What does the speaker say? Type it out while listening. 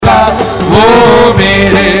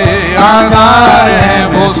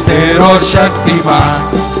और शक्तिमान,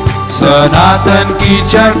 सनातन की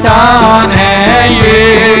चट्टान है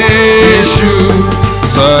यीशु,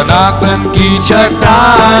 सनातन की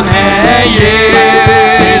चट्टान है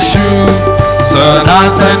यीशु,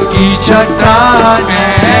 सनातन की चट्टान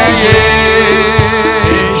है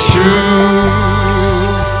यीशु।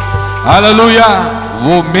 हालेलुया।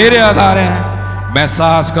 वो मेरे आधार हैं, मैं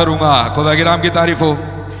साहस करूंगा। खुदा के नाम की तारीफ हो।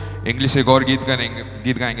 इंग्लिश एक और गीत गाएंगे,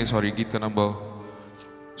 गीत का number,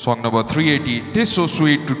 song number 380. It is so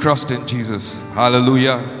sweet to trust in Jesus.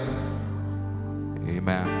 Hallelujah.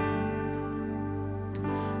 Amen.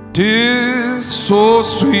 It is so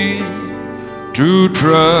sweet to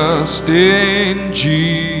trust in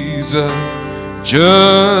Jesus,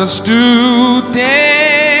 just to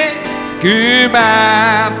take Him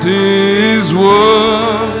at His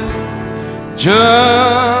word,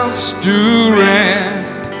 just to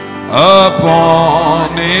rest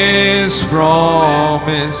upon His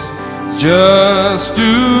promise, just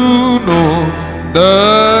to know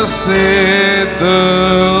thus saith the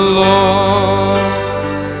Lord.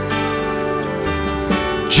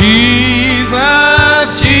 Jesus,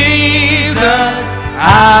 Jesus,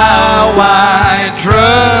 how I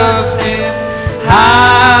trust Him,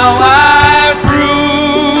 how I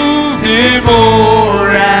proved Him more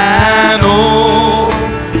and more.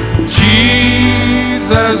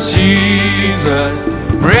 Jesus, Jesus,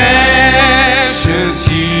 precious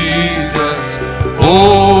Jesus,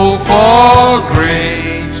 oh, for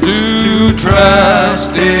grace to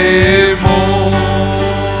trust Him more.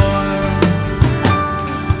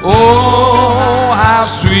 Oh, how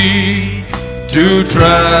sweet to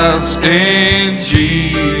trust in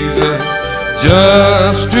Jesus,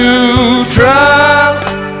 just to trust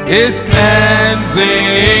His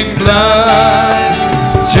cleansing blood,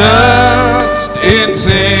 just in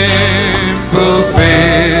simple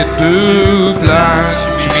faith to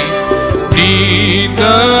plunge me neath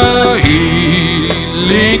the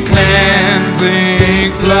healing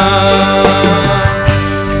cleansing flood.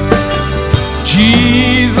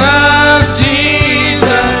 Jesus,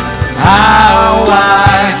 Jesus, how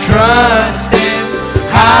I trust Him,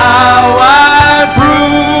 how I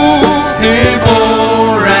prove Him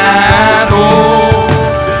more and more.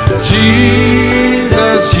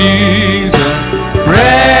 Jesus, Jesus,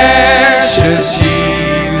 precious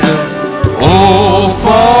Jesus, oh,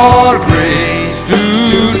 for grace to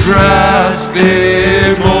trust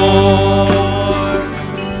Him more.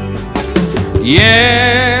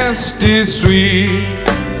 Yes, 'tis sweet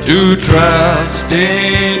to trust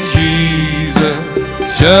in Jesus,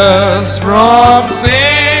 just from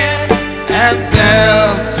sin and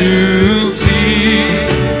self to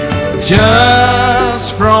cease, just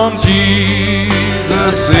from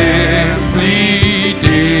Jesus simply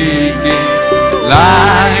taking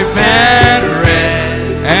life and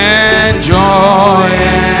rest and joy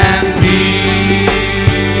and peace.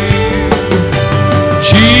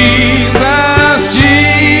 Jesus,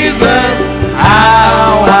 Jesus,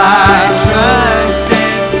 how I trust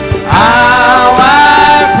Him, how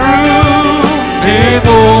I prove Him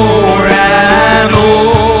more and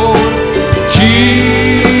more.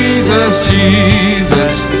 Jesus,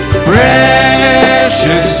 Jesus,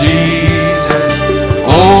 precious Jesus,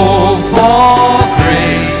 oh, for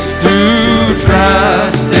grace to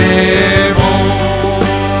trust Him more.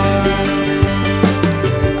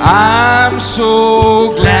 I'm so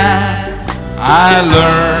glad I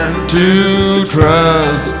learned to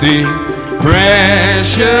trust Thee,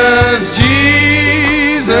 precious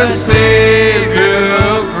Jesus,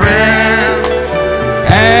 Savior, friend.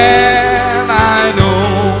 And I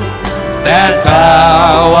know that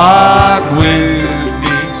Thou art with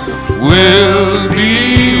me, will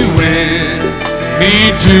be with me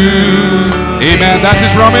too. Amen. That's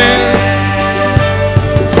His promise.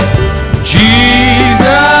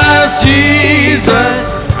 Jesus, Jesus,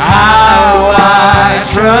 how I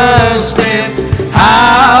trust Him,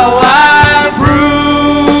 how I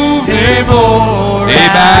prove Him more.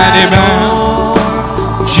 Amen, amen.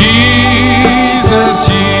 Jesus,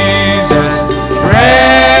 Jesus,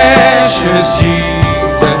 precious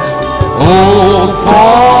Jesus, oh,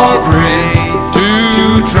 for grace to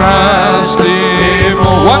trust Him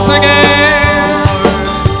more. Once again,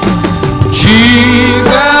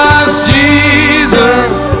 Jesus,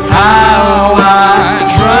 Jesus, how I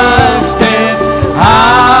trust Him,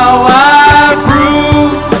 how I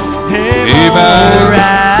prove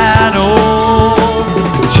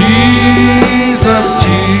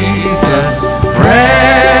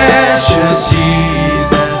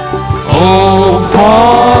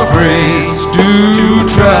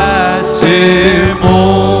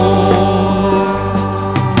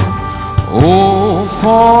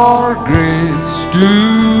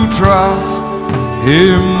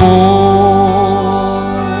Him more.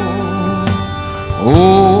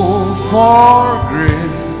 Oh, for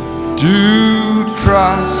grace to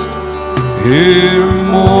trust Him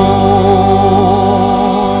more.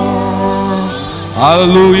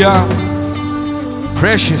 Hallelujah.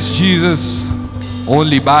 Precious Jesus,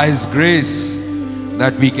 only by His grace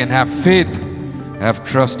that we can have faith, have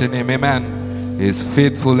trust in Him. Amen. He is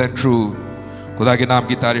faithful and true. खुदा के नाम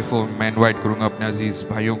की तारीफ हो. मैं invite करूंगा अपने अजीज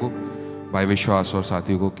भाइयों को, भाई विश्वास और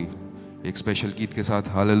साथियों को कि एक स्पेशल गीत के साथ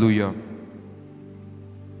hallelujah.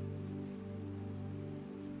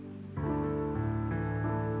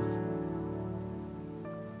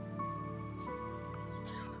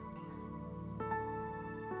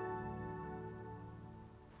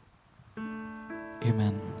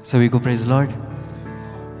 Amen. So we go praise the Lord.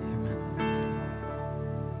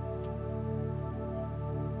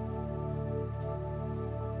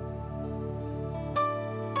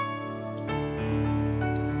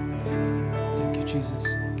 Thank you, Jesus.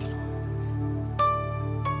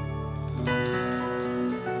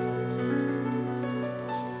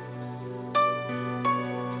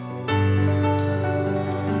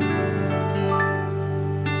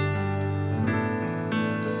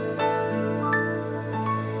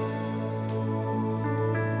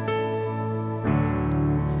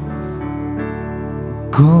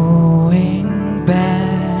 Going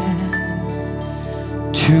back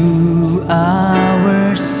to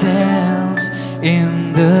ourselves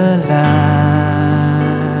in the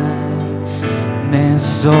likeness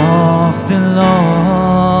of the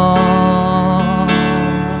Lord,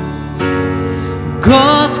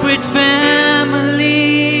 God's great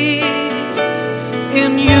family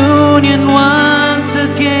in union once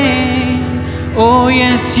again. Oh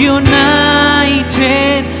yes,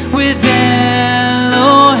 united with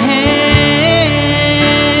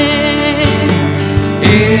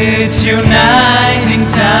it's uniting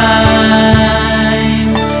time,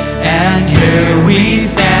 and here we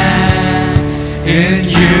stand in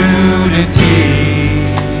unity,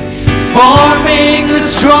 forming a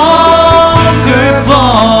stronger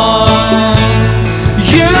bond.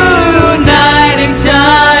 Uniting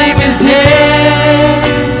time is here,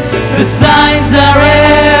 the signs are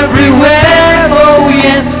everywhere. Oh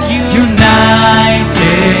yes, united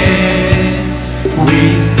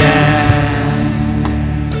we stand.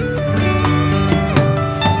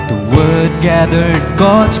 Gathered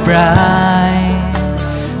God's bride,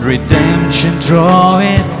 redemption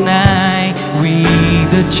draweth nigh. We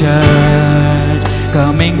the church,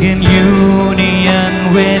 coming in union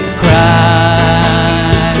with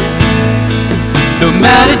Christ. The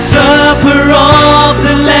marriage supper of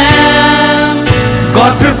the Lamb,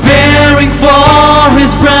 God preparing for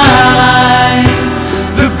His bride,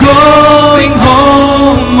 the going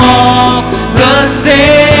home of the saints.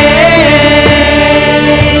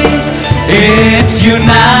 It's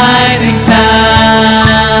uniting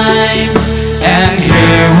time, and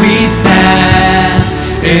here we stand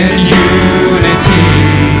in unity,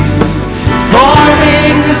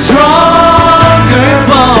 forming a stronger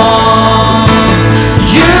bond.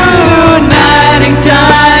 Uniting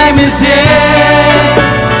time is here,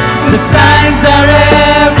 the signs are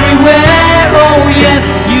everywhere. Oh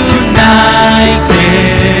yes, united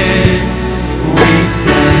we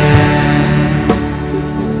stand.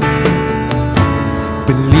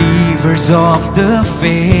 Believers of the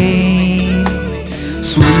faith,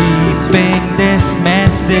 sweeping this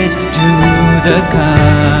message to the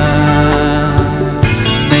coming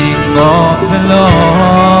of the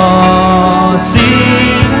Lord.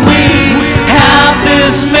 See, we have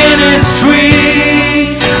this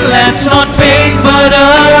ministry. Let's not faint but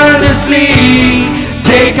earnestly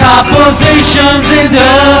take our positions in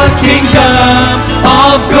the kingdom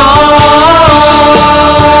of God.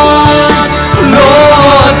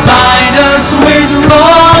 Lord, bind us with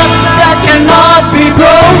cords that cannot be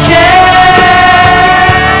broken.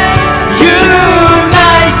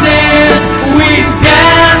 United, we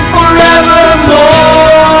stand forevermore.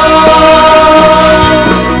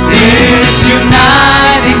 It's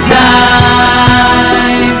uniting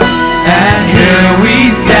time, and here we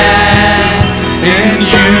stand in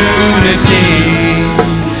unity,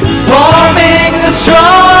 forming a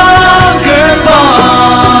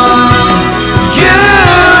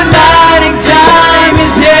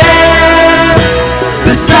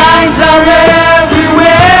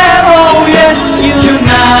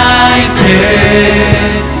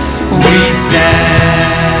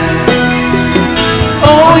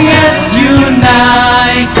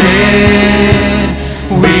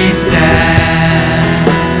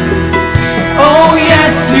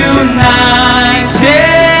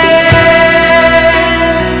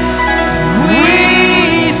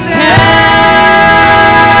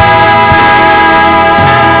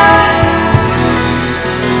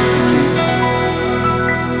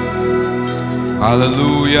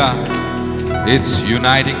Hallelujah. It's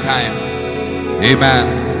uniting time. Amen.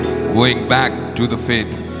 Going back to the faith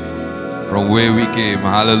from where we came.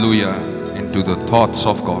 Hallelujah. Into the thoughts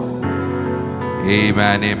of God.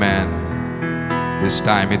 Amen. Amen. This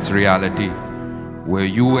time it's reality where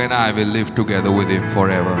you and I will live together with Him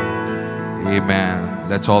forever. Amen.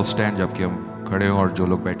 Let's all stand जबकि हम खड़े हों और जो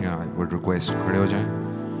लोग बैठे हैं I would request खड़े हो जाएं.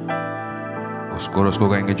 उस कोरस को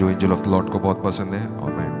गाएंगे जो एंजल ऑफ द लॉर्ड को बहुत पसंद है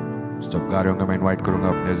और मैं जब गा रहा हूँ मैं इनवाइट करूँगा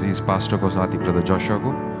अपने अजीज पास्टर को साथ ही ब्रदर जोशुआ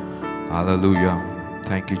को. Hallelujah.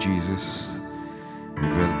 Thank you Jesus. We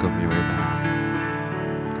welcome you. Amen.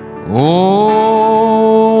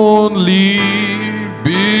 Only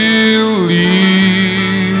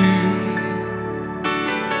believe.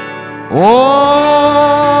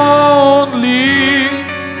 Only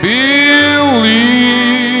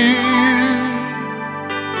believe.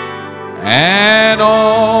 And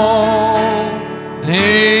all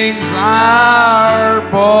things are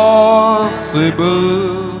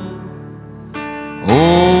possible.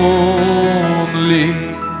 Only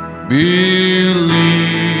believe.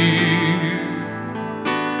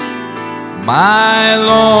 My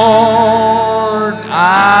Lord,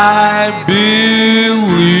 I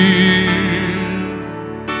believe.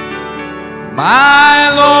 My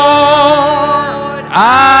Lord,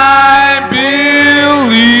 I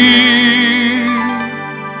believe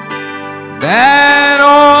that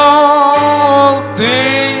all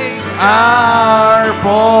things are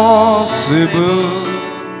possible.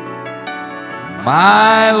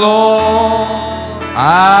 My Lord,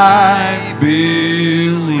 I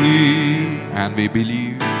believe, and we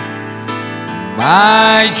believe.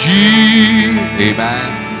 My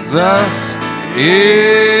Jesus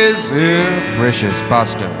is here. Precious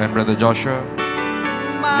Pastor and Brother Joshua.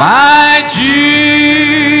 My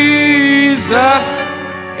Jesus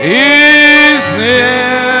is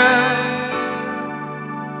here,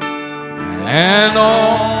 and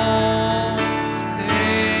all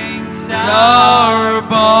things are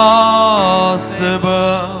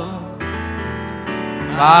possible.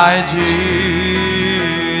 My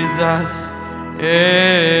Jesus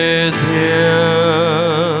is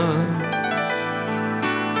here.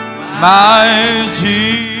 My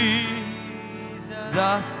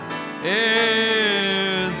Jesus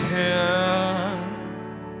is here.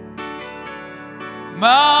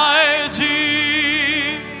 My Jesus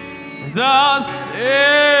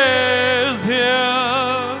is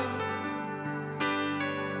here.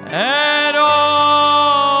 And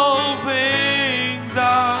all things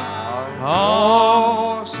are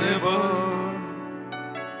possible.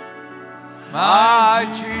 My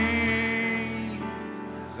Jesus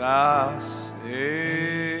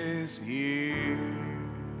is here.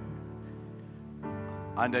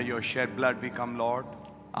 Under your shed blood we come, Lord.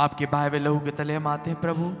 आपके बहाए हुए लहू के तले हम आते हैं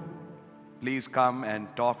प्रभु. Please come and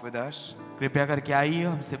talk with us. कृपया करके आइए,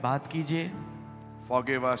 हमसे बात कीजिए.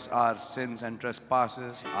 Forgive us our sins and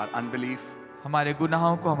trespasses, our unbelief. हमारे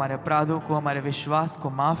गुनाहों को, हमारे अपराधों को, हमारे विश्वास को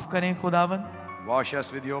माफ करें खुदावन. Wash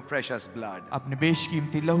us with your precious blood. अपने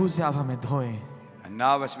बेशकीमती लहू से आप हमें धोएं. And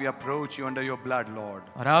now as we approach you under your blood, Lord,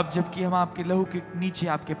 और अब जबकि हम आपके लहू के नीचे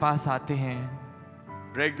आपके पास आते हैं,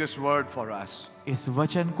 break this word for us इस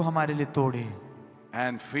वचन को हमारे लिए तोड़े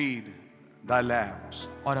and feed thy lambs.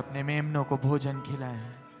 और अपने मेमनों को भोजन खिलाएं.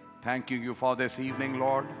 Thank you for this evening,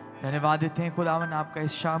 Lord. धन्यवादित हैं खुदावन आपका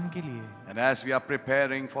इस शाम के लिए. And as we are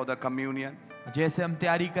preparing for the communion, जैसे हम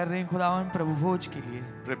तैयारी कर रहे हैं खुदावन प्रभु भोज के लिए,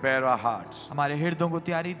 prepare our hearts. हमारे हृदयों को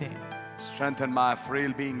तैयारी दें. Strengthen my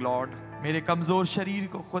frail being, Lord. मेरे कमजोर शरीर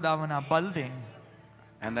को खुदावन आप बल दें.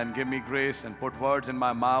 And then give me grace and put words in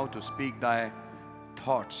my mouth to speak thy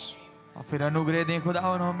thoughts. और फिर अनुग्रह दें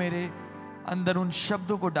खुदावन और मेरे अंदर उन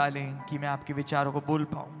शब्दों को डालें कि मैं आपके विचारों को बोल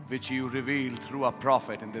पाऊं, which you revealed through a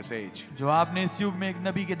prophet in this age. जो आपने इस युग में एक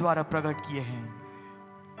नबी के द्वारा प्रकट किए हैं.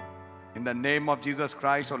 In the name of Jesus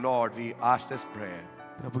Christ, O Lord, we ask this prayer.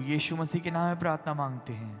 प्रभु यीशु मसीह के नाम में प्रार्थना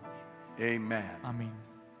मांगते हैं. Amen. आमीन.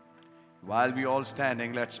 While we all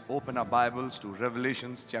standing, let's open our Bibles to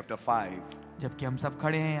Revelations chapter 5. जबकि हम सब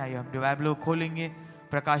खड़े हैं, आइए हम बाइबल को खोलेंगे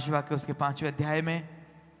प्रकाश वाक्य उसके 5वें अध्याय में.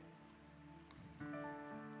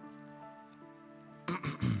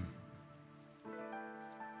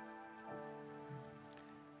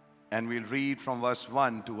 And we'll read from verse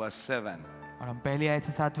 1 to verse 7. और हम पहली आयत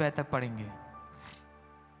से 7वें आयत तक पढ़ेंगे.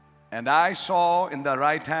 And I saw in the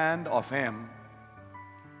right hand of him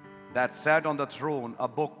that sat on the throne a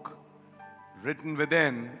book written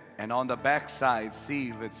within and on the backside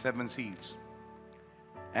sealed with 7 seals.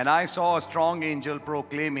 And I saw a strong angel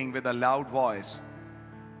proclaiming with a loud voice,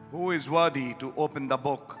 "Who is worthy to open the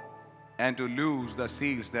book and to loose the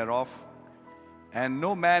seals thereof?" And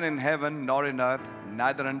no man in heaven nor in earth,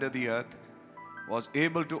 neither under the earth, was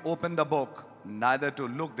able to open the book, neither to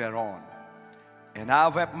look thereon. And I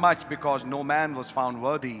wept much because no man was found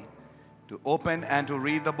worthy to open and to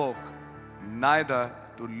read the book, neither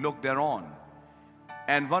to look thereon.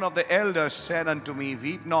 And one of the elders said unto me,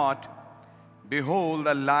 Weep not, behold,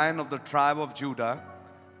 the Lion of the tribe of Judah,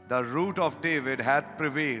 the root of David, hath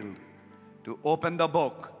prevailed to open the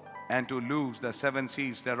book and to loose the seven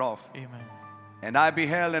seals thereof. Amen. And I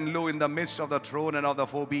beheld, and lo, in the midst of the throne and of the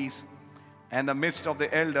four beasts, and the midst of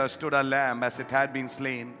the elders stood a lamb as it had been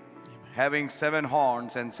slain, having 7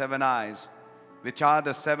 horns and 7 eyes, which are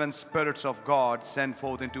the 7 spirits of God sent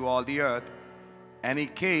forth into all the earth. And he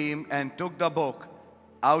came and took the book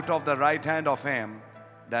out of the right hand of him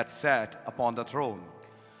that sat upon the throne.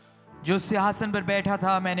 जो सिंहासन पर बैठा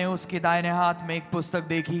था, मैंने उसके दाहिने हाथ में एक पुस्तक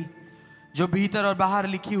देखी जो भीतर और बाहर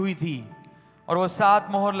लिखी हुई थी, और वो 7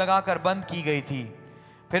 मोहर लगाकर बंद की गई थी।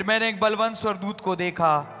 फिर मैंने एक बलवन्त स्वर्गदूत को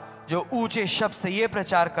देखा जो ऊंचे शब्द से ये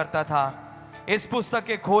प्रचार करता था, इस पुस्तक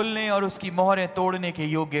के खोलने और उसकी मोहरें तोड़ने के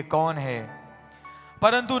योग्य कौन है?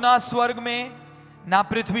 परंतु ना स्वर्ग में, ना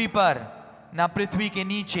पृथ्वी पर, ना पृथ्वी के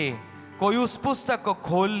नीचे कोई उस पुस्तक को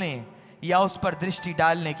खोलने या उस पर दृष्टि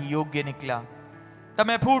डालने की योग्य निकला। तब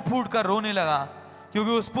मैं फूट फूट कर रोने लगा,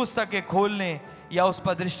 क्योंकि उस पुस्तक के खोलने या उस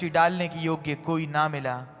पर दृष्टि डालने की योग्य कोई ना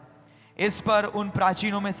मिला। इस पर उन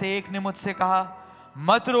प्राचीनों में से एक ने मुझसे कहा,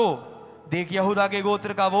 मत रो, देख यहूदा के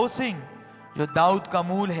गोत्र का वो सिंह जो दाऊद का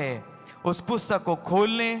मूल है, उस पुस्तक को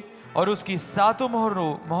खोलने और उसकी 7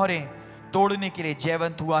 मोहरें तोड़ने के लिए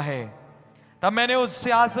जयवंत हुआ है। तब मैंने उस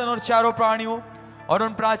सिंहासन और चारों प्राणियों और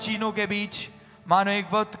उन प्राचीनों के बीच मानो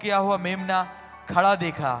एक वक्त किया हुआ मेमना खड़ा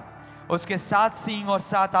देखा। उसके 7 सींग और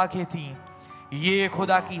 7 आंखें थीं। ये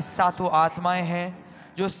खुदा की 7 आत्माएं हैं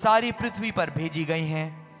जो सारी पृथ्वी पर भेजी गई हैं।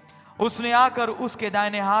 उसने आकर उसके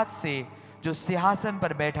दाहिने हाथ से जो सिंहासन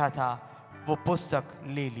पर बैठा था वो पुस्तक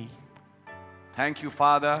ले ली। Thank you,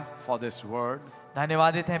 Father, for this word.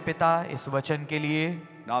 धन्यवादित हैं पिता इस वचन के लिए।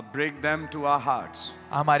 Now break them to our hearts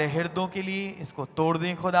हमारे हृदयों के लिए इसको तोड़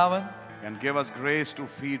दें खुदावन, and give us grace to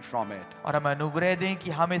feed from it. और हमें अनुग्रह दें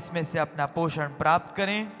कि हम इसमें से अपना पोषण प्राप्त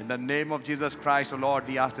करें। In the name of Jesus Christ, O Lord,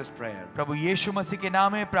 we ask this prayer. प्रभु यीशु मसीह के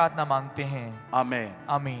नाम में प्रार्थना मांगते हैं, Amen.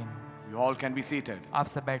 आमीन। You all can be seated. आप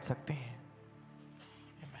सब बैठ सकते हैं।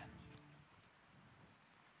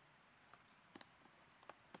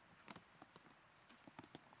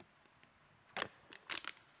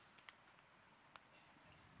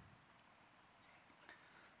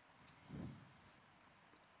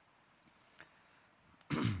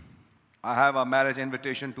 I have a marriage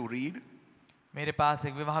invitation to read. मेरे पास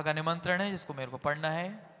एक विवाह का निमंत्रण है जिसको मेरे को पढ़ना है।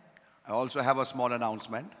 I also have a small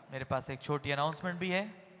announcement. मेरे पास एक छोटी अनाउंसमेंट भी है।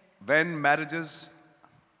 When marriages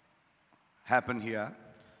happen here,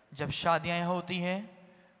 जब शादियां यहाँ होती हैं,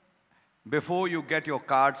 before you get your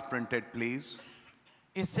cards printed, please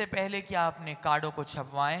इससे पहले कि आप अपने कार्डों को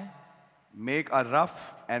छपवाएं, make a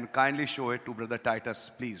rough and kindly show it to Brother Titus,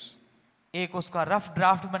 please. एक उसका रफ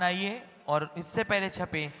ड्राफ्ट बनाइए और इससे पहले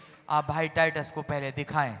छपे आप भाई टाइटस को पहले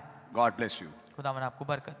दिखाएं। God bless you. खुदावन आपको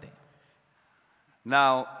बरकत दे।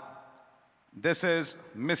 Now, this is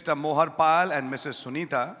Mr. Moharpal and Mrs.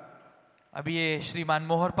 Sunita. अभी ये श्रीमान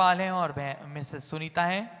मोहरपाल हैं और मिसेस सुनीता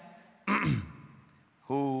हैं,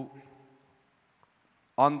 Who,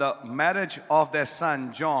 on the marriage of their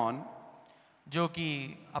son John, जो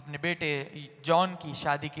कि अपने बेटे जॉन की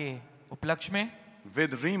शादी के उपलक्ष्य में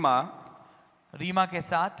with रीमा के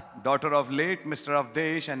साथ, daughter of late Mr.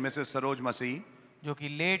 Avdesh and Mrs. Saroj Masih, जो कि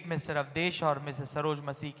लेट मिस्टर अवदेश और मिसेस सरोज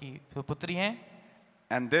मसीह की पुत्री हैं,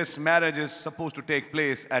 and this marriage is supposed to take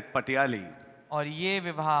place at Patiali और ये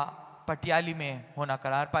विवाह पटियाली में होना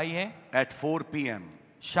करार पाई है at 4 p.m.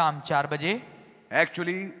 शाम 4 बजे।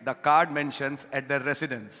 Actually, the card mentions at their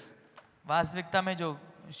residence. वास्तविकता में जो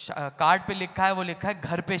कार्ड पे लिखा है वो लिखा है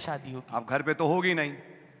घर पे शादी होगी। अब घर पे तो होगी नहीं,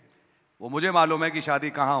 वो मुझे मालूम है कि शादी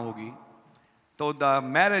कहाँ होगी। तो the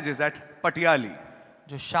marriage is at Patiali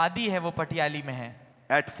जो शादी है वो पटियाली में है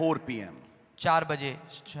at 4 p.m. 4 बजे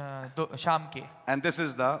शाम के, And this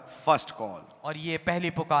is the first call. और ये पहली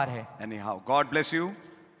पुकार है। Anyhow, God bless you.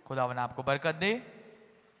 खुदावन आपको बरकत दे।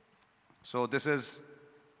 So this is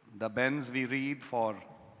the Benz we read for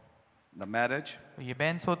the marriage. ये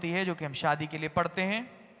बेंस होती है जो कि हम शादी के लिए पढ़ते हैं।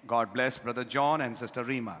 God bless Brother John and Sister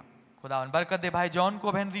Rima. खुदावन बरकत दे भाई जॉन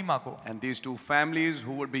को, बहन रीमा को, And these two families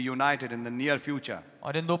who would be united in the near future.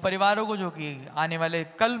 और इन 2 परिवारों को जो कि आने वाले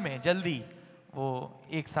कल में जल्दी वो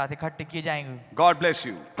एक साथ इकट्ठे किए जाएंगे। God bless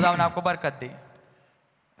you. खुदावन आपको बरकत दे।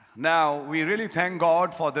 Now, we really thank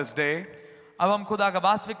God for this day. अब हम खुदा का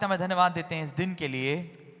वास्तविकता में धन्यवाद देते हैं इस दिन के लिए।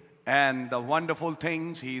 and the wonderful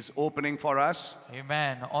things He's opening for us.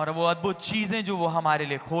 Amen. और वो अद्भुत चीजें जो वो हमारे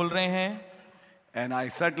लिए खोल रहे हैं. And I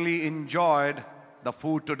certainly enjoyed the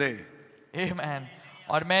food today. Amen.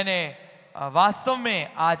 और मैंने वास्तव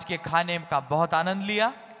में आज के खाने का बहुत आनंद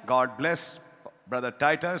लिया. God bless Brother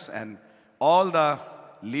Titus and all the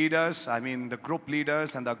leaders, I mean the group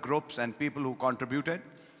leaders and the groups and people who contributed.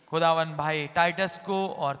 खुदावन भाई टाइटस को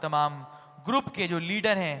और तमाम ग्रुप के जो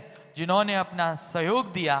लीडर हैं जिन्होंने अपना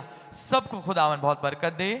सहयोग दिया, सबको खुदावन बहुत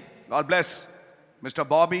बरकत दे. God bless Mr.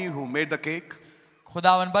 Bobby who made the cake.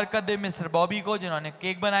 खुदावन बरकत दे मिस्टर बॉबी को जिन्होंने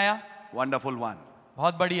केक बनाया. Wonderful one.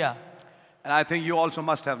 बहुत बढ़िया. And I think you also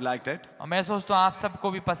must have liked it. और मैं सोचता हूँ आप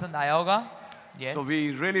सबको भी पसंद आया होगा. Yes. So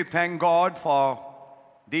we really thank God for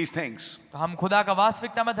these things. तो हम खुदा का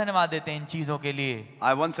वास्तविकता में धन्यवाद देते हैं इन चीजों के लिए.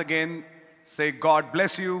 I once again say God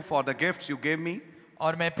bless you for the gifts you gave me.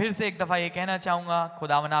 और मैं फिर से एक दफा ये कहना चाहूंगा,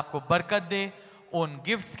 खुदावन आपको बरकत दे उन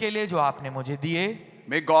गिफ्ट्स के लिए जो आपने मुझे दिए.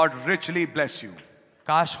 May God richly bless you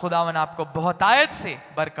काश खुदावन आपको बहुत आयत से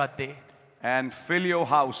बरकत दे and fill your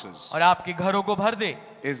houses और आपके घरों को भर दे.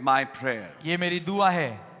 is my prayer. ये मेरी दुआ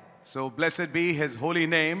है. So blessed be His holy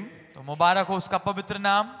name. तो मुबारक हो उसका पवित्र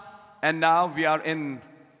नाम. And now we are in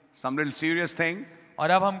some little serious thing, और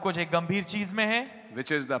अब हम कुछ एक गंभीर चीज में हैं,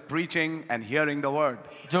 which is the preaching and hearing the word.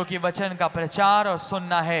 जो कि वचन का प्रचार और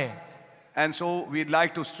सुनना है. And so we'd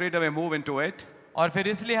like to straight away move into it. और फिर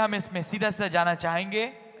इसलिए हम इसमें सीधा सीधा जाना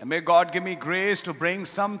चाहेंगे. And may God give me grace to bring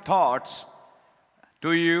some thoughts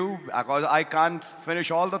to you, because I can't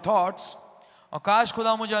finish all the thoughts. और काश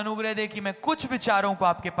खुदा मुझे अनुग्रह दे कि मैं कुछ विचारों को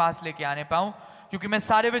आपके पास लेके आने पाऊं, क्योंकि मैं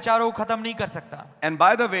सारे विचारों को खत्म नहीं कर सकता. And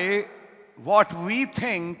by the way, what we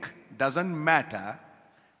think doesn't matter,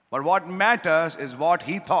 but what matters is what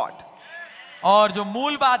He thought. और जो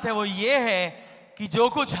मूल बात है वो ये है कि जो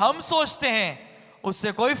कुछ हम सोचते हैं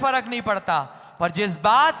उससे कोई फर्क नहीं पड़ता, पर जिस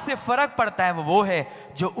बात से फर्क पड़ता है वो है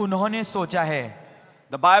जो उन्होंने सोचा है.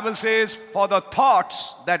 The Bible says, for the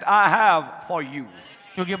thoughts that I have for you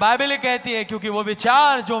क्योंकि बाइबल कहती है क्योंकि वो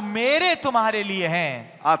विचार जो मेरे तुम्हारे लिए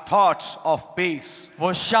हैं are thoughts of peace,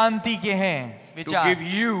 वो शांति के हैं to विचार, give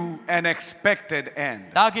you an expected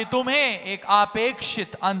end. ताकि तुम्हें एक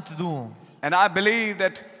अपेक्षित अंत दूं. And I believe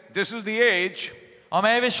that this is the age और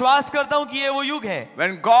मैं विश्वास करता हूं कि ये वो युग है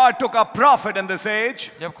when God took a prophet in this age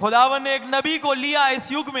जब खुदावन ने एक नबी को लिया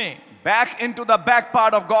इस युग में back into the back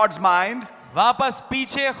part of God's mind वापस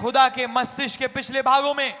पीछे खुदा के मस्तिष्क के पिछले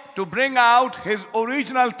भागों में, to bring out His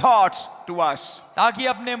original thoughts to us. ताकि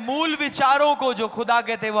अपने मूल विचारों को जो खुदा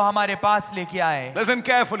के थे वो हमारे पास लेके आए. Listen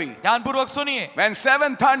carefully. ध्यानपूर्वक सुनिए. When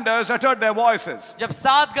 7 thunders uttered their voices जब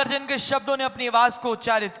 7 गर्जन के शब्दों ने अपनी आवाज को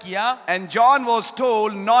उच्चारित किया and John was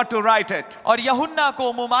told not to write it, और यूहन्ना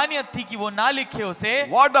को मुमानियत थी कि वो ना लिखे उसे,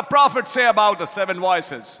 what the prophet say about the 7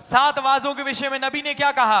 voices? 7 आवाजों के विषय में नबी ने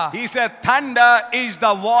क्या कहा? He said, thunder is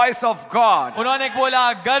the voice of God. उन्होंने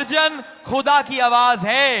बोला गर्जन खुदा की आवाज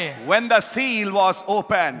है When the seal was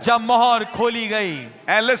opened. जब मोहर खोली गई.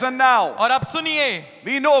 And listen now. और अब सुनिए,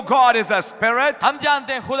 We know God is a spirit, हम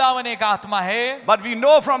जानते हैं खुदावन एक आत्मा है, but we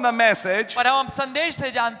know from the message पर हम संदेश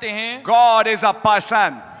से जानते हैं God is a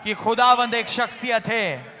person. कि खुदावंद एक शख्सियत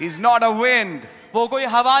है. He's not a wind. वो कोई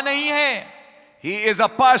हवा नहीं है, He is a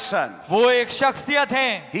person. वो एक शख्सियत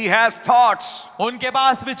है. He has thoughts. उनके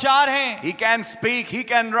पास विचार हैं, He can speak. He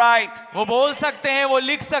can write. वो बोल सकते हैं, वो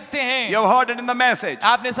लिख सकते हैं. You have heard it in the message.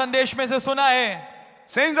 आपने संदेश में से सुना है.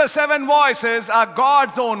 Since the 7 voices are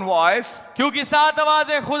God's own voice, क्योंकि 7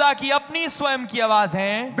 आवाजें खुदा की अपनी स्वयं की आवाज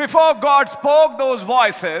हैं. before God spoke those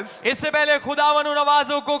voices, इससे पहले खुदावन उन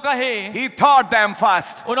आवाजों को कहे, He thought them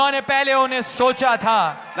first. उन्होंने पहले उन्हें सोचा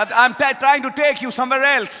था. That I'm trying to take you somewhere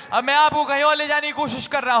else. अब मैं आपको कहीं और ले जाने की कोशिश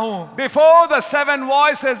कर रहा हूं. Before the 7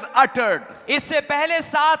 voices uttered, इससे पहले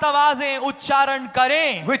 7 आवाजें उच्चारण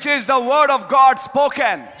करें, which is the word of God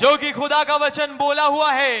spoken, जो कि खुदा का वचन बोला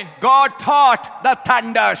हुआ है. God thought the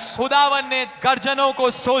thunders. खुदावन ने गर्जनों को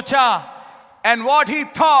सोचा, And what He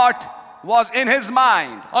thought was in His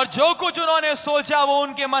mind. और जो कुछ उन्होंने सोचा वो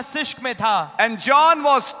उनके मस्तिष्क में था. And John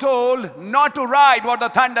was told not to write what the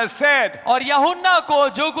thunder said. और यूहन्ना को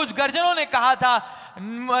जो कुछ गर्जनों ने कहा था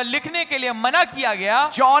लिखने के लिए मना किया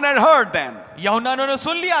गया. John had heard them, यूहन्ना ने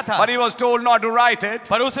सुन लिया था, but he was told not to write it.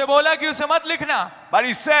 पर उसे बोला कि उसे मत लिखना. But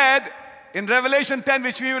he said, in Revelation 10,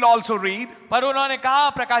 which we will also read, पर उन्होंने कहा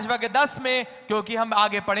प्रकाश वाक्य 10 में, क्योंकि हम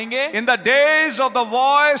आगे पढ़ेंगे, in the days of the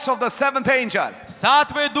voice of the seventh angel,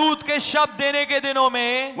 सातवें दूत के शब्द देने के दिनों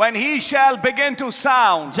में, when he shall begin to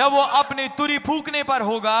sound, जब वो अपनी तुरी फूंकने पर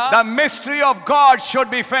होगा, the mystery of God should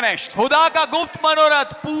be finished. खुदा का गुप्त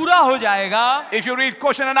मनोरथ पूरा हो जाएगा. If you read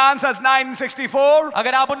question and answers 964,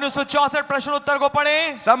 अगर आप 1964 प्रश्न उत्तर को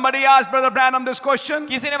पढ़ें, somebody asked Brother Branham this question,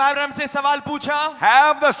 किसी ने भाई ब्रह्म से सवाल पूछा,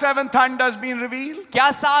 have the seven thunders been revealed क्या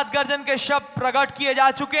 7 गर्जन के शब्द प्रकट किए जा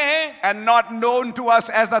चुके हैं and not known to us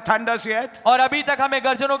as the thunders yet? और अभी तक हमें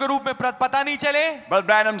गर्जनों के रूप में पता नहीं चले? Brother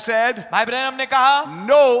Branham said, भाई ब्रह्म ने कहा,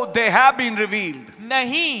 no, they have been revealed.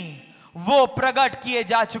 नहीं, वो प्रकट किए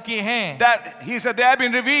जा चुके हैं. That he said they have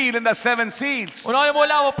been revealed in the seven seals. उन्होंने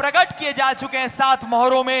बोला वो प्रकट किए जा चुके हैं 7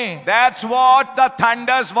 मोहरों में. That's what the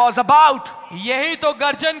thunders was about. यही तो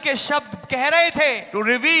गर्जन के शब्द कह रहे थे, To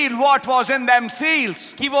reveal what was in them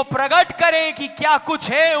seals. कि वो प्रकट करें कि क्या कुछ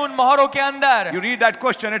है उन मोहरों के अंदर. You read that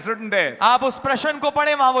question, it's written there. आप उस प्रश्न को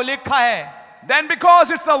पढ़े, वहां वो लिखा है. Then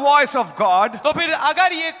because it's the voice of God तो फिर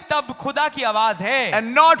अगर ये तब खुदा की आवाज है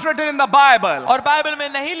and not written in the Bible, और बाइबल में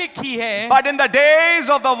नहीं लिखी है, but in the days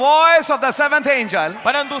of the voice of the seventh angel,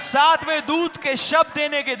 परंतु 7वें दूत के शब्द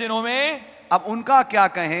देने के दिनों में, अब उनका क्या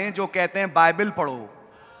कहें जो कहते हैं बाइबल पढ़ो,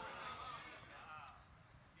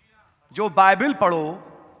 जो बाइबल पढ़ो,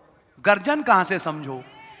 गर्जन कहां से समझो?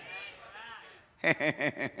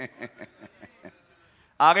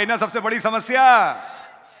 आ गई ना सबसे बड़ी समस्या.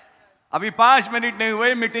 अभी 5 मिनट नहीं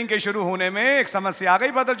हुए मीटिंग के शुरू होने में एक समस्या आ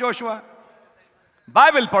गई ब्रदर जोशुआ.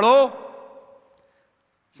 बाइबल पढ़ो,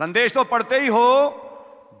 संदेश तो पढ़ते ही हो,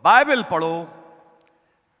 बाइबल पढ़ो.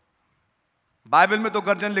 बाइबल में तो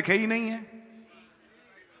गर्जन लिखे ही नहीं है.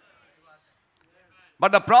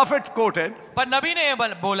 But the prophets quoted, पर नबी ने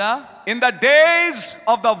बोला, in the days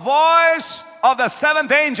of the voice of the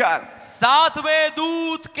seventh angel, 7वें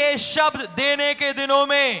दूत के शब्द देने के दिनों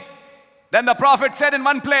में. then the prophet said in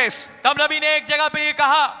one place, तब नबी ने एक जगह पे ये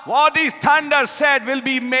कहा, what these thunders said will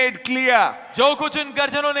be made clear. जो कुछ इन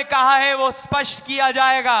गर्जनों ने कहा है वो स्पष्ट किया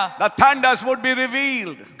जाएगा. The thunders would be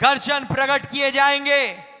revealed. गर्जन प्रकट किए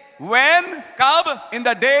जाएंगे. When? कब? In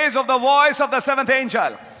the days of the voice of the seventh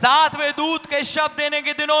angel, 7वें दूत के शब्द देने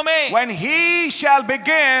के दिनों में, when he shall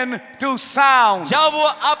begin to sound. जब वो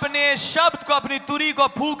अपने शब्द को, अपनी तुरी को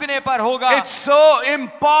फूंकने पर होगा. It's so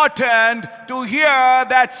important to hear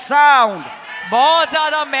that sound. बहुत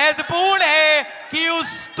ज्यादा महत्वपूर्ण है कि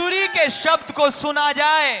उस तुरी के शब्द को सुना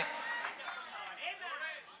जाए.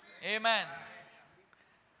 आमीन.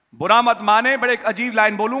 बुरा मत माने, बड़े एक अजीब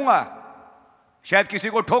लाइन बोलूंगा, शायद किसी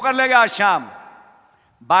को ठोकर लेगा आज शाम.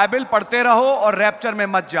 बाइबल पढ़ते रहो और रैप्चर में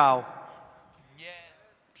मत जाओ.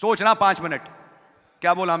 सोचना 5 मिनट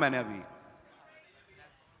क्या बोला मैंने अभी.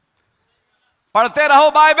 पढ़ते रहो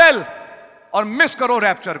बाइबल और मिस करो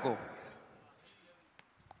रैप्चर को.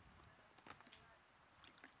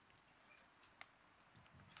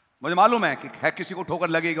 मुझे मालूम है कि किसी को ठोकर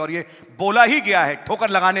लगेगी और ये बोला ही गया है ठोकर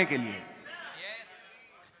लगाने के लिए,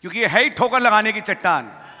 क्योंकि ये है ही ठोकर लगाने की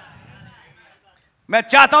चट्टान. मैं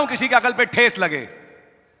चाहता हूं किसी के अकल पे ठेस लगे,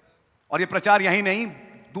 और ये प्रचार यहीं नहीं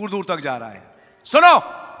दूर दूर तक जा रहा है. सुनो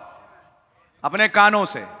अपने कानों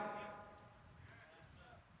से.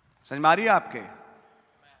 समझ में आ रही है आपके?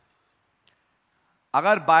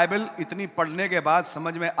 अगर बाइबल इतनी पढ़ने के बाद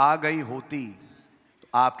समझ में आ गई होती तो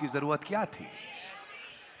आपकी जरूरत क्या थी?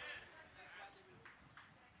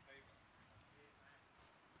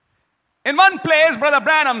 In one place, Brother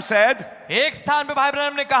Branham said, एक स्थान पे भाई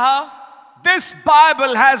ब्रह्म ने कहा, this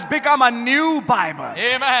Bible has become a new Bible.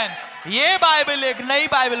 आमीन. ये बाइबल एक नई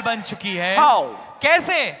बाइबल बन चुकी है. How?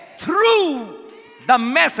 कैसे? Through the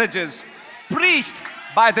messages preached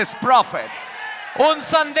by this prophet. उन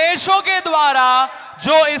संदेशों के द्वारा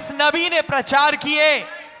जो इस नबी ने प्रचार किए.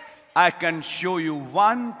 I can show you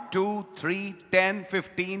 1, 2, 3, 10,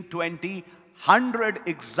 15, 20, 100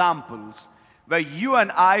 examples where you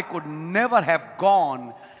and I could never have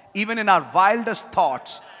gone, even in our wildest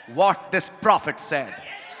thoughts, what this prophet said.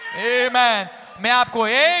 आमीन. मैं आपको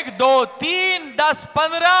 1, 2, 3, 10,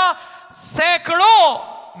 15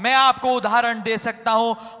 सैकड़ों मैं आपको उदाहरण दे सकता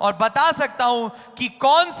हूं और बता सकता हूं कि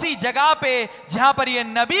कौन सी जगह पे जहां पर ये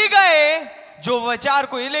नबी गए, जो विचार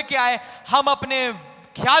को ये लेके आए, हम अपने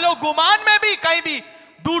ख्यालों गुमान में भी कहीं भी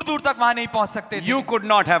दूर दूर तक वहां नहीं पहुंच सकते थे. You could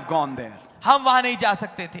not have gone there. हम वहां नहीं जा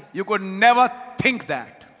सकते थे. You could never think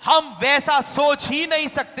that. हम वैसा सोच ही नहीं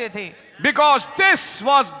सकते थे. Because this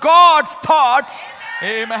was God's thoughts.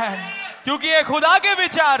 आमीन. क्योंकि ये खुदा के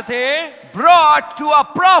विचार थे, brought to a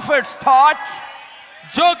prophet's thoughts.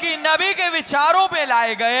 जो कि नबी के विचारों पे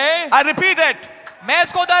लाए गए. I repeat it. मैं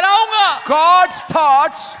इसको दोहराऊंगा. God's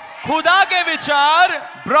thoughts खुदा के विचार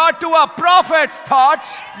brought to a prophet's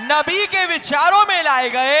thoughts, नबी के विचारों में लाए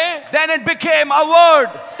गए, then it became a word.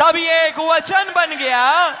 तब ये एक वचन बन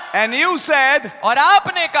गया. And you said, और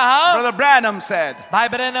आपने कहा, Brother Branham said, भाई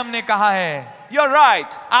ब्रैनम ने कहा है, you're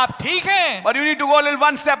right, आप ठीक हैं, but you need to go a little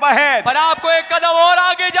one step ahead. पर आपको एक कदम और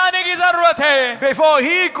आगे जाने की जरूरत है. Before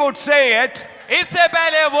he could say it, इससे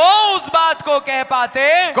पहले वो उस बात को कह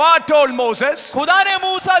पाते, God told Moses, खुदा ने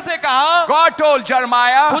मूसा से कहा, God told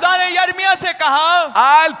Jeremiah, खुदा ने यर्मिया से कहा,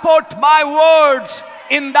 I'll put my words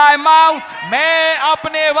in thy mouth. मैं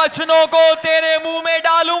अपने वचनों को तेरे मुंह में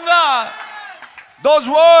डालूंगा. Those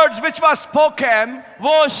words which were spoken,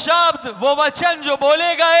 वो शब्द, वो वचन जो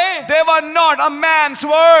बोले गए, they were not a man's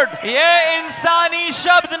word. ये इंसानी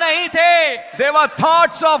शब्द नहीं थे. They were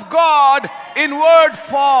thoughts of God in word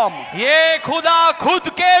form. ये खुदा खुद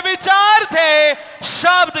के विचार थे,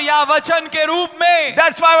 शब्द या वचन के रूप में.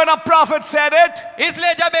 That's why when a prophet said it,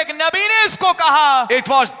 इसलिए जब एक नबी ने इसको कहा, it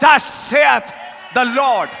was thus saith the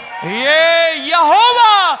Lord. ये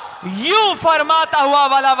यहोवा यूं फरमाता हुआ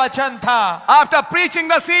वाला वचन था. After preaching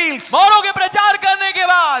the seals, मोहरों के प्रचार करने के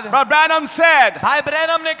बाद Brother Branham said, भाई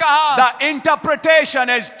ब्रैनम ने कहा, the interpretation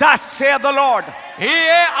is thus saith the Lord.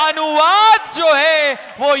 ये अनुवाद जो है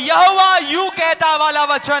वो यहोवा यूं कहता वाला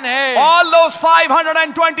वचन है. All those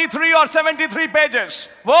 523 or 73 pages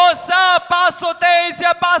वो सब 523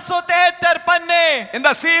 या 573 पन्ने in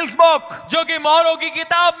the seals book, जो कि मोहरों की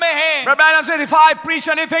किताब में है. Brother Branham said, if I preach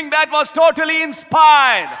anything that was totally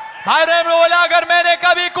inspired, भाई ब्रैनम ने बोला, अगर मैंने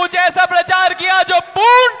कभी कुछ ऐसा प्रचार किया जो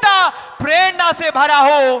पूर्णता प्रेरणा से भरा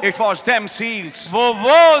हो, it was them seals.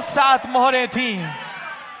 वो 7 मोहरें थी.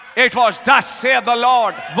 It was thus saith the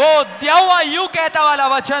Lord. वो यहोवा यूं कहता वाला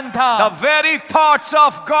वचन था. The very thoughts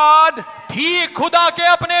of God ठीक खुदा के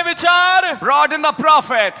अपने विचार brought in the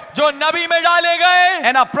prophet, जो नबी में डाले गए,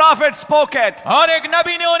 and a prophet spoke it. और एक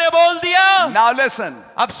नबी ने उन्हें बोल दिया. Now listen,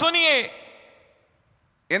 अब सुनिए,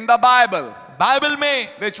 in the Bible, बाइबल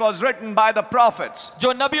में which was written by the prophets,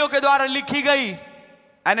 जो नबियों के द्वारा लिखी गई,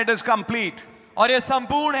 and it is complete. और ये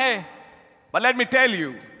संपूर्ण है, But let me tell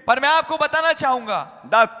you, पर मैं आपको बताना चाहूंगा,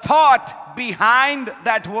 the thought behind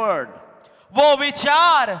that word वो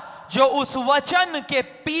विचार जो उस वचन के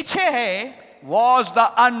पीछे है, was the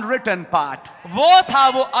unwritten part. वो था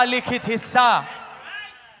वो अलिखित हिस्सा.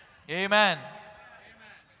 Amen.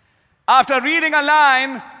 After reading a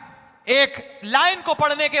line, एक लाइन को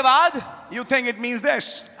पढ़ने के बाद you think it means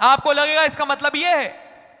this. आपको लगेगा इसका मतलब ये है,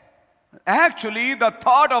 Actually, the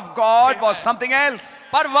thought of God was something else.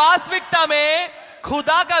 पर वास्तविकता में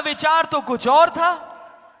खुदा का विचार तो कुछ और था.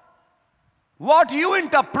 What you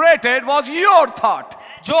interpreted was your thought.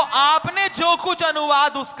 जो आपने जो कुछ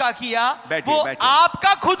अनुवाद उसका किया, बैठिए, वो बैठिए.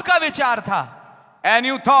 आपका खुद का विचार था. And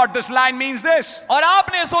you thought this line means this. और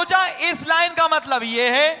आपने सोचा इस लाइन का मतलब ये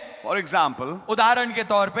है. For example, उदाहरण के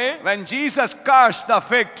तौर पे, when Jesus cursed the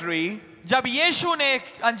fig tree, जब यीशु ने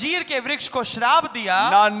अंजीर के वृक्ष को श्राप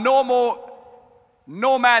दिया, now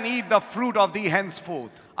no man eat the fruit of thee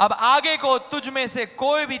henceforth. अब आगे को तुझ में से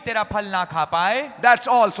कोई भी तेरा फल ना खा पाए, That's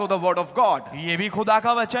also the word of God. ये भी खुदा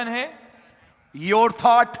का वचन है. Your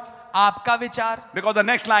thought, आपका विचार, because the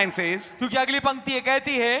next line says, क्योंकि अगली पंक्ति ये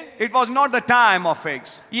कहती है, it was not the time of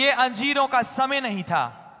figs. ये अंजीरों का समय नहीं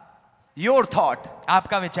था. Your thought,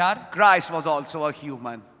 आपका विचार, Christ was also a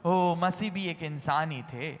human. ओ मसीह भी एक इंसान ही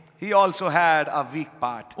थे. He also had a weak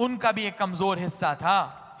part. उनका भी एक कमजोर हिस्सा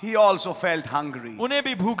था. He also felt hungry. उन्हें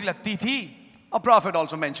भी भूख लगती थी. A prophet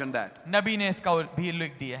also mentioned that. नबी ने इसका भी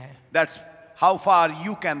लिख दिया है. That's how far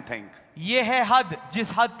you can think. ये है हद,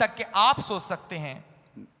 जिस हद तक के आप सोच सकते हैं.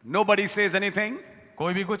 Nobody says anything.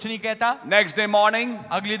 कोई भी कुछ नहीं कहता. Next day morning,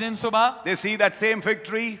 अगले दिन सुबह they see that same fig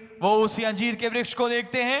tree वो उसी अंजीर के वृक्ष को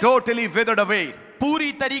देखते हैं, totally withered away.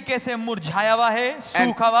 पूरी तरीके से मुरझाया हुआ है, And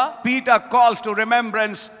सूखा हुआ. Peter calls to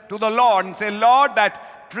remembrance to the Lord and say, Lord,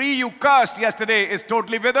 that tree you cursed yesterday is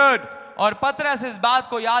totally withered. और पतरस इस बात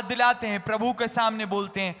को याद दिलाते हैं, प्रभु के सामने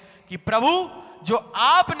बोलते हैं कि प्रभु, जो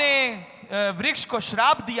आपने वृक्ष को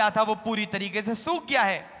श्राप दिया था वो पूरी तरीके से सूख गया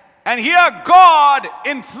है. And here God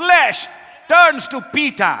in flesh turns to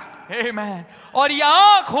Peter. आमेन. और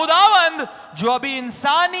यहाँ खुदावंद जो अभी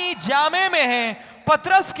इंसानी जामे में है,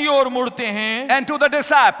 पतरस की ओर मुड़ते हैं And to the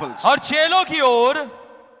disciples. और चेलों की ओर,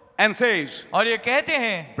 And says, और ये कहते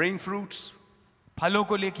हैं, bring fruits, फलों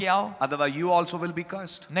को लेके आओ, otherwise you also will be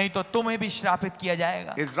cursed. नहीं तो तुम्हें भी श्रापित किया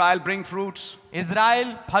जाएगा. Israel, bring fruits,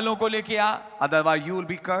 इज़राइल, फलों को लेके आ, otherwise you will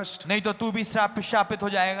be cursed. नहीं तो तू भी श्रापित हो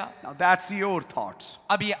जाएगा. Now that's your thoughts.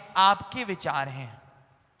 अब ये आपके विचार हैं.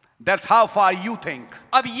 That's how far you think.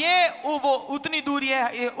 अब ये वो उतनी दूरी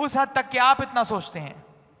है, ये उस हद तक कि आप इतना सोचते हैं.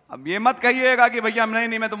 अब ये मत कहिएगा कि भैया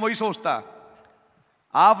नहीं मैं तो वही सोचता.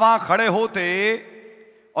 आप वहां खड़े होते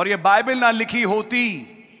और ये बाइबल ना लिखी होती,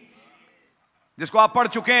 जिसको आप पढ़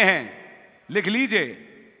चुके हैं, लिख लीजिए,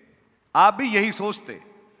 आप भी यही सोचते।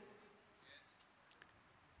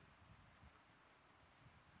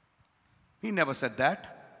 He never said that.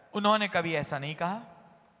 उन्होंने कभी ऐसा नहीं कहा।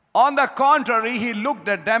 On the contrary, he looked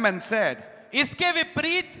at them and said, इसके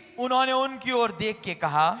विपरीत उन्होंने उनकी ओर देख के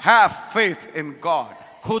कहा, have faith in God.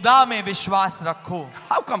 खुदा में विश्वास रखो।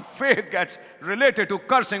 How come faith gets related to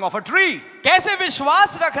cursing of a tree? कैसे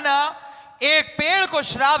विश्वास रखना एक पेड़ को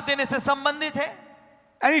श्राप देने से संबंधित है?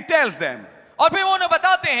 And he tells them, और फिर वो उन्हें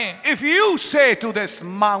बताते हैं, if you say to this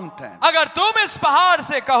mountain, अगर तुम इस पहाड़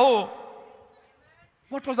से कहो,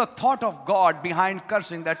 what was the thought of God behind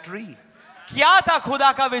cursing that tree? क्या था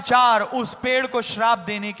खुदा का विचार उस पेड़ को श्राप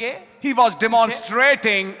देने के? He was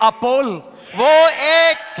demonstrating a pull. वो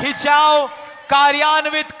एक खिंचाव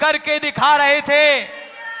कार्यान्वित करके दिखा रहे थे।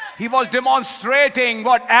 He was demonstrating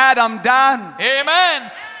what Adam done. आमेन।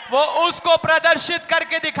 वो उसको प्रदर्शित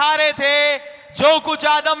करके दिखा रहे थे जो कुछ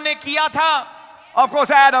आदम ने किया था। Of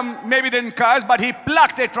course, Adam maybe didn't curse, but he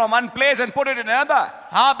plucked it from one place and put it in another.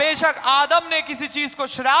 हाँ, बेशक आदम ने किसी चीज को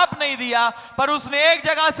श्राप नहीं दिया, पर उसने एक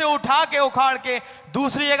जगह से उठा के उखाड़ के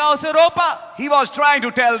दूसरी जगह उसे रोपा। He was trying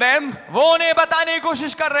to tell them, वो उन्हें बताने की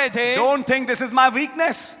कोशिश कर रहे थे, don't think this is my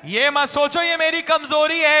weakness. ये मत सोचो ये मेरी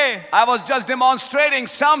कमजोरी है। I was just demonstrating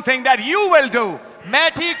something that you will do.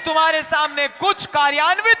 मैं ठीक तुम्हारे सामने कुछ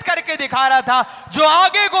कार्यान्वित करके दिखा रहा था जो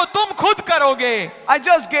आगे को तुम खुद करोगे। I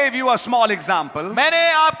just gave you a small example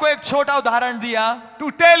मैंने आपको एक छोटा उदाहरण दिया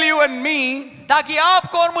to tell you and me, ताकि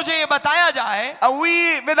आपको और मुझे ये बताया जाए,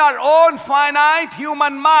 we with our own finite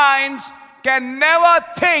human minds can never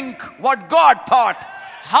think what God thought.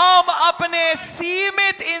 हम अपने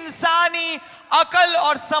सीमित इंसानी अकल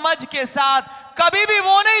और समझ के साथ कभी भी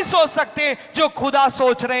वो नहीं सोच सकते जो खुदा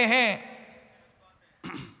सोच रहे हैं।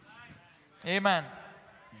 आमीन।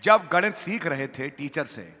 जब गणित सीख रहे थे टीचर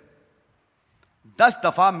से 10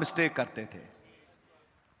 दफा मिस्टेक करते थे,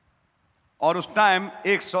 और उस टाइम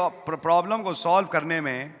एक प्रॉब्लम को सॉल्व करने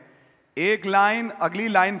में एक लाइन अगली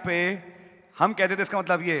लाइन पे हम कहते थे इसका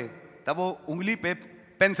मतलब ये, तब वो उंगली पे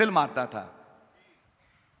पेंसिल मारता था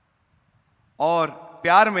और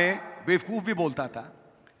प्यार में बेवकूफ भी बोलता था,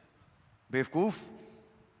 बेवकूफ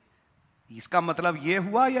इसका मतलब ये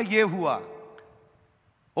हुआ या ये हुआ,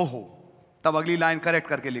 ओहो, तब अगली लाइन करेक्ट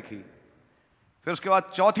करके लिखी। फिर उसके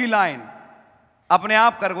बाद चौथी लाइन अपने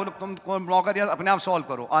आप कर, बोलो तुमको मौका दिया अपने आप सॉल्व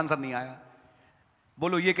करो, आंसर नहीं आया,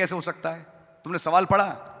 बोलो ये कैसे हो सकता है, तुमने सवाल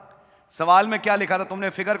पढ़ा, सवाल में क्या लिखा था, तुमने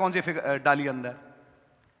फिगर कौन सी फिगर डाली अंदर,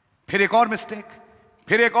 फिर एक और मिस्टेक,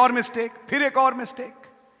 फिर एक और मिस्टेक, फिर एक और मिस्टेक।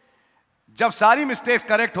 जब सारी मिस्टेक्स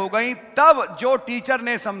करेक्ट हो गई तब जो टीचर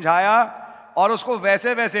ने समझाया और उसको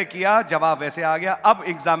वैसे वैसे किया, जवाब वैसे आ गया, अब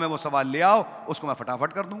एग्जाम में वो सवाल ले आओ, उसको मैं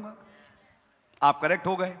फटाफट कर दूंगा, आप करेक्ट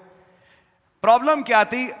हो गए। प्रॉब्लम क्या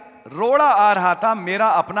थी, रोड़ा आ रहा था मेरा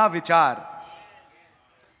अपना विचार,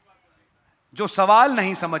 जो सवाल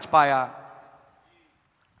नहीं समझ पाया,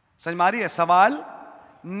 समझ मारी है, सवाल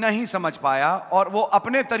नहीं समझ पाया और वो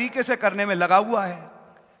अपने तरीके से करने में लगा हुआ है,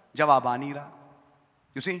 जवाब आ नहीं रहा।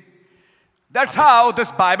 You see, that's how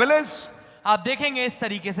this Bible is. आप देखेंगे इस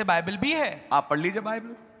तरीके से बाइबल भी है। आप पढ़ लीजिए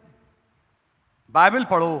बाइबल, बाइबल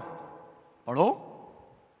पढ़ो, पढ़ो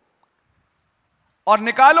और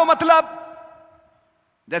निकालो मतलब।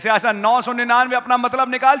 जैसे ऐसा 999 अपना मतलब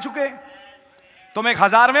निकाल चुके, तुम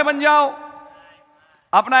 1000वें बन जाओ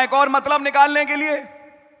अपना एक और मतलब निकालने के लिए।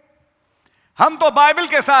 हम तो बाइबल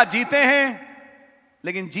के साथ जीते हैं,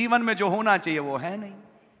 लेकिन जीवन में जो होना चाहिए वो है नहीं।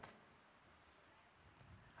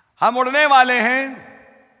 हम उड़ने वाले हैं,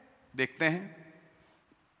 देखते हैं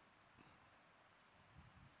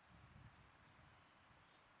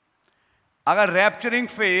अगर रैप्चरिंग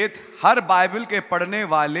फेथ हर बाइबल के पढ़ने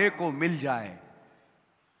वाले को मिल जाए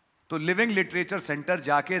तो लिविंग लिटरेचर सेंटर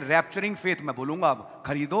जाके रैप्चरिंग फेथ मैं बोलूंगा अब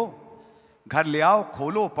खरीदो, घर ले आओ,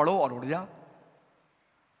 खोलो, पढ़ो और उड़ जाओ।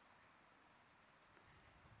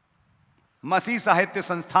 मसीह साहित्य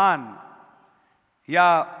संस्थान या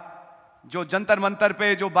जो जंतर मंतर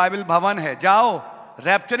पे जो बाइबल भवन है, जाओ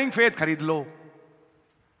रैप्चरिंग फेथ खरीद लो,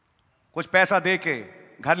 कुछ पैसा दे के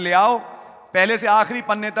घर ले आओ, पहले से आखिरी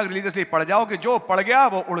पन्ने तक रिलीजियसली पढ़ जाओ कि जो पढ़ गया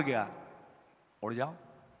वो उड़ गया, उड़ जाओ।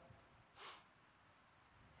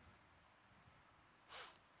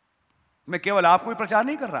 मैं केवल आपको ही प्रचार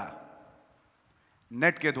नहीं कर रहा,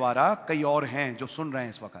 नेट के द्वारा कई और हैं जो सुन रहे हैं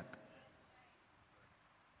इस वक्त।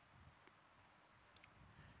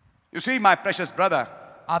 You see, my precious brother,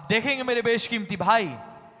 आप देखेंगे मेरे बेशकीमती भाई,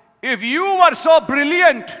 if you were so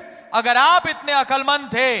brilliant, अगर आप इतने अक्लमंद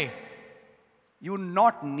थे, you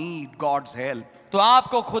not need God's help. तो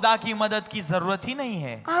आपको खुदा की मदद की जरूरत ही नहीं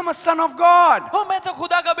है। I'm a son of God. मैं तो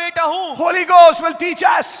खुदा का बेटा हूँ। Holy Ghost will teach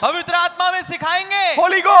us. पवित्र आत्मा में सिखाएंगे।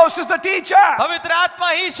 Holy Ghost is the teacher. पवित्र आत्मा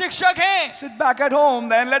ही शिक्षक है। Sit back at home,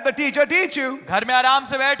 then let the teacher teach you. घर में आराम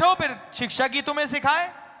से बैठो, फिर शिक्षक ही तुम्हें सिखाए।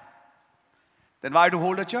 Then why to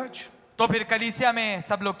hold a church? तो फिर कलीसिया में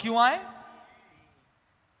सब लोग क्यों आए?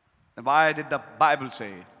 Then why did the Bible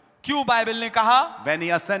say, क्यों बाइबल ने कहा? when he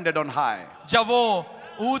ascended on high, जब वो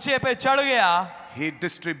ऊंचे पे चढ़ गया he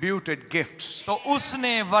distributed gifts. तो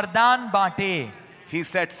उसने वरदान बांटे। He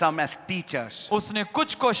set some as teachers. उसने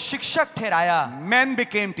कुछ को शिक्षक ठहराया। Men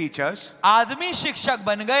became teachers. आदमी शिक्षक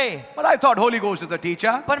बन गए। But I thought Holy Ghost is the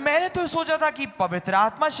teacher. पर मैंने तो सोचा था कि पवित्र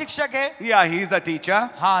आत्मा शिक्षक है। Yeah, he is the teacher.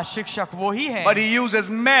 हाँ, शिक्षक वो ही है। But he uses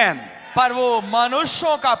men पर वो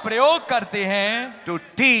मनुष्यों का प्रयोग करते हैं to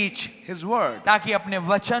teach his word. ताकि अपने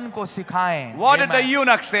वचन को सिखाएं। What did the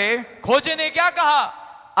eunuch say? खोजे ने क्या कहा?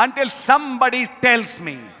 Until somebody tells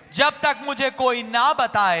me, जब तक मुझे कोई ना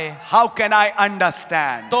बताए how can I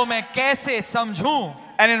understand? तो मैं कैसे समझूं?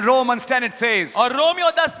 And in Romans 10 it says, और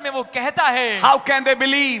रोमियो 10 में वो कहता है, how can they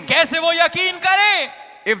believe कैसे वो यकीन करें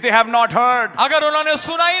if they have not heard? अगर उन्होंने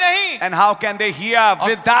सुना ही नहीं? And how can they hear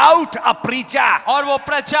without a preacher? और वो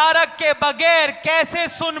प्रचारक के बगैर कैसे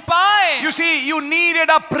सुन पाए? You see, you needed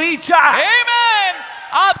a preacher. आमीन।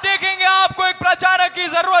 आप देखेंगे आपको एक प्रचारक की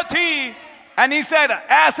जरूरत थी। And he said,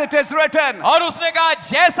 as it is written. और उसने कहा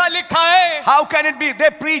जैसा लिखा है। How can it be? They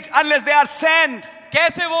preach unless they are sent.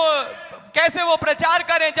 कैसे वो प्रचार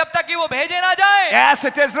करें जब तक कि वो भेजे ना जाए? As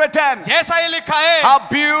it is written. जैसा ये लिखा है। How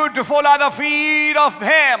beautiful are the feet of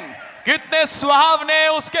him कितने सुहावने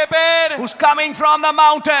उसके पैर who's coming from the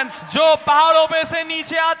mountains. जो पहाड़ों पे से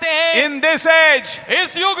नीचे आते हैं। In this age,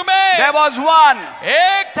 इस युग में there was one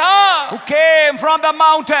एक था who came from the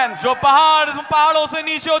mountains जो पहाड़ों से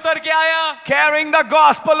नीचे उतर के आया, carrying the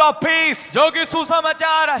gospel of peace जो कि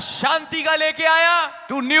सुसमाचार शांति का लेके आया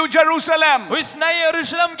to New Jerusalem. इस नए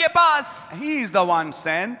यरूशलेम के पास। He is the one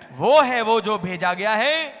sent. वो है वो जो भेजा गया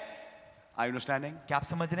है। Are you understanding? क्या आप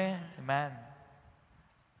समझ रहे हैं? Amen।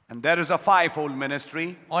 And there is a fivefold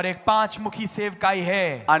ministry और एक 5 मुखी सेवकाई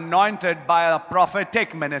है anointed by a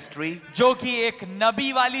prophetic ministry, जो कि एक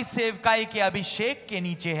नबी वाली सेवकाई के अभिषेक के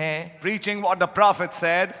नीचे है, preaching what the prophet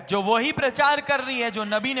said. जो वही प्रचार कर रही है जो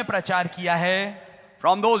नबी ने प्रचार किया है।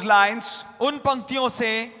 From those lines, उन पंक्तियों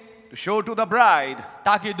से to show to the bride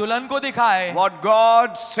ताकि दुल्हन को दिखाए what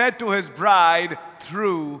God said to his bride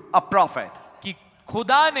through a prophet. कि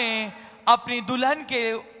खुदा ने अपनी दुल्हन के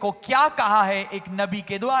को क्या कहा है एक नबी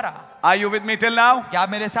के द्वारा। Are you with me till now? क्या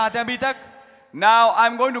मेरे साथ हैं अभी तक? Now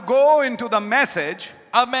I'm going to go into the message.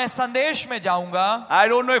 अब मैं संदेश में जाऊंगा। I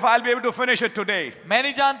don't know if I'll be able to finish it today. मैं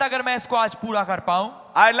नहीं जानता अगर मैं इसको आज पूरा कर पाऊं।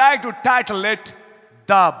 I like to title it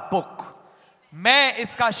The Book. मैं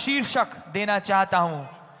इसका शीर्षक देना चाहता हूं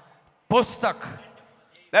पुस्तक।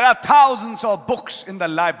 There are thousands of books in the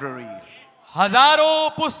library. हजारों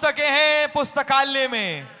पुस्तकें हैं पुस्तकालय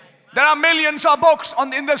में। There are millions of books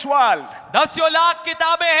in this world. 10 lakh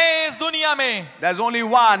किताबें हैं इस दुनिया में। There's only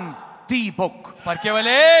one, the book. पर केवल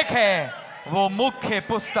एक है वो मुख्य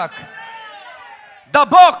पुस्तक। The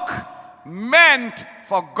book meant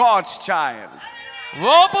for God's child.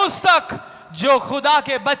 वो पुस्तक जो खुदा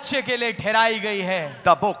के बच्चे के लिए ठहराई गई है।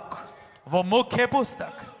 The book. वो मुख्य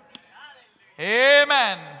पुस्तक।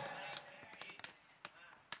 आमेन।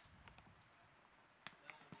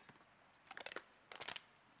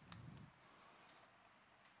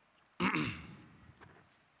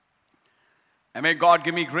 And may God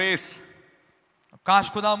give me grace काश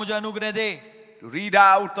खुदा मुझे अनुग्रह दे to read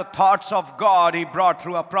out the thoughts of God he brought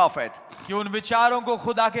through a prophet. कि उन विचारों को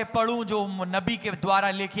खुदा के पढ़ूं जो नबी के द्वारा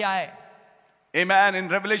लेके आए। Amen. In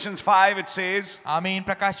Revelations 5 it says, आमीन।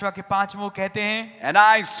 प्रकाश वाक्य 5 में वो कहते हैं, and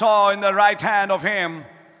I saw in the right hand of him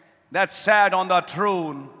that sat on the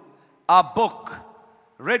throne a book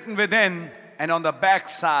written within and on the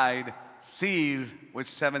backside sealed with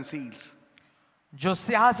 7 seals. जो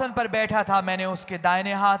सिंहासन पर बैठा था मैंने उसके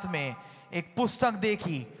दाहिने हाथ में एक पुस्तक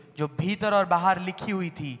देखी जो भीतर और बाहर लिखी हुई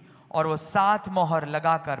थी और वो 7 मोहर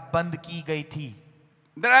लगाकर बंद की गई थी।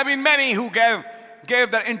 There have been many who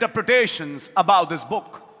gave their interpretations about this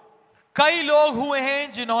book. कई लोग हुए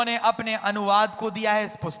हैं जिन्होंने अपने अनुवाद को दिया है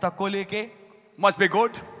इस पुस्तक को लेके। Must be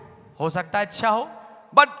good. हो सकता है अच्छा हो,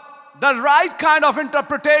 But the right kind of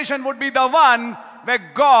interpretation would be the one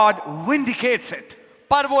where God vindicates it.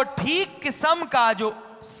 पर वो ठीक किस्म का जो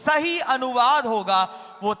सही अनुवाद होगा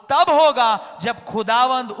वो तब होगा जब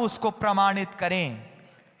खुदावंद उसको प्रमाणित करें।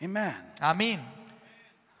 Amen. आमीन।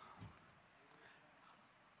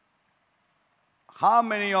 How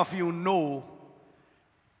many of you know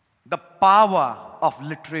the power of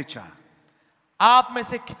literature? आप में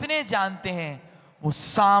से कितने जानते हैं वो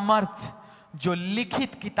सामर्थ जो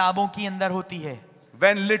लिखित किताबों के अंदर होती है?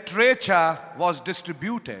 When literature was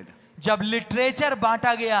distributed, जब लिटरेचर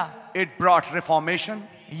बांटा गया, it brought reformation,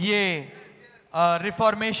 ये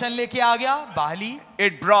रिफॉर्मेशन लेके आ गया, बहाली,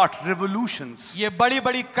 it brought revolutions, ये बड़ी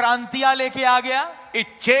बड़ी क्रांतियां लेके आ गया, it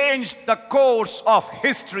changed the course of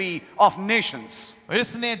history of nations.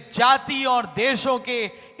 इसने जाति और देशों के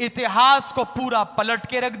इतिहास को पूरा पलट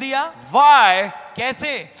के रख दिया। Why?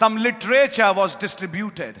 कैसे? Some literature was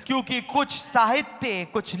distributed. क्योंकि कुछ साहित्य,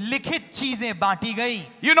 कुछ लिखित चीजें बांटी गई।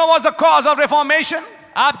 You know what's the cause of reformation?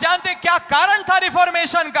 आप जानते हैं क्या कारण था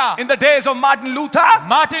रिफॉर्मेशन का? In the days of Martin Luther,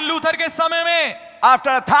 Martin Luther के समय में,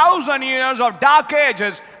 after 1,000 years of dark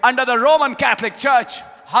ages under the Roman Catholic Church,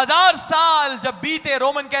 1000 साल जब बीते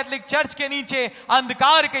रोमन कैथोलिक चर्च के नीचे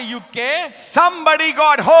अंधकार के युग के, somebody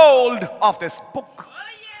got hold of this book.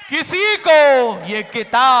 किसी को ये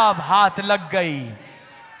किताब हाथ लग गई।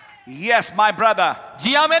 Yes, my brother.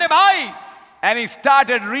 जी हाँ मेरे भाई। And he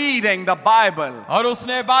started reading the Bible. और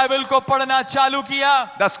उसने बाइबल को पढ़ना चालू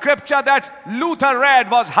किया। The scripture that Luther read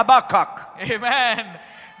was Habakkuk. Amen.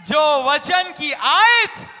 जो वचन की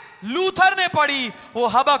आयत लूथर ने पढ़ी वो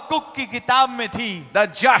हबक्कुक की किताब में थी। The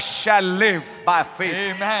just shall live by faith.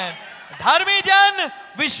 Amen. धर्मी जन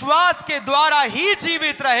विश्वास के द्वारा ही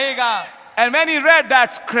जीवित रहेगा। And when he read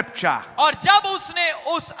that scripture, और जब उसने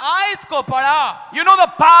उस आयत को पढ़ा, you know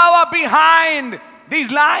the power behind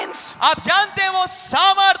these lines? आप जानते हैं वो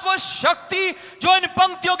सामर्थ, वो शक्ति जो इन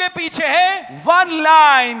पंक्तियों के पीछे है। One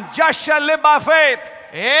line, just shall live by faith.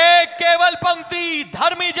 एक केवल पंक्ति,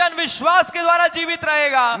 धर्मी जन विश्वास के द्वारा जीवित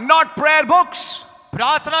रहेगा। Not prayer books,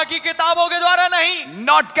 प्रार्थना की किताबों के द्वारा नहीं,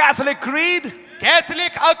 not Catholic creed,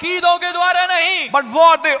 कैथलिक अकीदों के द्वारा नहीं, but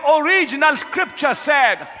what the original scripture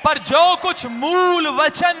said. पर जो कुछ मूल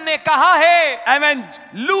वचन ने कहा है। And when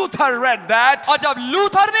Luther read that, और जब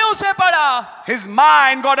लूथर ने उसे पढ़ा, his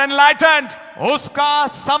mind got enlightened. उसका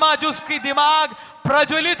समझ, उसकी दिमाग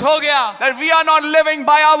प्रज्वलित हो गया That we are not living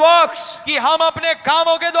by our works, कि हम अपने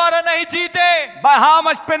कामों के द्वारा नहीं जीते, by how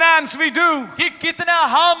much penance we do, कि कितना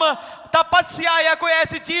हम तपस्या या कोई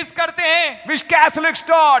ऐसी चीज करते हैं which Catholics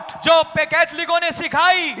taught. जो कैथलिकों ने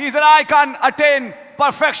सिखाई। He said, I can't attain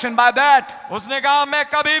perfection by that. उसने कहा मैं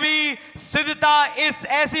कभी भी सिद्धता इस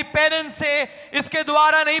ऐसी पेनेंस से, इसके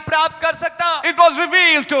द्वारा नहीं प्राप्त कर सकता। It was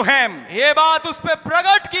revealed to him ये बात उस पे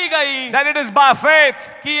प्रकट की गई that it is by faith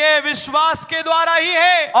कि ये विश्वास के द्वारा ही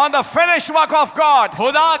है, on the finished work of God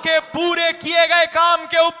खुदा के पूरे किए गए काम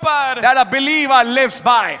के ऊपर, that a believer lives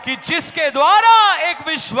by. कि जिसके द्वारा एक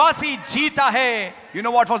विश्वासी जीता है। You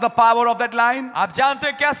know what was the power of that line? आप जानते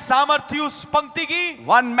हैं क्या सामर्थ्य उस पंक्ति की?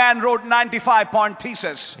 One man wrote 95-point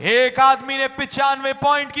thesis. एक आदमी ने 95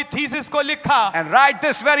 पॉइंट की थीसिस को लिखा, And right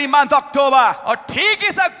this very month, October, और ठीक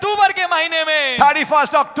इस अक्टूबर के महीने में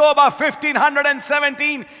 31st October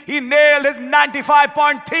 1517, he nailed his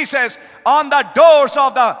 95-point thesis on the doors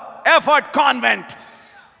of the Effort Convent.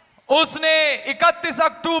 उसने 31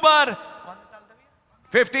 अक्टूबर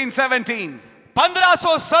 1517.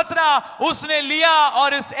 1517 उसने लिया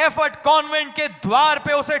और इस एफर्ट कॉन्वेंट के द्वार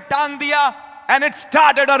पे उसे टांग दिया। And it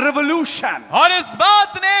started a revolution. और इस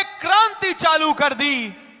बात ने क्रांति चालू कर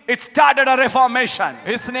दी। It started a reformation.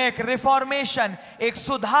 इसने एक रिफॉर्मेशन, एक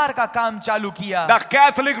सुधार का काम चालू किया। The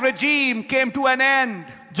Catholic regime came to an end.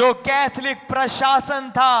 जो कैथलिक प्रशासन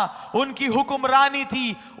था, उनकी हुक्मरानी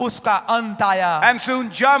थी, उसका अंत आया। And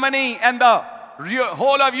soon Germany and the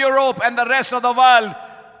whole of Europe and the rest of the world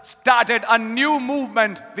started a new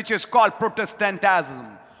movement which is called Protestantism.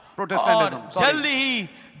 Protestantism. और जल्दी ही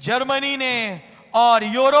जर्मनी ने और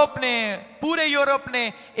यूरोप ने, पूरे यूरोप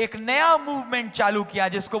ने एक नया मूवमेंट चालू किया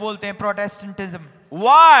जिसको बोलते हैं प्रोटेस्टेंटिज्म।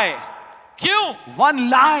 Why? क्यों? One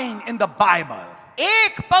line in the Bible.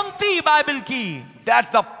 एक पंक्ति बाइबल की। That's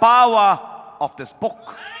the power of this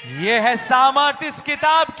book. ये है सामर्थ्य इस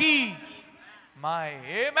किताब की। My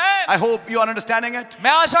amen. I hope you are understanding it.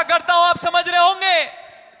 मैं आशा करता हूं आप समझ रहे होंगे।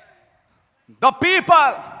 The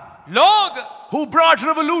people लोग who brought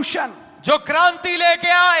revolution, जो क्रांति लेके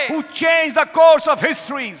आए, who changed the course of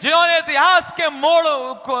histories, जिन्होंने इतिहास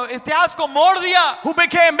को मोड़ दिया, who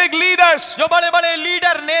became big leaders, जो बड़े बड़े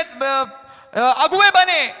लीडर ने अगुवे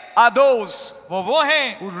बने, are those वो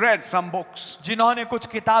हैं who read some books. जिन्होंने कुछ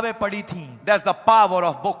किताबें पढ़ी थी। That's the power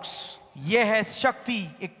of books. ये है शक्ति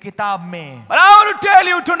एक किताब में। But I want to tell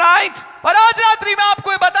you tonight, पर आज रात्रि मैं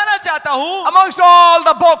आपको ये बताना चाहता हूँ, amongst all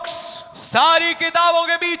the books, सारी किताबों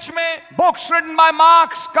के बीच में books written by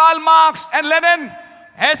Marx, Karl Marx and Lenin,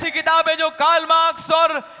 ऐसी किताबें जो कार्ल मार्क्स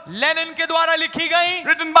और लेनिन के द्वारा लिखी गई,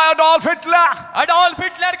 written by Adolf Hitler, Adolf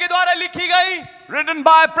Hitler के द्वारा लिखी गई, written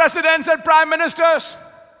by presidents and prime ministers,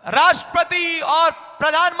 राष्ट्रपति और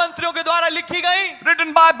प्रधानमंत्रियों के द्वारा लिखी गई,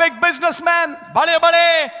 written by big businessmen. बड़े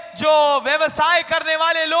बड़े जो व्यवसाय करने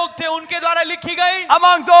वाले लोग थे उनके द्वारा लिखी गई,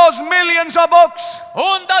 Among those millions of books,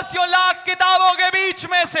 उन 10 लाख किताबों के बीच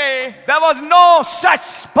में से there was no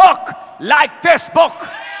such book like this book.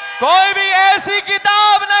 कोई भी ऐसी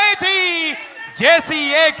किताब नहीं थी जैसी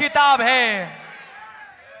ये किताब है,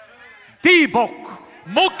 The book.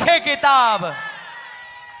 मुख्य किताब।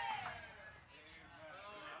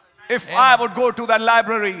 If I would go to that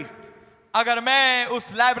library, अगर मैं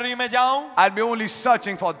उस लाइब्रेरी में जाऊं, I'd be only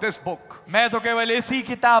searching for this book. मैं तो केवल इसी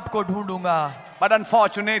किताब को ढूंढूंगा, But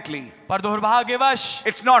unfortunately, पर दुर्भाग्यवश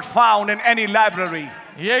it's not found in any library.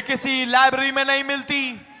 ये किसी लाइब्रेरी में नहीं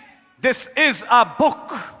मिलती। This is a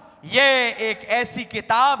book ये एक ऐसी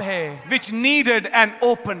किताब है which needed an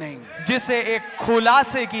opening. जिसे एक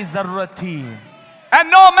खुलासे की जरूरत थी, And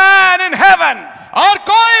no man in heaven और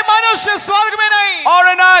कोई मनुष्य स्वर्ग में नहीं, or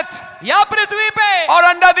on earth या पृथ्वी पे, or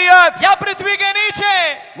under the earth या पृथ्वी के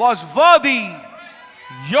नीचे was worthy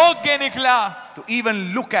योग्य निकला to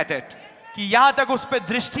even look at it. कि यहां तक उस पर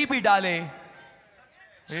दृष्टि भी डाले।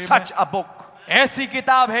 Such a book. ऐसी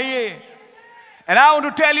किताब है ये। And I want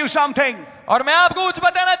to tell you something. और मैं आपको कुछ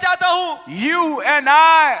बताना चाहता हूं, You and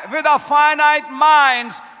I, with our finite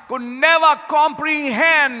minds, could never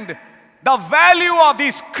comprehend the value of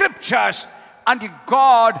these scriptures until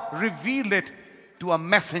God revealed it to a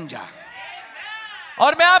messenger.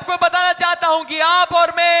 और मैं आपको बताना चाहता हूं कि आप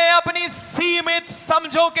और मैं अपनी सीमित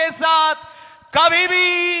समझों के साथ कभी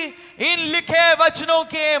भी इन लिखे वचनों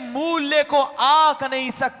के मूल्य को आंक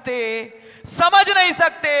नहीं सकते, समझ नहीं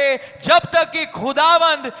सकते, जब तक कि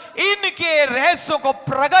खुदावंद इनके रहस्यों को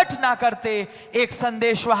प्रकट ना करते एक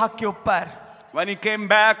संदेशवाहक के ऊपर। When he came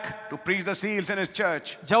back to preach the seals in his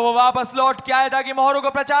church, जब वो वापस लौट के आया था कि मोहरों को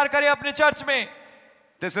प्रचार करे अपने चर्च में,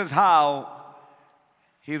 this is how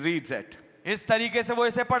he reads it. इस तरीके से वो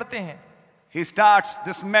इसे पढ़ते हैं। He starts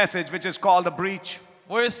this message, which is called the breach,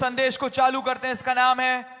 वो इस संदेश को चालू करते हैं, इसका नाम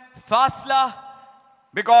है फासला,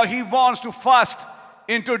 because he wants to first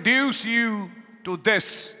introduce you to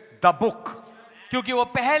this, the book. क्योंकि वो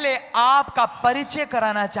पहले आपका परिचय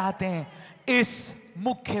कराना चाहते हैं इस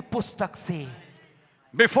मुख्य पुस्तक से,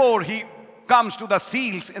 Before he comes to the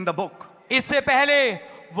seals in the book. इससे पहले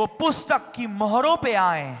वो पुस्तक की मोहरों पे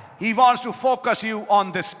आए। He wants to focus you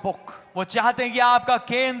on this book. वो चाहते हैं कि आपका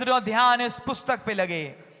केंद्र और ध्यान इस पुस्तक पे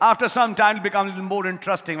लगे। After some time, it becomes a little more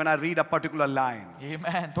interesting when I read a particular line.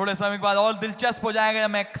 आमीन। थोड़े समय के बाद और दिलचस्प हो जाएगा जब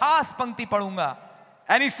मैं खास पंक्ति पढ़ूंगा।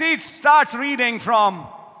 And he starts reading from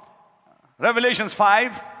Revelations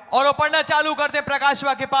 5. और वो पढ़ना चालू करते हैं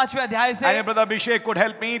प्रकाशवाक्य के 5वें अध्याय से। And Brother Abhishek could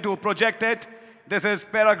help me to project it. This is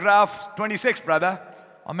paragraph 26, brother.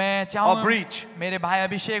 और मैं Or चाहूंगा breach. मेरे भाई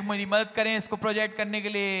अभिषेक मेरी मदद करें इसको प्रोजेक्ट करने के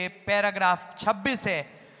लिए। पैराग्राफ 26 है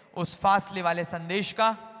उस फासले वाले संदेश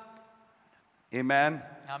का। Amen.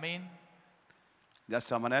 आमीन।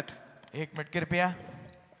 Just a minute. एक मिनट कृपया।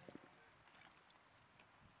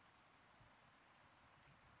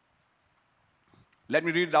 Let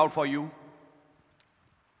me read it out for you.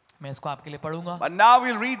 मैं इसको आपके लिए पढ़ूंगा, But now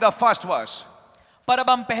we'll read the first verse. पर अब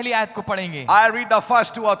हम पहली आयत को पढ़ेंगे। I read the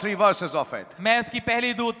first 2 or 3 verses of it. मैं इसकी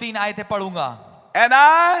पहली 2-3 आयतें पढ़ूंगा। And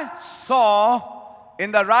I saw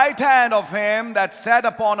in the right hand of him that sat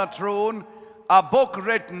upon a throne a book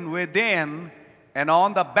written within, and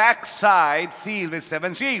on the back side sealed with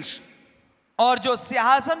 7 seals. और जो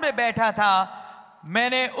सिंहासन पे बैठा था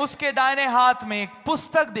मैंने उसके दाहिने हाथ में एक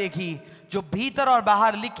पुस्तक देखी जो भीतर और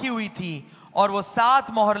बाहर लिखी हुई थी और वो 7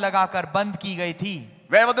 मोहर लगाकर बंद की गई थी।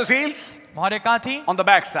 Where were the seals? मोहरें कहां थी? On the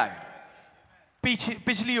back side.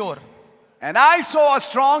 पिछली ओर। And I saw a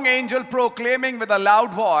strong angel proclaiming with a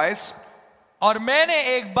loud voice, और मैंने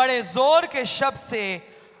एक बड़े जोर के शब्द से,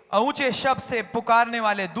 ऊंचे शब्द से पुकारने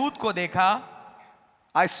वाले दूत को देखा।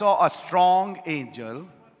 I saw a strong angel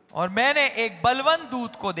और मैंने एक बलवंत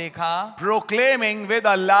दूत को देखा proclaiming with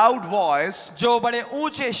a loud voice, जो बड़े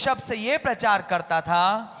ऊंचे शब्द से यह प्रचार करता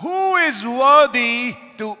था, who is worthy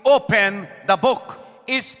to open the book?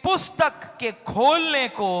 इस पुस्तक के खोलने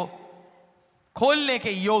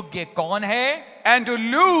के योग्य कौन है, And to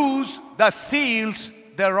loose the seals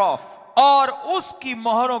thereof. और उसकी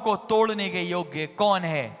मोहरों को तोड़ने के योग्य कौन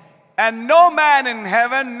है। And no man in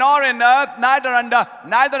heaven nor in earth,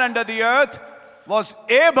 neither under the earth, was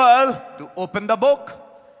able to open the book.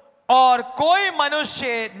 और कोई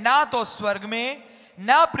मनुष्य ना तो स्वर्ग में,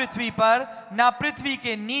 ना पृथ्वी पर, ना पृथ्वी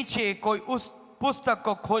के नीचे कोई उस पुस्तक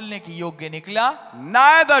को खोलने की योग्य निकला,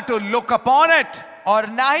 Neither to look upon it. और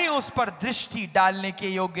ना ही उस पर दृष्टि डालने के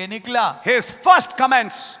योग्य निकला। His first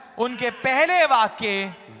comments, उनके पहले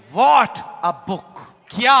वाक्य, what a book.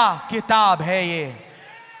 क्या किताब है ये।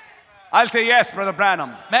 I'll say yes, Brother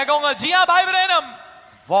Branham. मैं कहूंगा जी हाँ भाई Branham,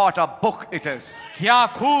 What a book it is. क्या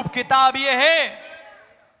खूब किताब ये है।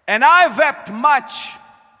 And I wept much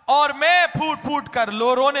और मैं फूट फूट कर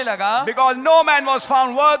रोने लगा, because no man was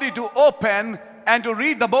found worthy to open and to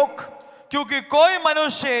read the book. क्योंकि कोई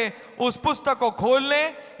मनुष्य उस पुस्तक को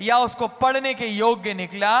खोलने या उसको पढ़ने के योग्य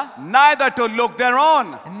निकला, Neither to look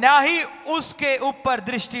thereon. ना ही उसके ऊपर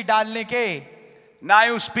दृष्टि डालने के। Now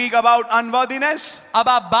you speak about unworthiness. अब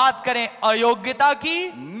आप बात करें अयोग्यता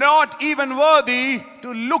की, Not even worthy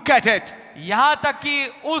to look at it. यहां तक कि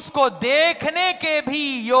उसको देखने के भी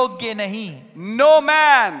योग्य नहीं। No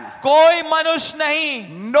man, कोई मनुष्य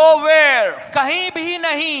नहीं, nowhere. कहीं भी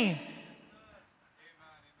नहीं।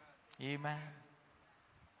 Amen.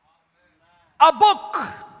 A book,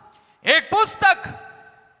 एक पुस्तक,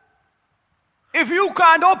 if you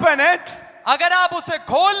can't open it, अगर आप उसे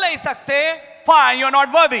खोल नहीं सकते, fine, you're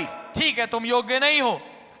not worthy. ठीक है, तुम योग्य नहीं हो।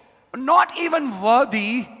 Not even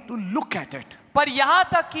worthy to look at it. पर यहां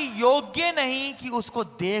तक कि योग्य नहीं कि उसको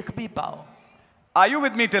देख भी पाओ। Are you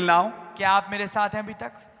with me till now? क्या आप मेरे साथ हैं अभी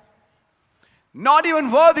तक? Not even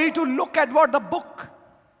worthy to look at what the book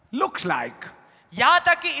looks like. यहां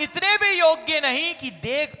तक कि इतने भी योग्य नहीं कि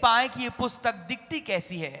देख पाए कि ये पुस्तक दिखती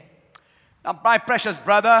कैसी है। Now, my precious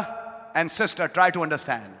brother and sister, try to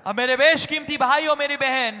understand. अब मेरे बेशकीमती भाई और मेरी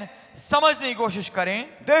बहन समझने की कोशिश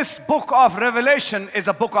करें। This book of Revelation is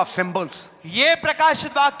a book of symbols. ये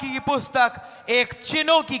प्रकाशित वाक्य की पुस्तक एक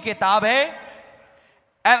चिन्हों की किताब है,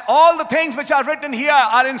 And all the things which are written here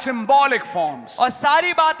are in symbolic forms. और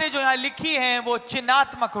सारी बातें जो यहाँ लिखी हैं वो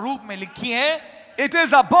चिन्हात्मक रूप में लिखी हैं। It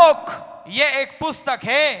is a book ये एक पुस्तक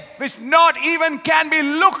है which not even can be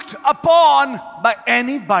looked upon by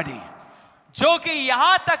anybody. जो कि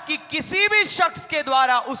यहां तक कि किसी भी शख्स के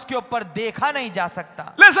द्वारा उसके ऊपर देखा नहीं जा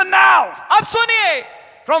सकता। Listen now. अब सुनिए,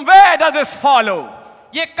 From where does this follow?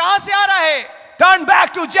 ये कहां से आ रहा है? Turn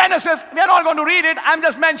back to Genesis. We are not going to read it. I'm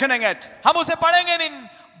just mentioning it. हम उसे पढ़ेंगे नहीं,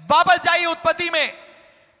 वापस जाइए उत्पत्ति में।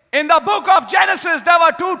 In the book of Genesis, there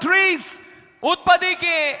were two trees. उत्पत्ति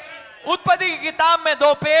की किताब में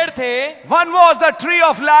दो पेड़ थे। One was the tree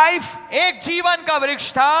of life, एक जीवन का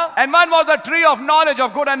वृक्ष था, and one was the tree of knowledge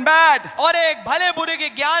of good and bad. और एक भले बुरे के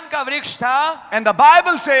ज्ञान का वृक्ष था। And the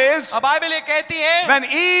Bible says, अब बाइबल ये कहती है, when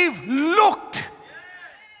Eve looked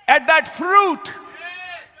at that fruit,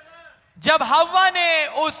 जब हव्वा ने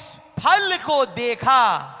उस फल को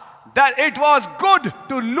देखा, that it was good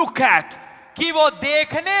to look at कि वो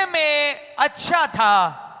देखने में अच्छा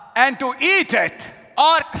था and to eat it,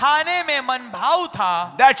 और खाने में मनभाऊ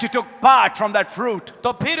था, that she took part from that fruit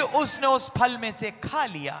तो फिर उसने उस फल में से खा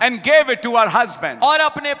लिया and gave it to her husband. और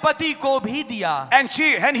अपने पति को भी दिया,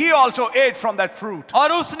 And he also ate from that fruit.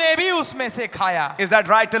 और उसने भी उसमें से खाया। Is that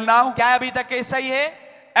right till now? क्या अभी तक ये सही है?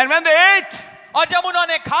 And when they ate, और जब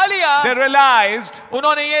उन्होंने खा लिया, they realized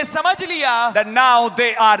उन्होंने ये समझ लिया that now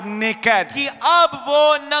they are naked. कि अब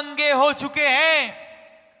वो नंगे हो चुके हैं।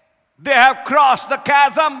 They have crossed the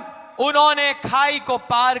chasm. उन्होंने खाई को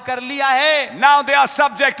पार कर लिया है। Now they are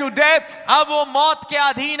subject to death. अब वो मौत के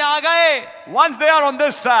अधीन आ गए। Once they are on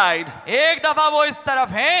this side, एक दफा वो इस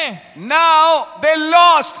तरफ हैं, now they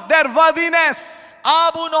lost their worthiness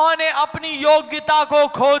अब उन्होंने अपनी योग्यता को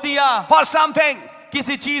खो दिया for something.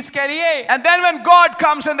 किसी चीज के लिए। And then when God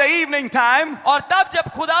comes in the evening time, और तब जब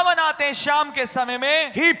खुदावन आते हैं शाम के समय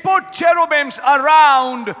में, He put cherubims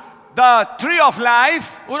around the tree of life,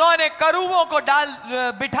 उन्होंने करूबों को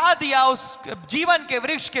बिठा दिया उस जीवन के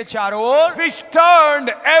वृक्ष के चारों ओर, which turned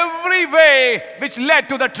every way which led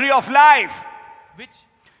to the tree of life.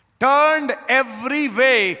 Turned every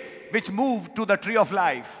way which moved to the tree of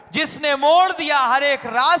life. जिसने मोड़ दिया हर एक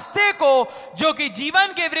रास्ते को जो कि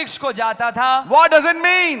जीवन के वृक्ष को जाता था। What does it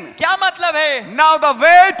mean? क्या मतलब है? Now the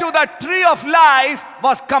way to the tree of life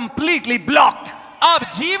was completely blocked. अब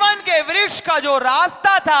जीवन के वृक्ष का जो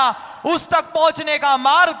रास्ता था, उस तक पहुंचने का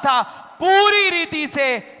मार्ग था, पूरी रीति से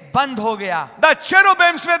बंद हो गया। The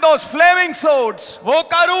cherubims with those flaming swords, वो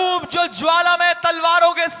करूब जो ज्वालामय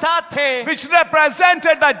तलवारों के साथ थे, which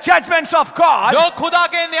represented the judgments of God, जो खुदा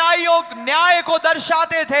के न्याय को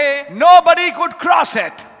दर्शाते थे, nobody could cross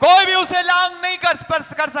it कोई भी उसे लांघ नहीं कर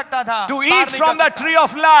सकता था, to पार eat नहीं from कर the सकता, tree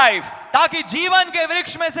of life. ताकि जीवन के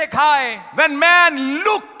वृक्ष में से खाए। When man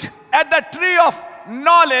looked at the tree of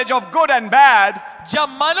knowledge of good and bad, जब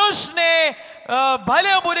मनुष्य ने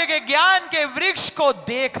भले और बुरे के ज्ञान के वृक्ष को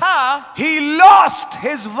देखा, he lost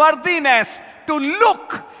his worthiness to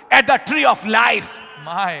look at the tree of life.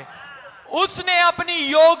 उसने अपनी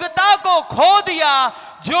योग्यता को खो दिया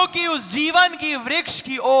जो कि उस जीवन की वृक्ष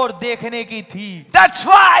की ओर देखने की थी। That's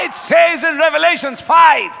why it says in Revelations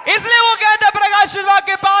 5, इसलिए वो कहता है प्रकाशित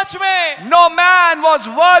वाक्य 5 में, no man was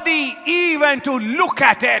worthy even to look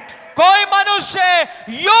at it. कोई मनुष्य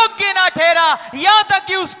योग्य ना ठहरा यहां तक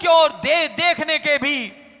कि उसकी ओर देखने के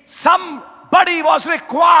भी। Somebody was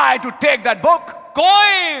required to take that book.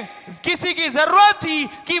 कोई किसी की जरूरत थी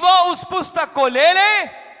कि वो उस पुस्तक को ले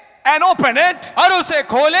ले And open it. और उसे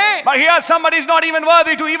खोले। But here somebody is not even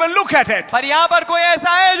worthy to even look at it. पर यहाँ पर कोई ऐसा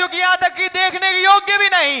है जो कि यहाँ तक कि देखने के योग्य भी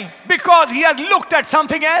नहीं, Because he has looked at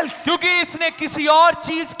something else. क्योंकि इसने किसी और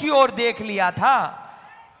चीज की ओर देख लिया था।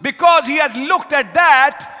 Because he has looked at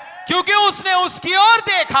that, क्योंकि उसने उसकी ओर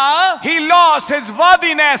देखा, he lost his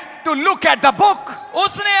worthiness to look at the book.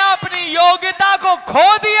 उसने अपनी योग्यता को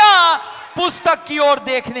खो दिया पुस्तक की ओर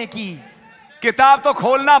देखने की। किताब तो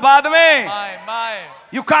खोलना बाद में. My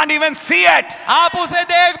You can't even see it. आप उसे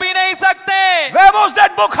देख भी नहीं सकते। Where was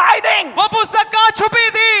that book hiding? वो पुस्तक कहाँ छुपी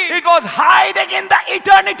थी? It was hiding in the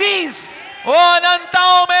eternities. वो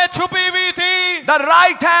अनंताओं में छुपी हुई थी। The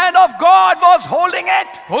right hand of God was holding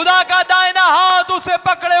it. खुदा का दाहिना हाथ उसे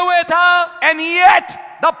पकड़े हुए था। And yet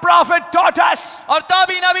the prophet taught us और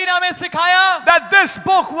तभी नबी ने हमें सिखाया that this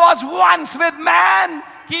book was once with man.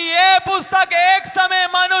 कि ये पुस्तक एक समय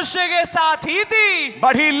मनुष्य के साथ ही थी,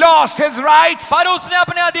 But he lost his rights पर उसने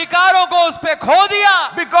अपने अधिकारों को उस पे खो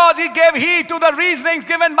दिया, because he gave heed to the reasonings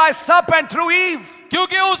given by serpent through Eve.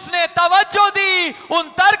 क्योंकि उसने तवज्जो दी उन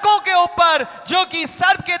तर्कों के ऊपर जो कि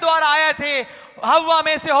सर्प के द्वारा आए थे हव्वा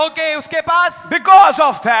में से होके उसके पास। Because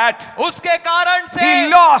of that, उसके कारण से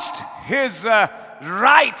he lost his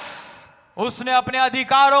rights. उसने अपने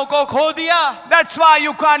अधिकारों को खो दिया। That's why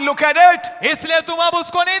you can't look at it. इसलिए तुम अब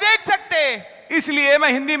उसको नहीं देख सकते। इसलिए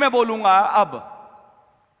मैं हिंदी में बोलूंगा अब।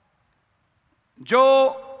 जो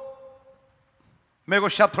मेरे को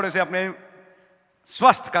शब्द थोड़े से अपने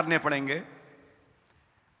स्वस्थ करने पड़ेंगे।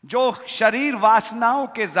 जो शरीर वासनाओं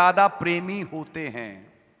के ज्यादा प्रेमी होते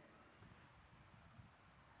हैं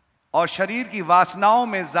और शरीर की वासनाओं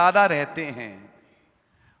में ज्यादा रहते हैं,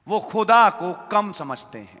 वो खुदा को कम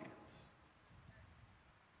समझते हैं।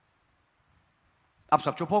 अब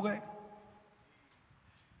सब चुप हो गए।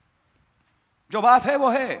 जो बात है वो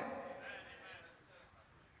है,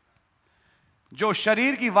 जो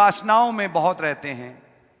शरीर की वासनाओं में बहुत रहते हैं।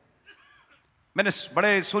 मैंने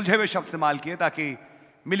बड़े सुलझे हुए शब्द इस्तेमाल किए ताकि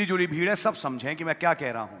मिली जुली भीड़ है सब समझें कि मैं क्या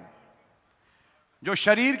कह रहा हूं। जो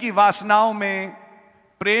शरीर की वासनाओं में,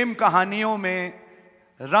 प्रेम कहानियों में,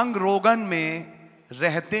 रंग रोगन में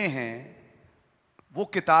रहते हैं, वो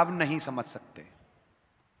किताब नहीं समझ सकते।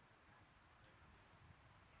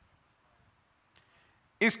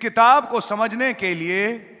 इस किताब को समझने के लिए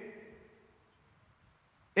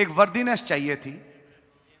एक वर्दीनेस चाहिए थी।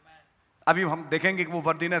 अभी हम देखेंगे कि वो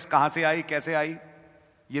वर्दीनेस कहां से आई, कैसे आई,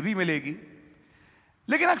 ये भी मिलेगी।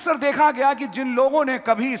 लेकिन अक्सर देखा गया कि जिन लोगों ने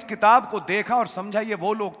कभी इस किताब को देखा और समझा, ये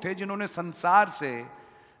वो लोग थे जिन्होंने संसार से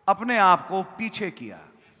अपने आप को पीछे किया।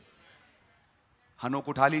 हनोक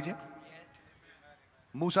उठा लीजिए,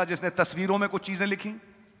 मूसा जिसने तस्वीरों में कुछ चीजें लिखी,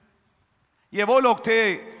 ये वो लोग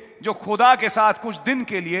थे जो खुदा के साथ कुछ दिन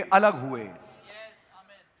के लिए अलग हुए।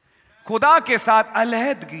 खुदा के साथ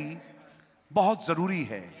अलहदगी बहुत जरूरी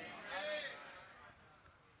है।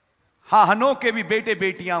 हां, हनोक के भी बेटे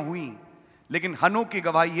बेटियां हुई, लेकिन हनोक की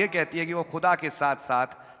गवाही यह कहती है कि वो खुदा के साथ साथ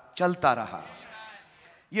चलता रहा।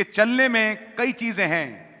 ये चलने में कई चीजें हैं।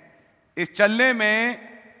 इस चलने में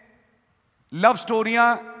लव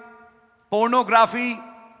स्टोरियां, पोर्नोग्राफी,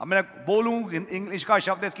 अब मैं बोलूं इंग्लिश का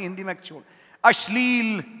शब्द है, इसकी हिंदी में छोड़,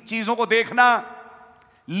 अश्लील चीजों को देखना,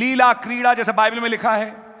 लीला क्रीड़ा जैसे बाइबल में लिखा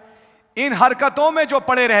है, इन हरकतों में जो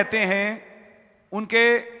पड़े रहते हैं उनके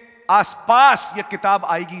आसपास ये किताब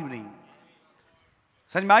आएगी नहीं।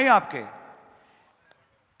 समझ में आई आपके?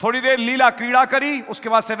 थोड़ी देर लीला क्रीड़ा करी, उसके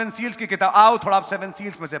बाद 7 सील्स की किताब, आओ थोड़ा आप 7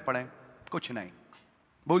 सील्स में से पढ़ें, कुछ नहीं,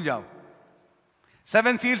 भूल जाओ।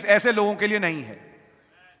 7 सील्स ऐसे लोगों के लिए नहीं है।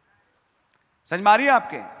 समझ में आ रही है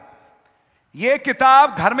आपके? ये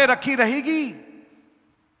किताब घर में रखी रहेगी,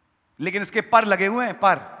 लेकिन इसके पर लगे हुए हैं,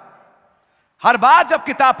 पर। हर बार जब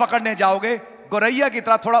किताब पकड़ने जाओगे, गौरैया की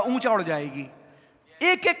तरह थोड़ा ऊंचा उड़ जाएगी,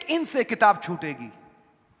 एक एक इंच से किताब छूटेगी।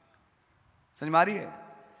 समझ में आ रही है?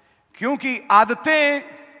 क्योंकि आदतें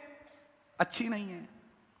अच्छी नहीं है।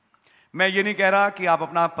 मैं ये नहीं कह रहा कि आप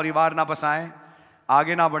अपना परिवार ना बसाएं,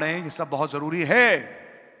 आगे ना बढ़ें, ये सब बहुत जरूरी है,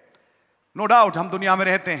 नो डाउट, हम दुनिया में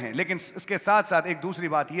रहते हैं। लेकिन इसके साथ साथ एक दूसरी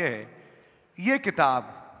बात यह है, यह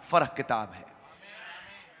किताब फर्क किताब है।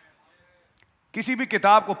 किसी भी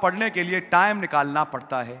किताब को पढ़ने के लिए टाइम निकालना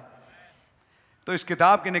पड़ता है, तो इस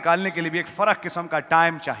किताब के निकालने के लिए भी एक फर्क किस्म का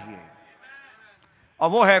टाइम चाहिए। और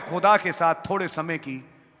वो है खुदा के साथ थोड़े समय की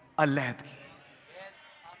अलहदगी।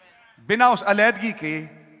 बिना उस अलहदगी के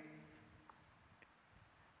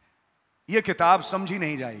ये किताब समझी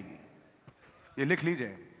नहीं जाएगी। ये लिख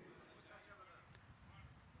लीजिए।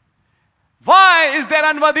 Why is there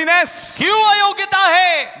unworthiness? क्यों अयोग्यता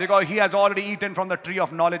है? Because he has already eaten from the tree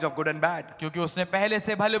of knowledge of good and bad. क्योंकि उसने पहले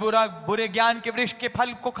से भले बुरे ज्ञान के वृक्ष के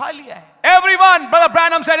फल को खा लिया है। Everyone, Brother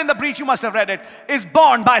Branham said in the preach, you must have read it, is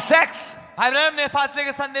born by sex. भाई ब्रैनम ने फासले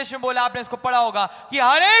के संदेश में बोला, आपने इसको पढ़ा होगा कि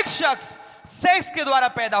हर एक शख्स सेक्स के द्वारा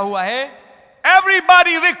पैदा हुआ है।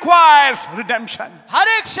 Everybody requires redemption. हर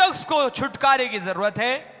एक शख्स को छुटकारे की जरूरत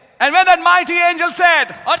है। And when that mighty angel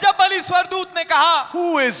said, और जब बलि स्वर्गदूत ने कहा,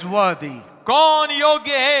 who is worthy? कौन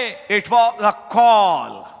योग्य है? It was a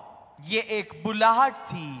call ये एक बुलाहट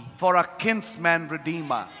थी for a kinsman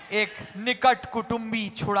redeemer. एक निकट कुटुंबी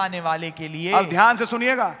छुड़ाने वाले के लिए। अब ध्यान से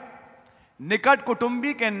सुनिएगा, निकट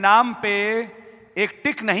कुटुंबी के नाम पे एक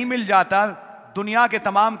टिक नहीं मिल जाता दुनिया के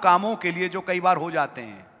तमाम कामों के लिए जो कई बार हो जाते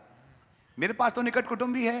हैं। मेरे पास तो निकट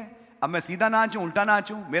कुटुंबी है, अब मैं सीधा नाचूं उल्टा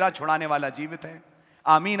नाचूं, मेरा छुड़ाने वाला जीवित है।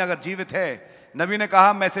 आमीन। अगर जीवित है, नबी ने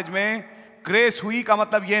कहा मैसेज में, ग्रेस हुई का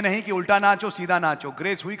मतलब यह नहीं कि उल्टा नाचो सीधा नाचो,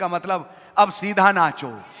 ग्रेस हुई का मतलब अब सीधा नाचो।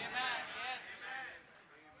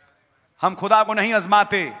 हम खुदा को नहीं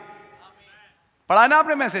आजमाते, पढ़ा ना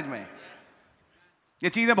आपने मैसेज में। ये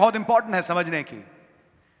चीजें बहुत इंपॉर्टेंट है समझने की।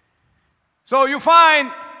 So you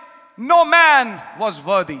find no man was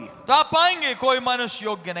वर्दी। तो आप पाएंगे कोई मनुष्य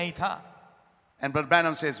योग्य नहीं था। And brother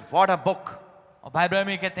Branham says what a book. और भाई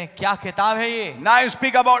ब्रह्म कहते हैं क्या किताब है ये। Now you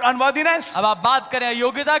speak about unworthiness. अब आप बात करें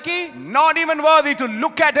योग्यता की। Not even worthy to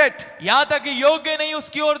look at it. यहां तक कि योग्य नहीं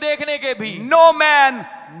उसकी ओर देखने के भी। No man,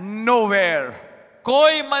 nowhere.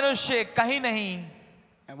 कोई मनुष्य कहीं नहीं।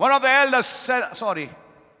 And one of the elders said, sorry.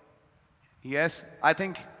 Yes, I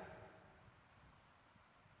think.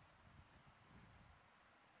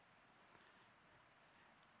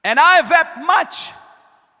 And I wept much.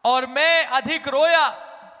 और मैं अधिक रोया।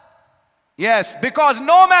 Yes, because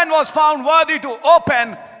no man was found worthy to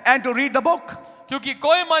open and to read the book. क्योंकि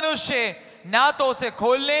कोई मनुष्य ना तो उसे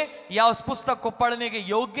खोलने या उस पुस्तक को पढ़ने के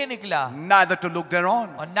योग्य निकला, Neither to look thereon.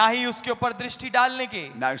 और ना ही उसके ऊपर दृष्टि डालने के।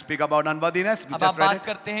 Now you speak about unworthiness. We अब just आप read बात it.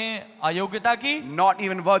 करते हैं अयोग्यता की। Not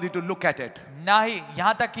even worthy to look at it. ना ही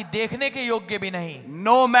यहां तक कि देखने के योग्य भी नहीं।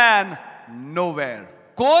 No man, nowhere.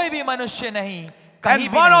 कोई भी मनुष्य नहीं, कहीं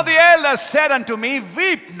And भी one of नहीं। the elders said unto me,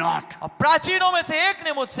 weep not. और प्राचीनों में से एक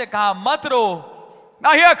ने मुझसे कहा, मत रो।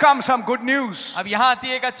 Now here comes some good news. अब यहां आती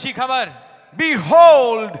है एक अच्छी खबर।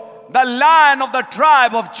 Behold, the Lion of the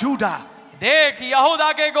tribe of Judah, देख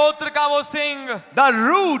यहूदा के गोत्र का वो Singh, the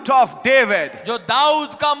root of David, जो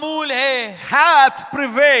दाऊद का मूल है, hath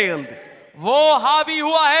prevailed वो हावी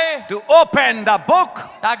हुआ है to open the book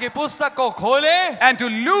ताकि पुस्तक को खोले and to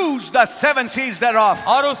loose the seven seals thereof.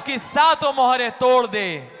 और उसकी सातों मोहरें तोड़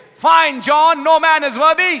दे। Fine, John, no man is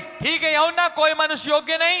worthy, ठीक है यूहन्ना, कोई मनुष्य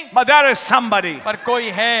योग्य नहीं, but there is somebody. पर कोई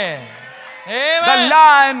है। The Amen।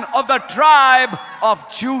 Lion of the tribe of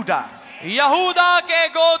Judah. यहूदा के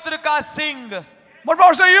गोत्र का Singh. But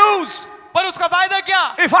what's the use? पर उसका फायदा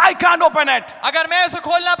क्या? If I can't open it, अगर मैं उसे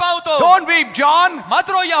खोल ना पाऊं तो। don't weep, John. मत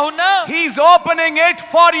रो यूहन्ना, He's opening it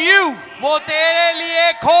for you. वो तेरे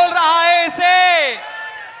लिए खोल रहा है इसे।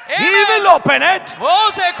 He Amen। will open it वो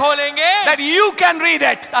उसे खोलेंगे that you can read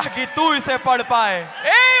it. ताकि तू इसे पढ़ पाए।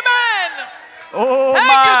 Amen। Oh Thank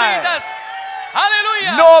you my. Jesus।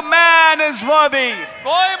 Hallelujah। No man is worthy.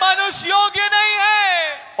 कोई मनुष्य योग्य नहीं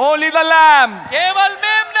है, Only the Lamb केवल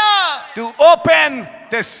मेमना, to open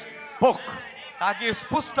this book. ताकि इस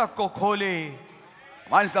पुस्तक को खोले।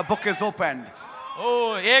 Once the book is opened,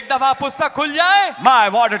 ओ एक दफा पुस्तक खुल जाए, my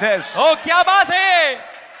what it is. ओ क्या बात है।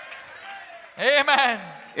 Amen।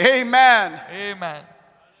 Amen. Amen।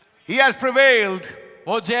 He has prevailed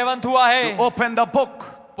वो जयवंत हुआ है to open the book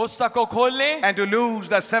पुस्तक को खोलने and to loose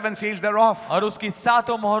the seven seals thereof. और उसकी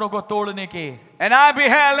सातों मोहरों को तोड़ने के। And I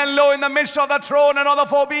beheld, and lo, in the midst of the throne and of the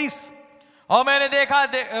four beasts, और मैंने देखा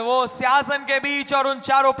वो सिंहासन के बीच और उन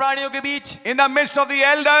चारों प्राणियों के बीच in the midst of the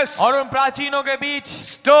elders, और उन प्राचीनों के बीच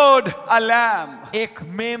stood a lamb, एक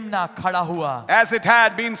मेमना खड़ा हुआ, as it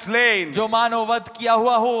had been slain, जो मानो वध किया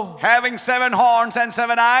हुआ हो, having 7 horns and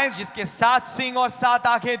 7 eyes, जिसके 7 सींग और 7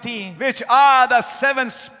 आंखें थीं, which are the 7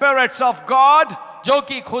 spirits of God, जो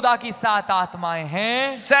कि खुदा की 7 आत्माएं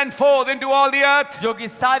हैं, sent forth into all the earth. जो कि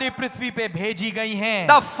सारी पृथ्वी पे भेजी गई हैं।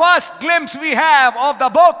 The first glimpse we have of the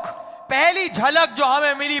book, पहली झलक जो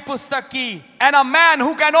हमें मिली पुस्तक की, and a man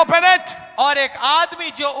who can open it. और एक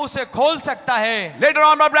आदमी जो उसे खोल सकता है। Later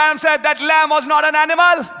on, Brother Branham said that lamb was not an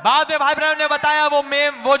animal बाद में भाई ब्रह्म ने बताया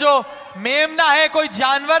वो जो मेमना है कोई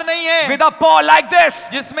जानवर नहीं है, with a paw like this.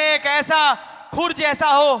 जिसमें एक ऐसा खुर जैसा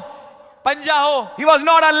हो, पंजा हो। He was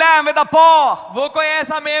not a lamb with a paw. वो कोई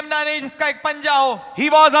ऐसा मेमना नहीं जिसका एक पंजा हो। He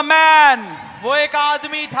was a man. वो एक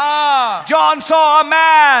आदमी था। John saw a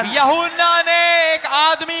man. यूहन्ना ने एक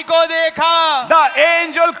आदमी को देखा। The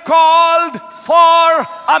angel called for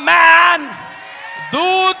a man.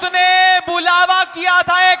 दूत ने बुलावा किया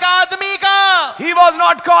था एक आदमी का। He was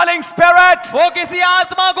not calling spirit. वो किसी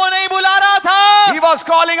आत्मा को नहीं बुला रहा था, He was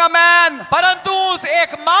calling a man. परंतु उस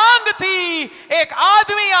एक मांग थी, एक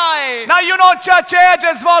आदमी आए। Now you know church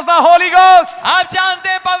ages was the Holy Ghost. आप जानते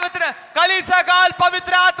हैं पवित्र कलीसिया काल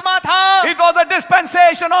पवित्र आत्मा था। It was a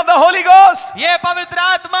dispensation of the Holy Ghost. ये पवित्र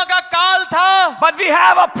आत्मा का काल था। But we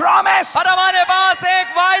have a promise पर हमारे पास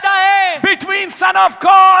एक वायदा है between Son of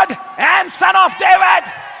God and Son of David.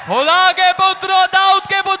 खुदा के पुत्र और दाऊद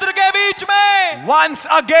के पुत्र के बीच में। Once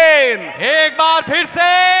again, एक बार फिर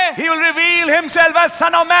से He will reveal Himself as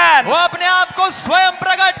Son of Man. वो अपने आप को स्वयं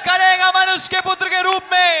प्रकट करेगा मनुष्य के पुत्र के रूप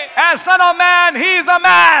में। As Son of Man, He is a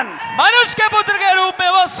man. मनुष्य के पुत्र के रूप में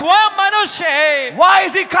वो स्वयं मनुष्य है। Why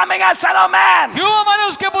is He coming as Son of Man? क्यों वो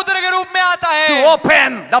मनुष्य के पुत्र के रूप में आता है? To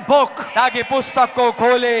open the book, ताकि पुस्तक को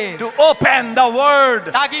खोले, to open the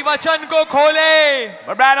Word. ताकि वचन को खोले।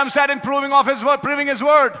 But Branham said in proving His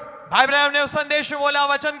word, भाई ब्रैनम ने उस संदेश में बोला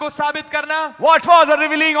वचन को साबित करना। what was the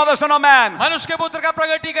revealing of the Son of Man? मनुष्य के पुत्र का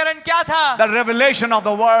प्रकटीकरण क्या था? The revelation of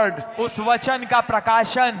the Word. उस वचन का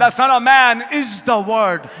प्रकाशन। The Son of Man is the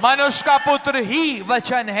Word. मनुष्य का पुत्र ही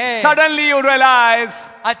वचन है। Suddenly you realize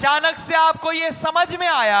अचानक से आपको ये समझ में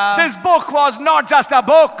आया, this book was not just a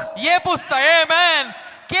book. ये पुस्तक आमेन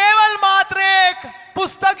केवल मात्र एक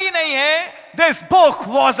पुस्तक ही नहीं है। This book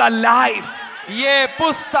was a life. ये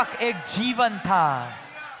पुस्तक एक जीवन था।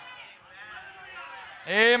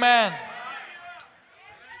 आमेन।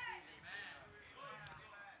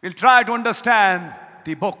 We'll try to understand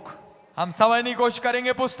the book. हम समझने की कोशिश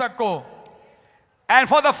करेंगे पुस्तक को। And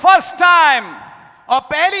for the first time, और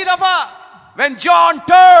पहली दफा when John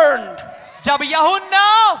turned जब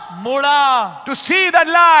यूहन्ना मुड़ा to see that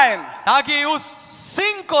lion, ताकि उस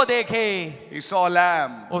सिंह को देखे, he saw a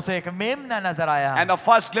lamb. उसे एक मेमना नजर आया। And the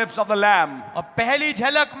first glimpse of the lamb, और पहली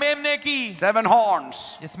झलक मेमने की, 7 horns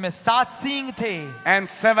जिसमें 7 सींग थे and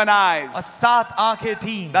 7 eyes. और 7 आंखें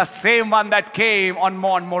थी। The same one that came on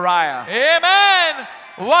Mount Moriah. आमेन।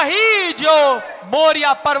 वही जो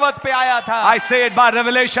मोरिया पर्वत पे आया था। I say it by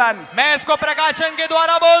revelation. मैं इसको प्रकाशन के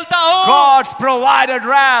द्वारा बोलता हूँ। God's provided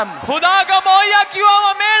ram. खुदा का मोरिया क्यों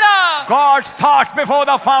वो मेढ़ा? God's thoughts before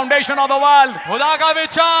the foundation of the world, खुदा का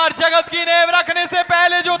विचार जगत की नींव रखने से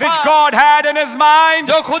पहले जो which था, God had in His mind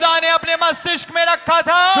जो खुदा ने अपने मस्तिष्क में रखा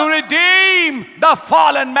था, to redeem the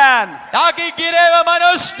fallen man. ताकि गिरे हुए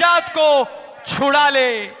मनुष्य जात को छुड़ा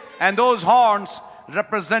ले। And those horns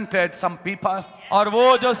represented some people और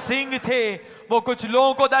वो जो सिंह थे वो कुछ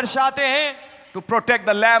लोगों को दर्शाते हैं, to protect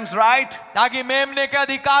the lamb's right. ताकि मेमने के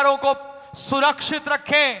अधिकारों को सुरक्षित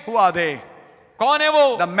रखें। Who are they? कौन है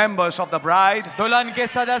वो? The members of the bride. दुल्हन के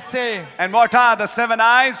सदस्य। And what are the 7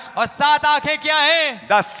 eyes? और 7 आंखें क्या हैं?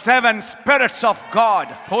 The 7 spirits of God,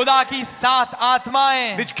 खुदा की 7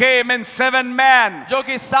 आत्माएं which came in 7 men जो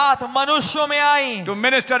कि 7 मनुष्यों में आई, to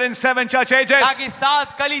minister in 7 church ages. ताकि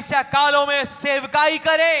 7 कलीसिया कालों में सेवकाई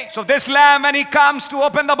करे। So this lamb, when he comes to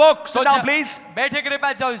open the book, so now please. बैठे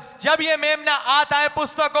कृपया जाओ। जब ये मेमना आता है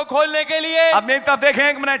पुस्तक को खोलने के लिए, अब मेरी तरफ देखें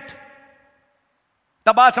 1 मिनट,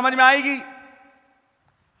 तब बात समझ में आएगी।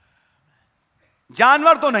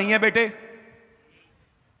 जानवर तो नहीं है बेटे,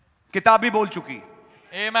 किताब भी बोल चुकी।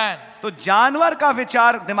 आमेन। तो जानवर का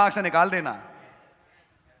विचार दिमाग से निकाल देना।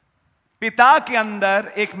 पिता के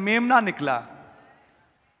अंदर एक मेमना निकला।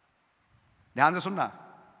 ध्यान से सुनना,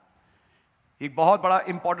 एक बहुत बड़ा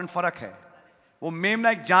इंपॉर्टेंट फर्क है। वो मेमना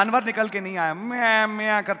एक जानवर निकल के नहीं आया, मैं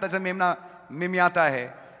मैं करता से मेमना मिमियाता है,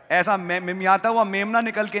 ऐसा मिमियाता हुआ मेमना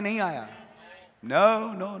निकल के नहीं आया। No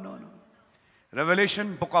no no no.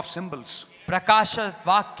 Revelation book of symbols, प्रकाशित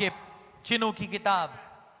वाक्य चिन्हों की किताब।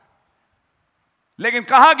 लेकिन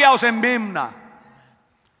कहा गया उसे मेमना।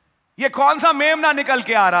 ये कौन सा मेमना निकल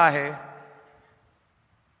के आ रहा है?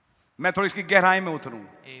 मैं थोड़ी इसकी गहराई में उतरूं।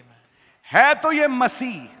 है तो ये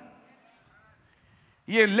मसीह,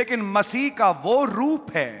 ये लेकिन मसीह का वो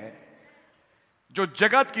रूप है जो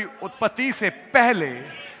जगत की उत्पत्ति से पहले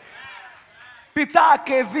पिता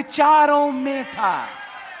के विचारों में था।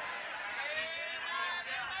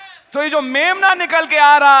 तो ये जो मेमना निकल के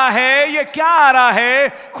आ रहा है, ये क्या आ रहा है?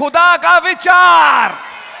 खुदा का विचार,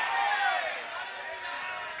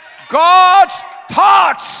 God's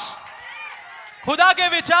thoughts, खुदा के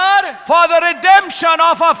विचार for the redemption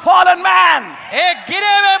of a fallen man एक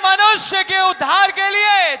गिरे हुए मनुष्य के उद्धार के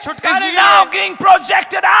लिए, is छुटकारे के now लिए being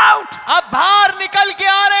projected out. अब बाहर निकल के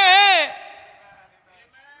आ रहे हैं।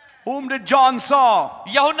 Whom did John saw?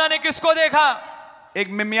 यूहन्ना ने किसको देखा? एक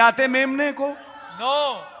मिमियाते मेमने को.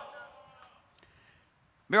 No,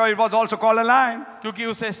 Because it was also called a lion. क्योंकि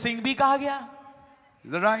उसे सिंह भी कहा गया.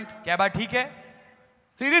 Is that right? क्या बात ठीक है?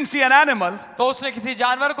 So he didn't see an animal. तो उसने किसी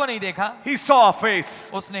जानवर को नहीं देखा, He saw a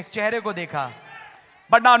face. उसने एक चेहरे को देखा.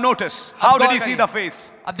 But now notice, how did he see the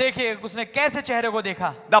face? अब देखिए उसने कैसे चेहरे को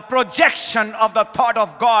देखा. The projection of the thought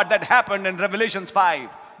of God that happened in Revelation 5.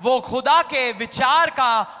 वो खुदा के विचार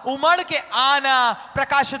का उमड़ के आना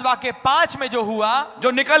प्रकाशित वाक्य 5 में जो हुआ,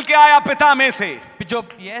 जो निकल के आया पिता में से. जो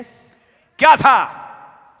यस क्या था?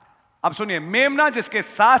 अब सुनिए, मेमना जिसके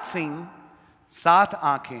 7 सींग 7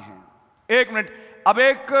 आंखें हैं. एक मिनट, अब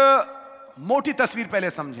एक मोटी तस्वीर पहले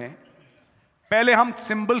समझें. पहले हम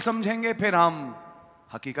सिंबल समझेंगे, फिर हम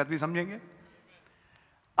हकीकत भी समझेंगे.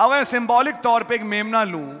 अब मैं सिंबॉलिक तौर पे एक मेमना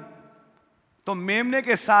लूं, तो मेमने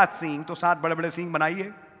के 7 सींग, तो 7 बड़े बड़े सींग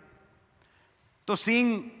बनाइए. तो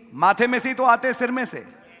सींग माथे में से ही तो आते हैं, सिर में से.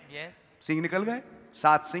 यस सींग निकल गए,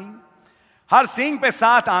 7 सींग. हर सींग पे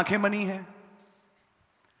 7 आंखें बनी हैं.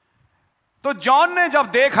 तो जॉन ने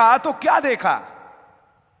जब देखा तो क्या देखा?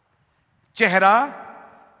 चेहरा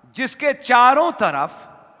जिसके चारों तरफ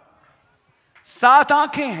 7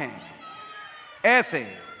 आंखें हैं, ऐसे.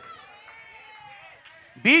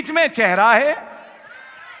 बीच में चेहरा है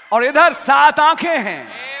और इधर 7 आंखें हैं.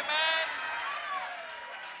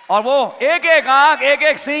 और वो एक एक आंख एक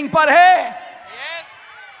एक सींग पर है.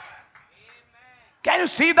 Can you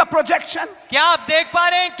see the projection? क्या आप देख पा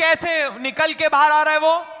रहे हैं कैसे निकल के बाहर आ रहा है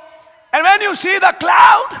वो? And when you see the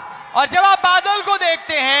cloud, और जब आप बादल को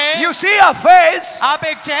देखते हैं, you see a face, आप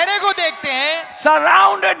एक चेहरे को देखते हैं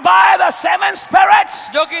surrounded by the 7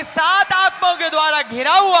 spirits, जो कि 7 आत्माओं के द्वारा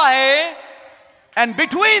घिरा हुआ है. and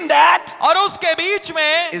between that और उसके बीच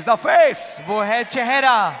में is the face. वो है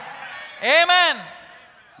चेहरा. आमेन.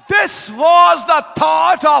 This was the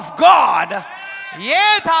thought of God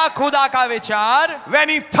ये था खुदा का विचार when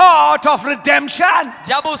he thought of redemption,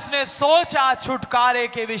 जब उसने सोचा छुटकारे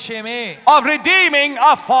के विषय में, of redeeming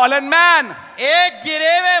a fallen man. एक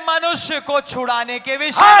गिरे हुए मनुष्य को छुड़ाने के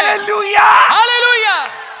विषय में. Hallelujah!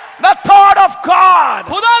 Hallelujah. The thought of God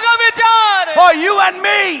खुदा का विचार for you and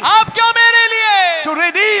me आप क्यों मेरे लिए, to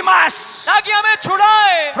redeem us ताकि हमें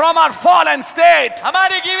छुड़ाए from our fallen state.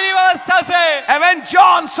 हमारी गिरी अवस्था से. And when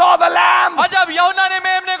John saw the lamb, और जब यूहन्ना ने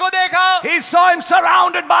मेमने को देखा, he saw him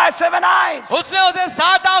surrounded by 7 eyes. उसने उसे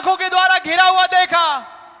 7 आंखों के द्वारा घिरा हुआ देखा.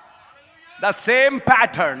 The same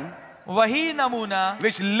pattern वही नमूना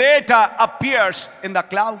which later appears in the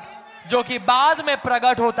cloud. जो कि बाद में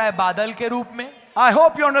प्रकट होता है बादल के रूप में. I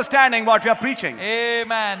hope you're understanding what we are preaching.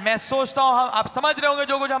 आमेन. मैं सोचता हूं आप समझ रहे होंगे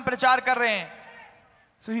जो कुछ हम प्रचार कर रहे हैं.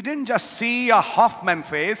 So he didn't just see a Hoffman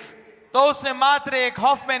face, तो उसने मात्र एक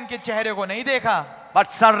हॉफमैन के चेहरे को नहीं देखा,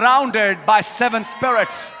 but surrounded by 7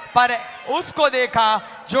 spirits. पर उसको देखा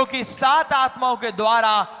जो कि 7 आत्माओं के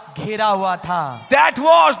द्वारा घिरा हुआ था. That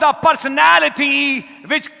was the personality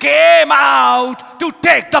which came out to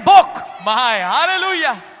take the book. My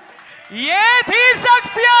hallelujah. ये थी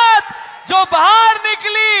शख्सियत जो बाहर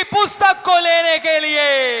निकली पुस्तक को लेने के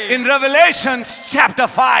लिए. In Revelation chapter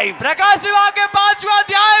 5, प्रकाशित वाक्य 5वां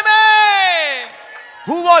अध्याय में,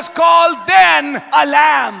 who was called then a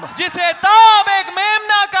lamb. जिसे तब एक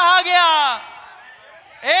मेमना कहा गया.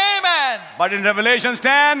 आमेन. But in Revelation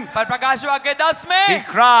 10, पर प्रकाशित वाक्य 10 he में,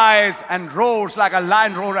 cries and roars like a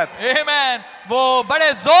lion roareth. आमेन, वो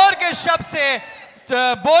बड़े जोर के शब्द से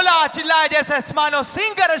बोला, चिल्लाया जैसे मानो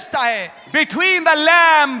सिंह गरजता है. Between the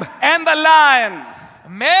lamb and the lion,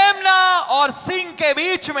 मेमना और सिंह के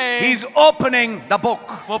बीच में he's opening the book.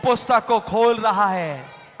 वो पुस्तक को खोल रहा है.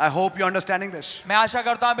 I hope you're understanding this. मैं आशा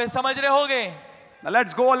करता हूं आप ये समझ रहे होंगे. Now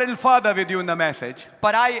let's go a little further with you in the message.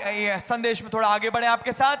 पर आइए संदेश में थोड़ा आगे बढ़े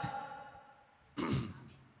आपके साथ.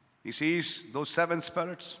 He sees those 7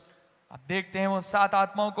 spirits आप देखते हैं वो 7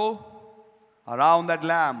 आत्माओं को around that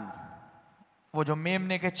lamb. वो जो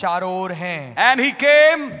मेमने के चारों ओर हैं. And he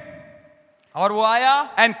came और वो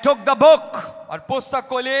आया and took the book और पुस्तक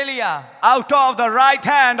को ले लिया out of the right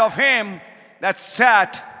hand of him that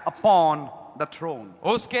sat upon the throne.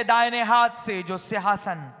 उसके दाहिने हाथ से जो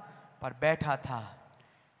सिंहासन पर बैठा था.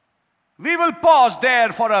 We will pause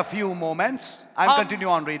there for a few moments and continue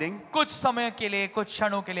on reading. कुछ समय के लिए, कुछ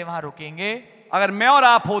क्षणों के लिए वहां रुकेंगे. अगर मैं और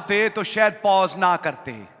आप होते तो शायद पॉज ना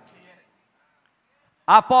करते.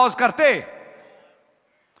 आप पॉज करते,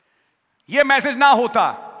 ये मैसेज ना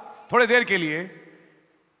होता थोड़ी देर के लिए,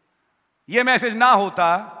 ये मैसेज ना होता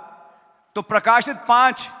तो प्रकाशित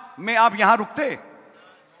 5 में आप यहां रुकते,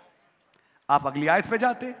 आप अगली आयत पे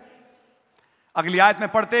जाते. अगली आयत में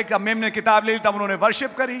पढ़ते कि अब मेमने किताब ले ली, तब उन्होंने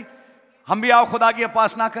वर्शिप करी. हम भी आओ खुदा की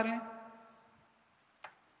उपासना करें.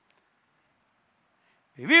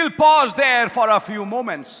 We'll pause there for a few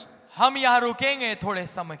moments. हम यहाँ रुकेंगे थोड़े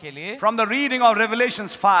समय के लिए From the reading of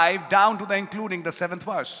Revelations 5 down to the including the 7th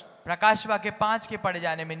verse. प्रकाश वाक्य 5 के पढ़े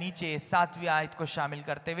जाने में नीचे 7वीं आयत को शामिल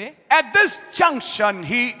करते हुए At this junction,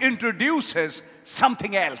 he introduces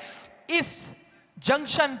something else. इस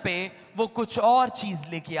जंक्शन पे वो कुछ और चीज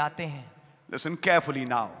लेके आते हैं. Listen carefully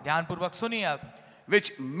now. ध्यानपूर्वक सुनिए अब.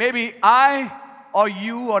 Which maybe I or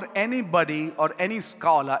you or anybody or any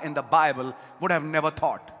scholar in the Bible would have never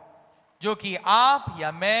thought. जो कि आप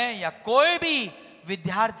या मैं या कोई भी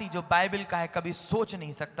विद्यार्थी जो बाइबल का है कभी सोच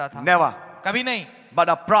नहीं सकता था. Never. कभी नहीं. But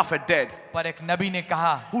a prophet did. पर एक नबी ने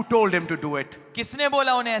कहा. Who told him to do it? किसने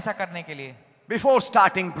बोला उन्हें ऐसा करने के लिए? Before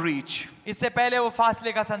starting preach, इससे पहले वो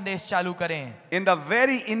फासले का संदेश चालू करें. in the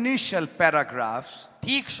very initial paragraphs,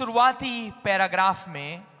 ठीक शुरुआती पैराग्राफ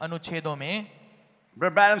में अनुच्छेदों में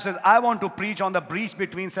Brother Branham says, I want to preach on the breach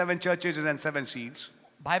between 7 churches and 7 seals.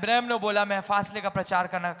 भाई ब्रैम ने बोला मैं फासले का प्रचार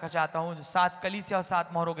करना चाहता हूं जो 7 कलीसिया और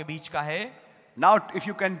 7 मोहरों के बीच का है. Now, if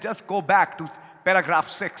you can just go back to paragraph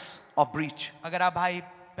 6 of breach. अगर आप भाई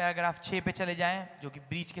पैराग्राफ 6 पे चले जाएं जो कि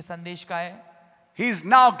ब्रीच के संदेश का है. He is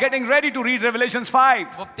now getting ready to read Revelations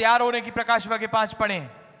 5. वो तैयार होने की प्रकाश वाक्य 5 पढ़ें.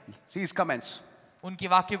 See his comments. उनकी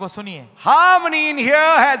वाक्य को सुनिए. How many in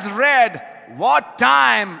here has read what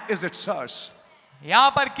time is it, sirs? यहाँ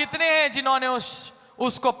पर कितने हैं जिन्होंने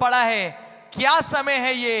उसको पढ़ा है? क्या समय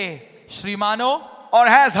है ये श्रीमानो? Or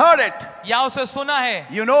has heard it? या उसे सुना है?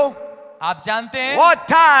 You know? आप जानते हैं? What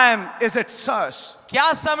time is it, sirs?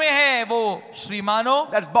 क्या समय है वो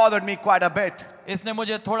श्रीमानो? That's bothered me quite a bit. इसने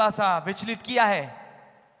मुझे थोड़ा सा विचलित किया है.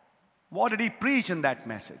 What did he preach in that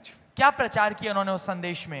message? क्या प्रचार किया उन्होंने उस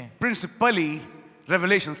संदेश में? Principally,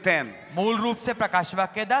 Revelations 10. मूल रूप से प्रकाश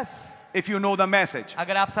वाक्य 10. If you know the message.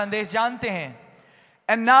 अगर आप संदेश जानते हैं.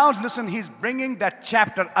 And now listen, he's bringing that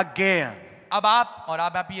chapter again. अब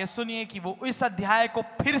आप ये सुनिए कि वो इस अध्याय को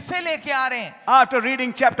फिर से लेके आ रहे हैं. After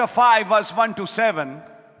reading chapter 5 verse 1 to 7,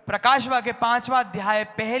 प्रकाश वाक्य 5वां अध्याय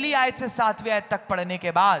पहली आयत से 7वीं आयत तक पढ़ने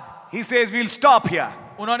के बाद he says we'll stop here.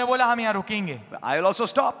 उन्होंने बोला हम यहाँ रुकेंगे. I will also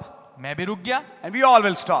stop. मैं भी रुक गया. And we all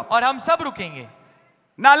will stop. और हम सब रुकेंगे.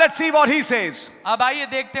 Now let's see what he says. अब आइए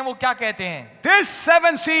देखते हैं वो क्या कहते हैं. This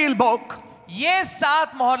 7 seal book ये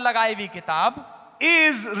 7 मोहर लगाई हुई किताब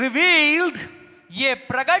is revealed ये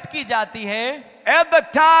प्रकट की जाती है at the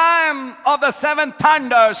time of the 7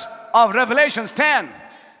 thunders of Revelations 10.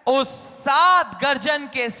 उस 7 गर्जन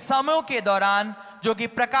के समयों के दौरान जो कि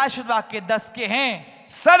प्रकाशित वाक्य 10 के हैं.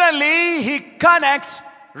 Suddenly he connects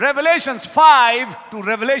Revelations 5 to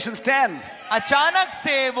Revelations 10. अचानक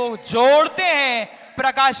से वो जोड़ते हैं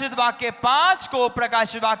प्रकाशित वाक्य 5 को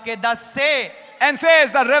प्रकाशित वाक्य 10 से. And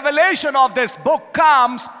says the revelation of this book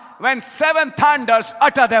comes when 7 thunders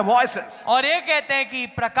utter their voices. और ये कहते हैं कि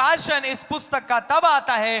प्रकाशन इस पुस्तक का तब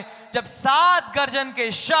आता है जब 7 गर्जन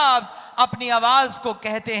के शब्द अपनी आवाज को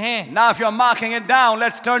कहते हैं. Now if you're marking it down,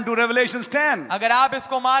 let's turn to Revelations 10. अगर आप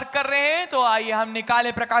इसको मार्क कर रहे हैं तो आइए हम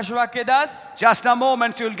निकालें प्रकाश वाक्य 10. Just a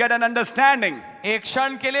moment, you'll get an understanding. एक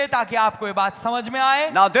क्षण के लिए ताकि आपको ये बात समझ में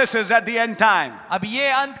आए. Now this is at the end time. अब ये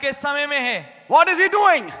अंत के समय में है. What is he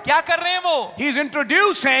doing? क्या कर रहे हैं वो? He's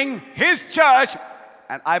introducing his church,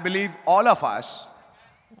 and I believe all of us,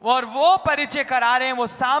 और वो परिचय करा रहे हैं, वो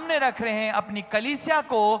सामने रख रहे हैं अपनी कलीसिया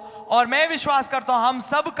को, और मैं विश्वास करता हूं हम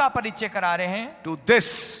सब का परिचय करा रहे हैं to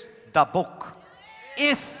this, the book.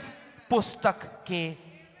 इस पुस्तक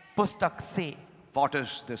से. What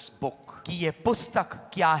is this book? कि ये पुस्तक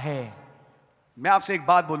क्या है. मैं आपसे एक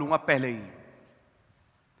बात बोलूंगा पहले ही,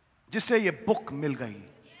 जिससे ये बुक मिल गई,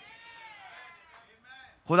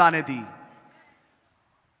 खुदा ने दी,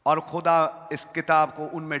 और खुदा इस किताब को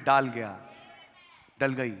उनमें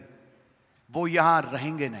डल गई, वो यहां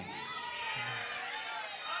रहेंगे नहीं.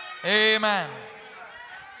 आमेन.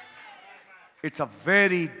 It's a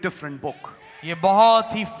very different book. ये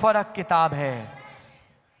बहुत ही फर्क किताब है.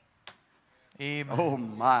 आमेन. Oh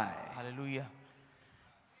my. Hallelujah.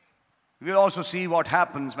 We'll also see what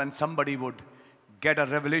happens when somebody would get a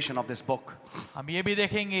revelation of this book. हम ये भी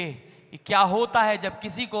देखेंगे कि क्या होता है जब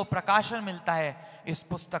किसी को प्रकाशन मिलता है इस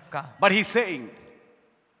पुस्तक का. But he's saying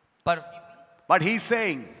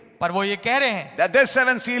पर वो ये कह रहे हैं that this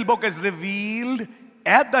 7 seal book is revealed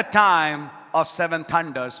at the time of 7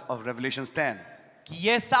 thunders of Revelations 10. कि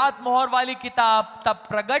ये 7 मोहर वाली किताब तब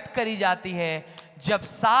प्रकट करी जाती है जब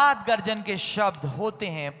 7 गर्जन के शब्द होते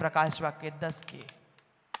हैं प्रकाश वाक्य 10 के.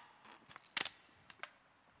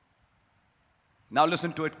 Now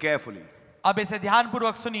listen to it carefully. अब इसे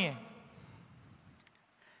ध्यानपूर्वक सुनिए.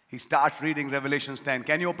 He starts reading Revelations 10.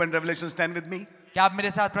 Can you open Revelations 10 with me? क्या आप मेरे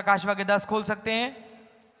साथ प्रकाश वाक्य 10 खोल सकते हैं?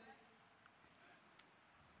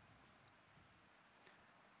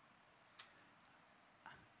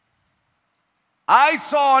 I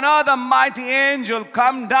saw another mighty angel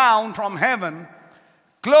come down from heaven,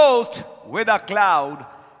 clothed with a cloud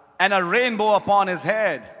and a rainbow upon his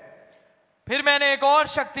head. फिर मैंने एक और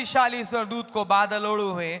शक्तिशाली स्वर्गदूत को बादल ओढ़े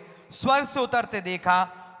हुए स्वर्ग से उतरते देखा,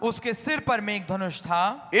 उसके सिर पर मेघ धनुष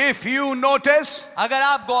था. If you notice, अगर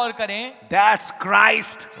आप गौर करें, that's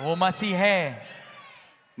Christ. वो मसीह है.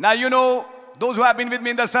 Now you know, those who have been with me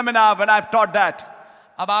in the seminar when I've taught that,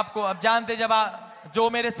 अब जानते, जो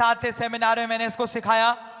मेरे साथ थे सेमिनार में मैंने इसको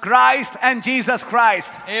सिखाया. Christ and Jesus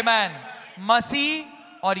Christ. आमेन.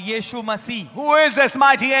 मसीह और यीशु मसीह. Who is this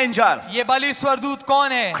mighty angel? ये बलि स्वर्गदूत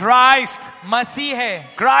कौन है? Christ. मसीह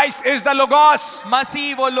है. Christ is the Logos.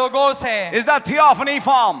 मसीह वो लोगोस है. Is the theophany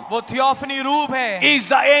form. वो थियोफनी रूप है. Is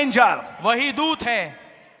the angel. वही दूत है.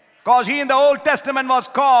 Because he in the Old Testament was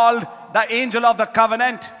called the angel of the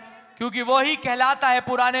covenant. क्योंकि वही कहलाता है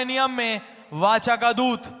पुराने नियम में वाचा का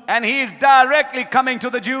दूत. And he is directly coming to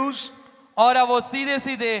the Jews. और अब वो सीधे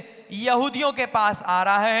सीधे यहूदियों के पास आ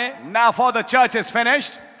रहा है. Now for the church is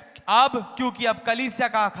finished. अब क्योंकि अब कलीसिया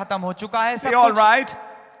का खत्म हो चुका है सब See, all कुछ. right.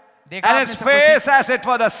 देखा And आपने his सब कुछ? face as it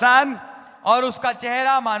were the sun, और उसका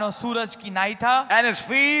चेहरा मानो सूरज की नाई था. and his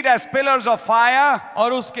feet as pillars of fire.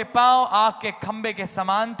 और उसके पांव आग के खंबे के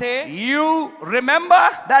समान थे. You remember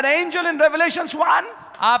that angel in Revelations 1?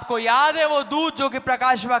 आपको याद है वो दूत जो कि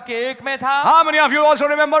प्रकाश वाक्य 1 में था? How many of you also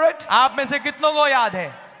remember it? आप में से कितनों को याद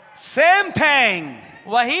है? Same thing.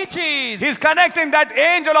 वही चीज. He's connecting that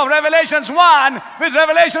angel of Revelations 1 with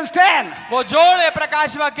Revelations 10. वो जोड़े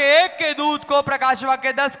प्रकाश वाक्य 1 के दूत को प्रकाश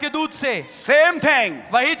वाक्य 10 के दूत से. Same thing.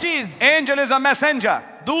 वही चीज. Angel is a messenger.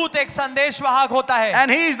 दूत एक संदेशवाहक होता है.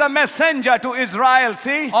 And he is the messenger to Israel,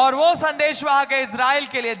 see? और वो संदेशवाहक है इजराइल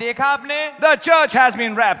के लिए. देखा आपने? The church has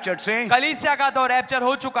been raptured, see? कलीसिया का तो रैप्चर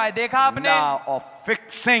हो चुका है. देखा आपने? Now of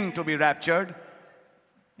fixing to be raptured.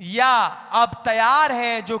 या अब तैयार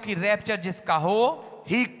है जो कि रैप्चर जिसका हो.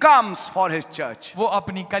 He comes for his church. वो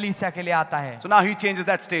अपनी कलीसिया के लिए आता है. So now he changes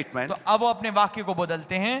that statement. तो अब वो अपने वाक्य को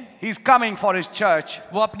बदलते हैं. He's coming for his church,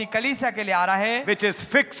 वो अपनी कलीसिया के लिए आ रहा है which is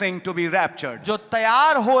fixing to be raptured. जो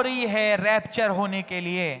तैयार हो रही है रैप्चर होने के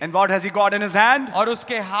लिए. And what has he got in his hand? और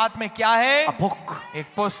उसके हाथ में क्या है? A book. एक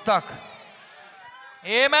पुस्तक.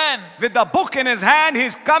 Amen. With the book in his hand,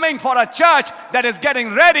 he's coming for a church that is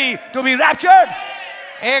getting ready to be raptured.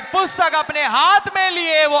 एक पुस्तक अपने हाथ में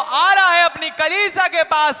लिए वो आ रहा है अपनी कलीसिया के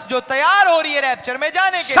पास जो तैयार हो रही है रैप्चर में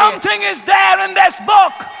जाने के लिए. Something is there in this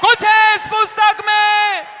book कुछ है इस पुस्तक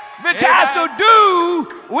में which has to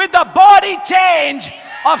do with the body change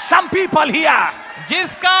of some people here.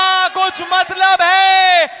 जिसका कुछ मतलब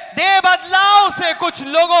है देह बदलाव से कुछ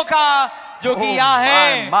लोगों का जो कि यहाँ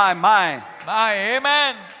है. My.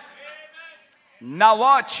 Amen. Now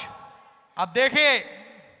watch. अब देखिए.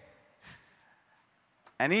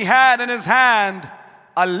 And he had in his hand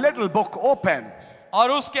a little book open.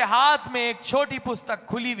 और उसके हाथ में एक छोटी पुस्तक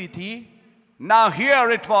खुली हुई थी. Now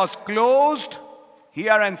here it was closed,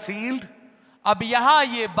 here and sealed. अब यहाँ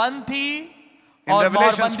ये बंद थी In और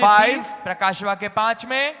Revelations मोहर बंदी 5. थी प्रकाश वाक्य 5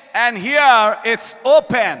 में. And here it's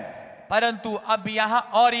open. परंतु अब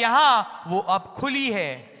यहाँ वो अब खुली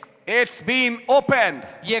है. It's been opened.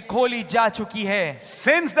 ये खोली जा चुकी है.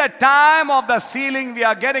 Since the time of the sealing we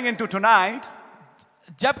are getting into tonight,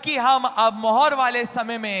 जबकि हम अब मोहर वाले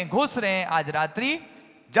समय में घुस रहे हैं आज रात्रि.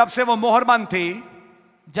 जब से वो मोहर बंद थी,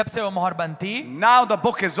 जब से वो मोहर बंद थी, now the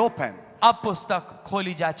book is open. अब पुस्तक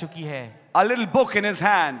खोली जा चुकी है. A little book in his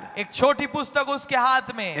hand. एक छोटी पुस्तक उसके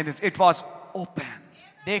हाथ में. It was open.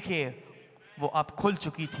 देखिए वो अब खुल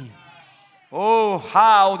चुकी थी. Oh,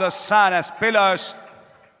 how the sun has pillars.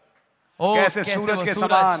 कैसे सूरज के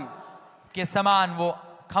सूरज के समान वो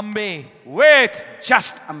खंबे. Wait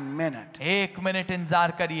just a minute. 1 minute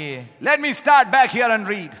इंतजार करिए. Let me start back here and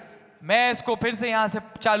read. मैं इसको फिर से यहाँ से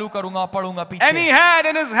चालू करूंगा और पढ़ूंगा And he पीछे. had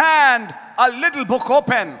in his hand a little book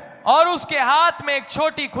open. और उसके हाथ में एक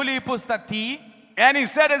छोटी खुली पुस्तक थी. And he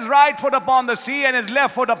set his right foot upon the sea and his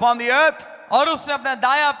left foot upon the earth. और उसने अपना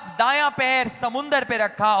दायां पैर समुंदर पे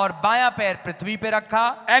रखा और बायां पैर पृथ्वी पे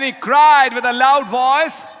रखा. And he cried with a loud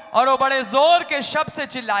voice, और वो बड़े जोर के शब्द से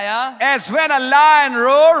चिल्लाया as when a lion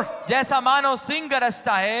roars. जैसा मानो सिंह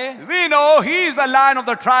गरजता है. We know he is the lion of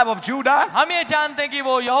the tribe of Judah. हम ये जानते हैं कि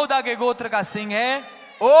वो यहूदा के गोत्र का सिंह है.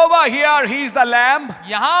 Over here he is the lamb,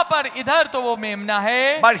 यहाँ पर इधर तो वो मेमना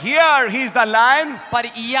है, but here he is the lion. पर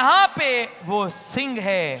यहाँ पे वो सिंह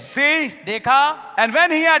है. See? देखा. And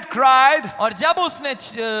when he had cried, और जब उसने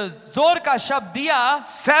जोर का शब्द दिया,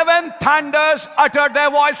 7 thunders uttered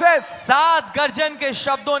their voices. 7 गर्जन के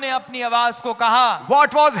शब्दों ने अपनी आवाज को कहा.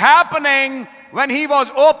 What was happening when he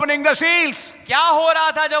was opening the seals? क्या हो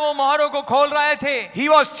रहा था जब वो मोहरों को खोल रहे थे? He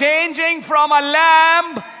was changing from a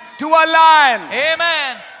lamb to a lion.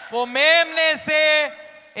 आमेन। वो मेमने से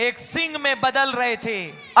एक सिंह में बदल रहे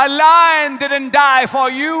थे। A lion didn't die for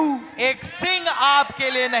you. एक सिंह आपके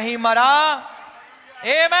लिए नहीं मरा।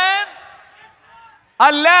 आमेन।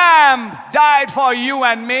 A lamb died for you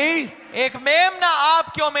and me. एक मेमना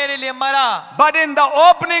आप क्यों मेरे लिए मरा। But in the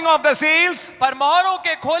opening of the seals, पर मोहरों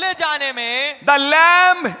के खोले जाने में the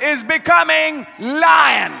lamb is becoming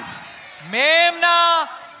lion.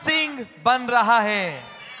 मेमना सिंह बन रहा है।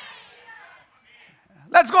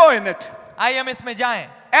 Let's go in it. आइए हम इसमें जाएं।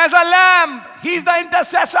 As a lamb, he's the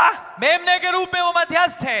intercessor. मेमने के रूप में वो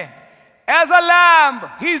मध्यस्थ है। As a lamb,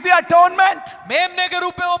 he's the atonement. मेमने के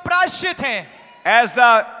रूप में वो प्रायश्चित है। As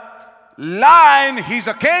the lion, he's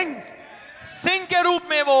a king. Singh के रूप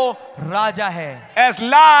में वो राजा है। As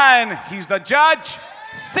lion, he's the judge.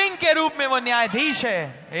 Singh के रूप में वो न्यायाधीश है।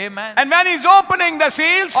 आमेन। And when he's opening the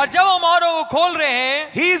seals, और जब वो मोहरों को खोल रहे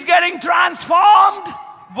हैं, he's getting transformed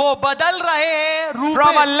वो बदल रहे हैं रूप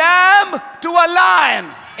from a में। lamb to a lion.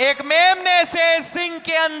 एक मेमने से सिंह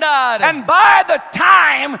के अंदर। And by the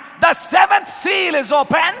time the seventh seal is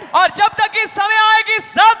opened, और जब तक इस समय आए कि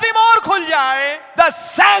सातवीं मोहर खुल जाए, the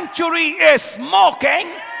sanctuary is smoking.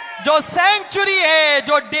 जो सेंचुरी है,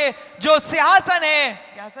 जो सिंहासन है,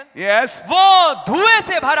 सिंहासन, Yes. वो धुएं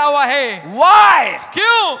से भरा हुआ है। Why?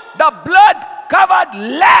 क्यों? The blood covered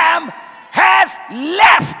lamb has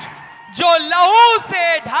left. जो लहू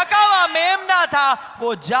से ढका हुआ मेमना था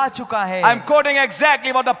वो जा चुका है। I'm quoting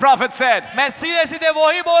exactly what the prophet said. मैं सीधे सीधे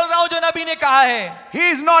वही बोल रहा हूं जो नबी ने कहा है। He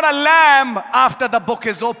is not a lamb after the book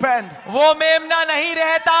is opened. वो मेमना नहीं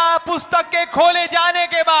रहता पुस्तक के खोले जाने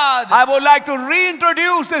के बाद। I would like to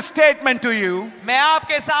reintroduce this statement to you. मैं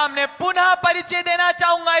आपके सामने पुनः परिचय देना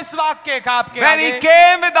चाहूंगा इस वाक्य का आपके When he आगे।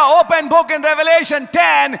 came with the open book in Revelation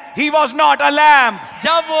 10, he was not a lamb.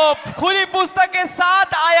 जब वो खुली पुस्तक के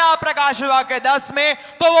साथ आया प्रकाश वाक्य 10 में,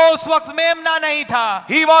 तो वो उस वक्त मेमना नहीं था।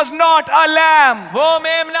 He was not a lamb. वो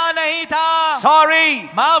मेमना नहीं था। Sorry.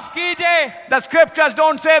 माफ कीजिए, The scriptures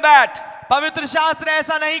don't say that. पवित्र शास्त्र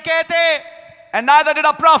ऐसा नहीं कहते And neither did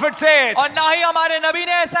a prophet say it. और ना ही हमारे नबी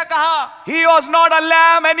ने ऐसा कहा। He was not a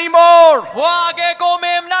lamb anymore. वो आगे को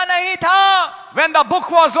मेमना नहीं था। When the book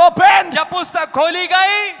was opened, जब पुस्तक खोली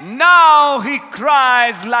गई, now he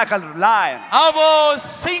cries like a lion. अब वो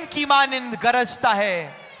सिंह की मानिंद गरजता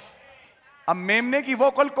है। अब मेमने की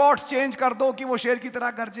वोकल कॉर्ड्स चेंज कर दो कि वो शेर की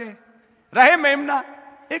तरह गरजे। रहे मेमना,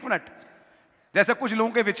 एक मिनट, जैसे कुछ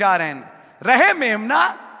लोगों के विचार हैं, रहे मेमना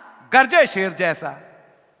गरजे शेर जैसा।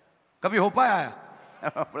 कभी हो पाया?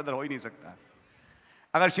 ब्रदर, हो ही नहीं सकता।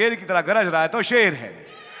 अगर शेर की तरह गरज रहा है तो शेर है।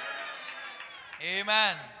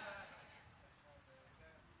 आमेन।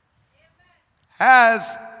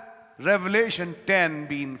 Has Revelation 10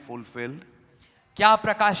 been fulfilled? क्या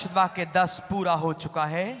प्रकाशित वाक्य 10 पूरा हो चुका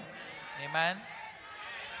है? आमेन।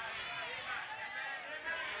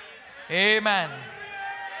 आमेन।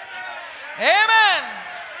 आमेन।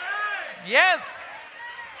 यस।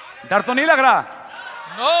 डर तो नहीं लग रहा?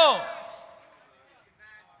 No.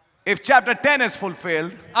 If chapter 10 is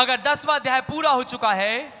fulfilled, अगर 10वां अध्याय पूरा हो चुका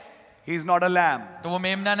है, he is not a lamb. तो वो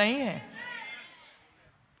मेमना नहीं है,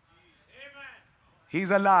 He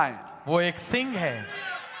is a lion. वो एक सिंह है।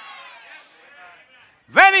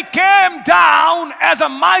 When he came down as a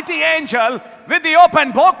mighty angel with the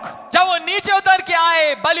open book, जब वो नीचे उतर के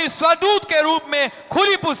आए बलि स्वरदूत के रूप में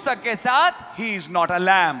खुली पुस्तक के साथ, he is not a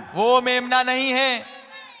lamb. वो मेमना नहीं है।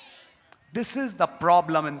 This is the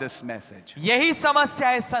problem in this message. यही समस्या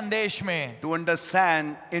है संदेश में। To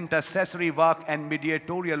understand intercessory work and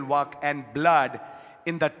mediatorial work and blood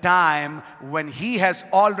in the time when he has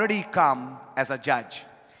already come as a judge.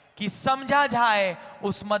 कि समझा जाए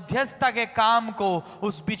उस मध्यस्थता के काम को,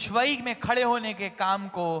 उस बिछवई में खड़े होने के काम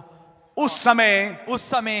को, उस समय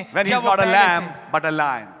when he is जब वो not a पहले lamb से, but a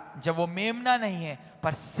lion. जब वो मेमना नहीं है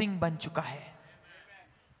पर सिंह बन चुका है।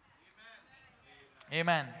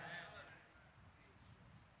 आमेन।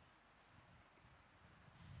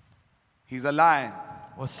 He's a lion.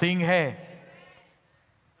 वो सिंह है।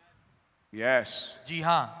 Yes. जी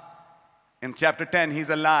हाँ, In chapter 10 he's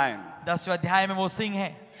a lion. 10वें अध्याय में वो सिंह है।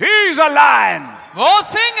 He's a lion. वो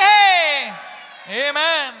सिंह है।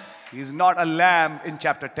 आमेन। He's not a lamb in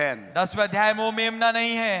chapter 10. 10वें अध्याय में वो मेमना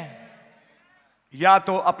नहीं है। या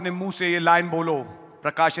तो अपने मुंह से ये लाइन बोलो,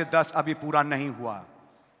 प्रकाशित 10 अभी पूरा नहीं हुआ,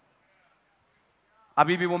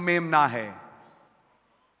 अभी भी वो मेमना है।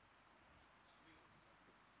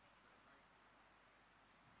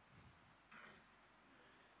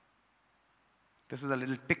 This is a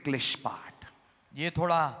little ticklish part. ये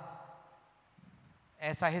थोड़ा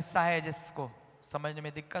ऐसा हिस्सा है जिसको समझने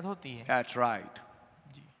में दिक्कत होती है। That's right.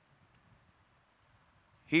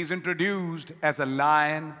 He's introduced as a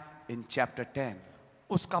lion in chapter 10.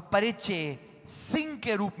 उसका परिचय सिंह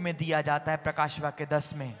के रूप में दिया जाता है प्रकाश वाक्य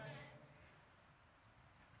 10 में।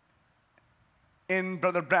 In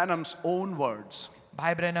Brother Branham's own words,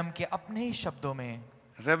 भाई ब्रैनम के अपने ही शब्दों में,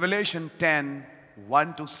 Revelation 10,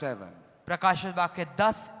 1 to 7. प्रकाश वाक्य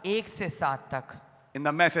 10, 1 से 7 तक। In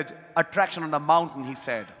the message, Attraction on the Mountain, he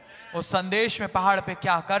said, उस संदेश में पहाड़ पे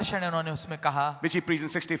क्या आकर्षण है उन्होंने उसमें कहा, which he preached in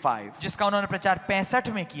 65. जिसका उन्होंने प्रचार 65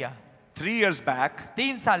 में किया। 3 years back,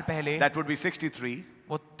 3 साल पहले, that would be 63.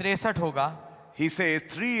 वो 63 होगा। He says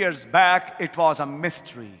 3 years back it was a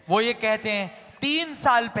mystery. वो ये कहते हैं 3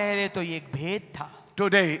 साल पहले तो ये एक भेद था,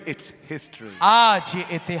 Today it's history. आज ये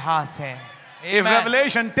इतिहास है। If Amen.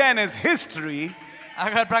 Revelation 10 is history,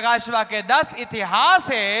 अगर प्रकाश वाक्य 10 इतिहास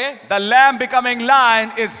है, the lamb becoming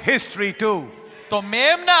lion is history too. तो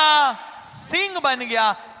मेमना सिंह बन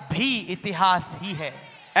गया भी इतिहास ही है।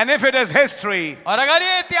 And if it is history, और अगर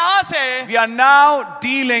ये इतिहास है, we are now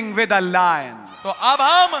dealing with a lion. तो अब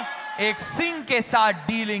हम एक सिंह के साथ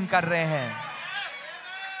डीलिंग कर रहे हैं।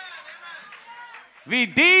 We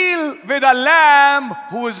deal with a lamb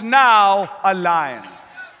who is now a lion.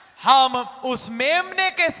 हम उस मेमने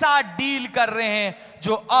के साथ डील कर रहे हैं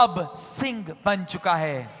जो अब सिंह बन चुका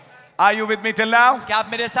है। Are you with me till now? क्या आप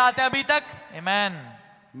मेरे साथ हैं अभी तक? Amen.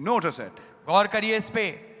 Notice it. गौर करिए इस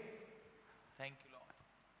पे। Thank you Lord.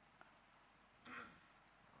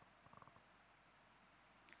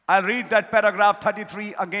 I'll read that paragraph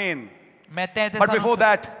 33 again. मैं 33 But before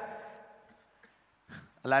that,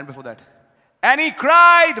 a line before that. And he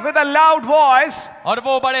cried with a loud voice, और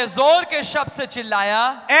वो बड़े जोर के शब्द से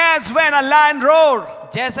चिल्लाया, as when a lion roared.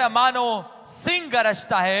 जैसे मानो सिंह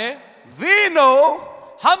गरजता है। We know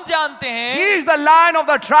हम जानते हैं he is the lion of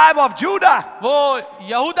the tribe of Judah. वो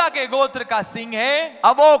यहूदा के गोत्र का सिंह है।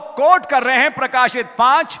 अब वो कोट कर रहे हैं प्रकाशित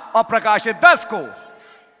 5 और प्रकाशित 10 को।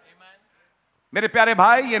 मेरे प्यारे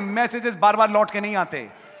भाई, ये मैसेजेस बार बार लौट के नहीं आते।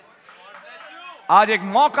 आज एक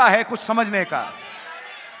मौका है कुछ समझने का।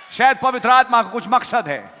 शायद पवित्र आत्मा का कुछ मकसद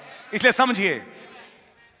है, इसलिए समझिए।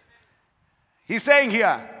 He's saying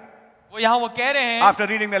here, वो यहां वो कह रहे हैं, after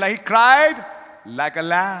reading the line, he cried like a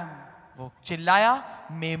lamb. वो चिल्लाया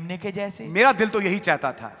मेमने के जैसे। मेरा दिल तो यही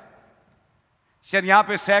चाहता था, शायद यहां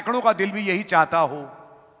पे सैकड़ों का दिल भी यही चाहता हो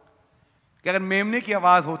कि अगर मेमने की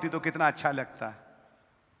आवाज होती तो कितना अच्छा लगता।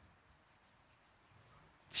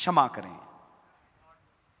 क्षमा करें,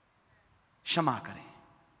 क्षमा करें।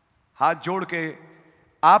 हाथ जोड़ के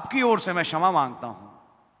आपकी ओर से मैं क्षमा मांगता हूं।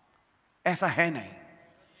 ऐसा है नहीं,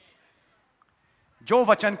 जो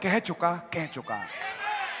वचन कह चुका,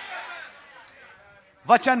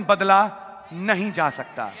 वचन बदला नहीं जा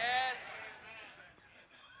सकता।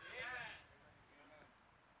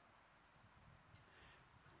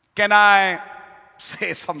 Can I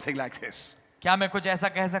say something like this? क्या मैं कुछ ऐसा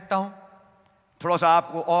कह सकता हूं? थोड़ा सा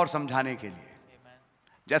आपको और समझाने के लिए,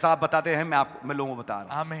 जैसा आप बताते हैं मैं लोगों को बता रहा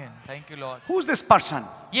हूं। Amen. Thank you lord. Who's this person?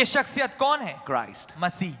 ये शख्सियत कौन है? Christ.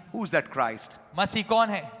 Masih. Who's that Christ? मसीह कौन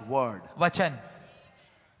है? Word. वचन।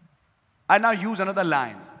 I now use another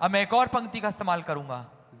line. अब मैं एक और पंक्ति का इस्तेमाल करूंगा।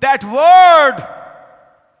 That word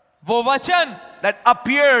वो वचन that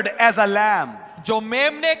appeared as a lamb. जो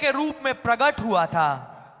मेमने के रूप में प्रकट हुआ था,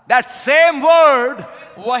 That same word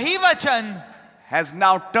वही वचन has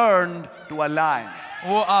now turned to a lion.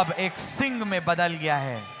 वो अब एक सिंह में बदल गया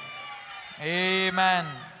है। Amen.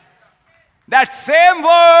 That same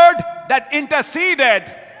word that interceded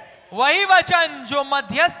वही वचन जो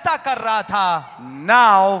मध्यस्थता कर रहा था,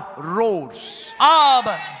 now roars. अब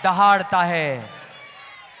दहाड़ता है।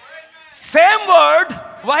 Same word,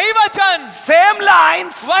 वही वचन, same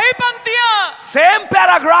lines, वही पंक्तियां, same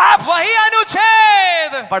paragraphs, वही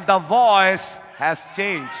अनुच्छेद, but the voice has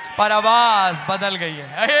changed. पर आवाज बदल गई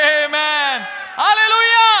है। Amen.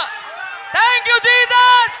 Hallelujah. Thank you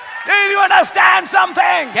Jesus. Did you understand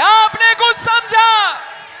something? क्या आपने कुछ समझा?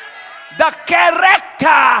 The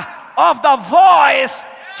character of the voice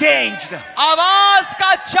changed. आवाज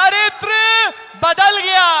का चरित्र बदल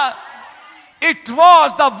गया। It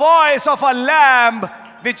was the voice of a lamb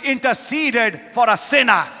which interceded for a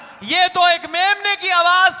sinner. ये तो एक मेमने की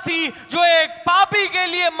आवाज थी जो एक पापी के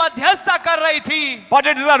लिए मध्यस्थता कर रही थी। But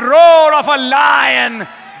it is the roar of a lion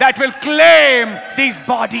that will claim these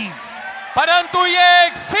bodies. परंतु ये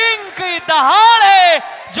एक सिंह की दहाड़ है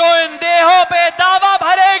जो इन देहों पे दावा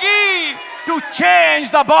भरेगी। To change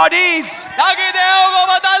the bodies, ताकि देहों को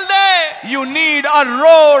बदल दे, you need a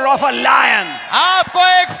roar of a lion. आपको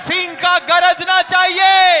एक सिंह का गरजना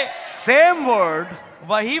चाहिए। Same word,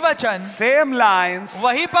 वही वचन, same lines,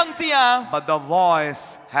 वही पंक्तियां, but the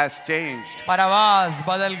voice has changed. पर आवाज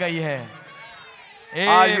बदल गई है।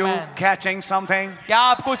 Are you Amen. catching something? क्या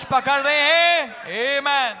आप कुछ पकड़ रहे हैं?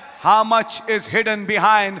 Amen. Amen. How much is hidden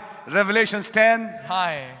behind Revelations 10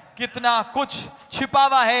 हाय, कितना कुछ छिपा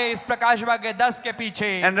हुआ है इस प्रकाश वाक्य 10 के पीछे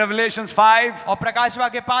and Revelations 5? और प्रकाश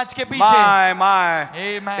वाक्य 5 के पीछे. My.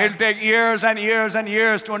 Amen. It'll take years and years and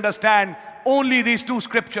years to understand only these two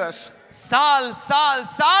scriptures.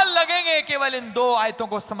 साल लगेंगे केवल इन दो आयतों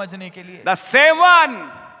को समझने के लिए. The same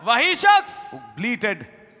one वही शख्स who bleated,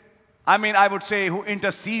 I would say who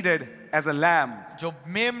interceded as a lamb, जो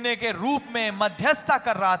मेमने के रूप में मध्यस्थता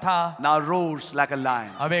कर रहा था, now roars like a lion.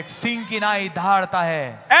 अब एक सिंह की नाई दहाड़ता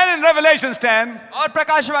है. And in Revelations 10, और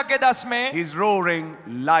प्रकाश वाक्य 10 में he's roaring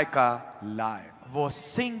like a lion. वो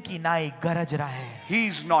सिंह की नाई गरज रहा है.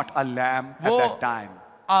 He's not a lamb at वो that time.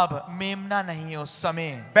 अब मेमना नहीं है उस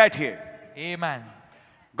समय. Bet here. Amen.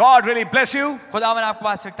 God really bless you. खुदावन आपको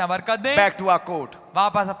वास्तविकता बरकत दे. Back to our quote.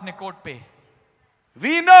 वापस अपने कोट पे.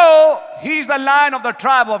 We know he's the lion of the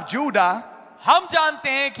tribe of Judah, हम जानते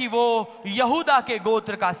हैं कि वो यहूदा के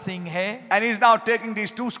गोत्र का सिंह है. and he's now taking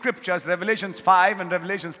these two scriptures, Revelations 5 and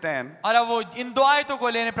Revelations 10, और अब वो इन दो आयतों को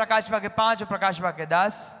लेने प्रकाश वाक्य 5 और प्रकाश वाक्य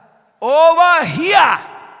 10 over here.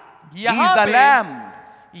 He's the lamb.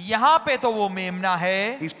 यहाँ पे तो वो मेमना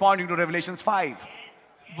है. He's pointing to Revelations 5.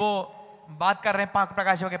 वो बात कर रहे हैं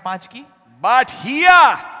प्रकाश वाक्य 5 की. But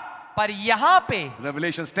here, पर यहाँ पे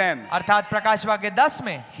Revelations 10, अर्थात प्रकाश वाक्य 10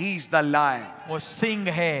 में he's the lion. वो सिंह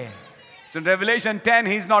है. So in Revelation 10,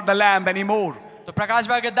 he's not the lamb anymore. तो प्रकाश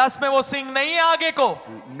वाक्य 10 में वो सिंह नहीं है आगे को.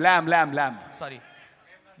 Lamb. सॉरी,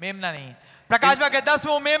 मेमना नहीं. प्रकाश वाक्य 10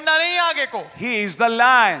 में वो मेमना नहीं है आगे को. He is the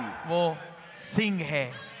lion. वो सिंह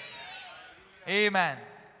है. Amen.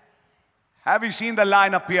 Have you seen the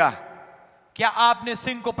lion appear? क्या आपने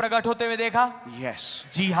सिंह को प्रकट होते हुए देखा? Yes.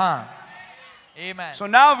 जी हाँ. Amen. So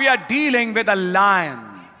now we are dealing with a lion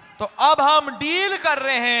तो अब हम डील कर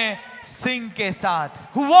रहे हैं सिंह के साथ,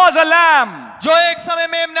 who was a lamb, जो एक समय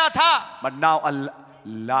मेमना था, but now a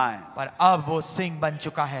lion. पर अब वो सिंह बन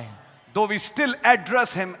चुका है. Though we still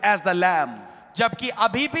address him as the lamb, जबकि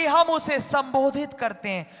अभी भी हम उसे संबोधित करते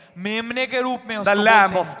हैं मेमने के रूप में, the उसको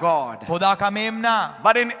lamb बोलते of हैं, God. खुदा का मेमना.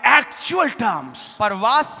 But in actual terms, पर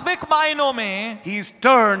वास्तविक मायनों में he is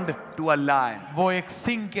turned to a lion. वो एक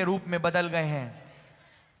सिंह के रूप में बदल गए हैं.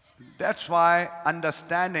 That's why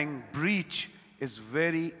understanding breach is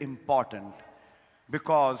very important,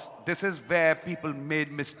 because this is where people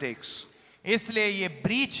made mistakes. इसलिए ये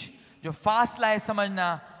ब्रीच जो फासला है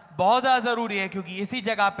समझना बहुत ज्यादा जरूरी है, क्योंकि इसी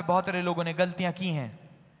जगह पे बहुत सारे लोगों ने गलतियां की हैं.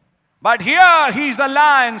 But here he's the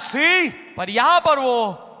lion, see? पर यहां पर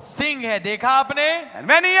वो सिंह है, देखा आपने? And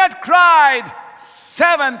when he had cried,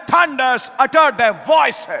 7 thunders uttered their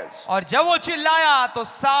voices. और जब वो चिल्लाया तो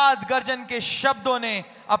 7 गर्जन के शब्दों ने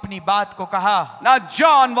अपनी बात को कहा. Now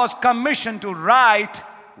John was commissioned to write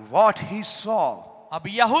what he saw. अब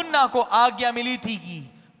यूहन्ना को आज्ञा मिली थी कि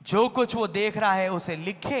जो कुछ वो देख रहा है उसे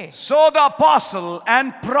लिखे. So the apostle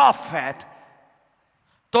and prophet,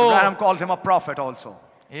 तो Branham calls him a prophet also.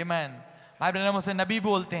 आमेन, भाई ब्रैनम उसे नबी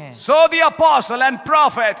बोलते हैं. So the apostle and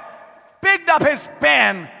prophet picked up his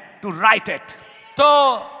pen to write it.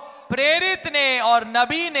 तो प्रेरित ने और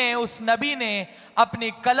नबी ने, उस नबी ने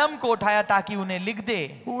अपनी कलम को उठाया ताकि उन्हें लिख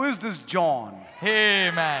दे. Who is this John?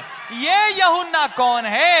 आमेन. ये यूहन्ना कौन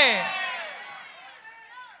है?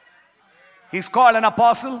 He's called an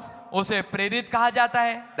apostle. उसे प्रेरित कहा जाता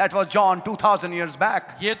है. That was John 2000 years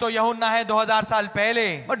back. ये तो यूहन्ना है 2000 साल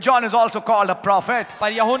पहले. But John is also called a prophet,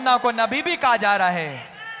 पर यूहन्ना को नबी भी कहा जा रहा है,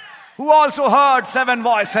 who also heard 7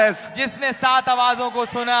 voices जिसने 7 आवाजों को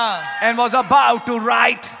सुना and was about to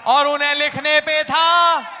write. और उन्हें लिखने पे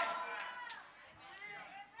था.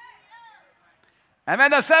 And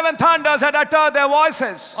when the 7 thunders had uttered their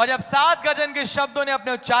voices, और जब 7 गर्जन के शब्दों ने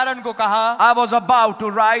अपने उच्चारण को कहा, I was about to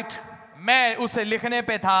write. मैं उसे लिखने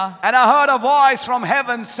पे था. And I heard a voice from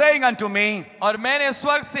heaven saying unto me, और मैंने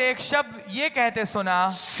स्वर्ग से एक शब्द ये कहते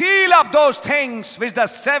सुना, seal up those things which the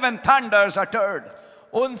 7 thunders uttered,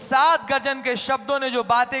 उन 7 गर्जन के शब्दों ने जो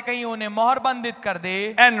बातें कही उन्हें मोहर बंदित कर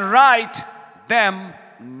दे and write them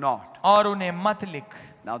not. और उन्हें मत लिख.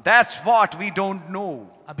 Now that's what we don't know.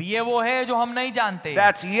 अब ये वो है जो हम नहीं जानते.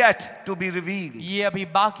 That's yet to be revealed. ये अभी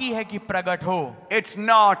बाकी है कि प्रकट हो. It's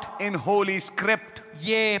not in holy script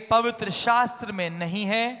ये पवित्र शास्त्र में नहीं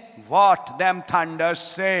है. what them thunders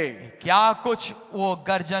say. क्या कुछ वो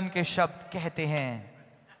गर्जन के शब्द कहते हैं.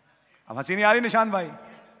 अब हंसी नहीं आ रही निशांत भाई?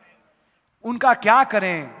 उनका क्या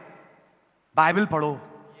करें? बाइबल पढ़ो.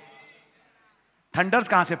 थंडर्स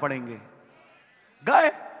कहां से पढ़ेंगे? गए,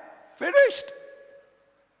 फिनिश्ड.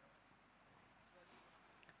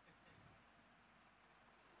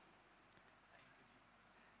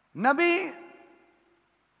 नबी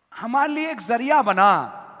हमारे लिए एक जरिया बना.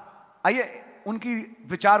 आइए उनकी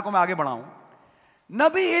विचार को मैं आगे बढ़ाऊं.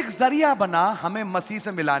 नबी एक जरिया बना हमें मसीह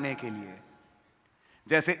से मिलाने के लिए,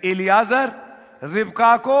 जैसे एलियाजर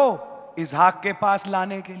रिबका को इसहाक के पास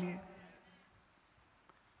लाने के लिए।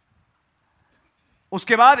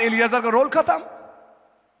 उसके बाद एलियाजर का रोल खत्म।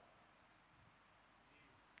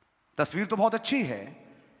 तस्वीर तो बहुत अच्छी है,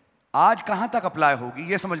 आज कहां तक अप्लाई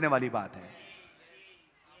होगी यह समझने वाली बात है।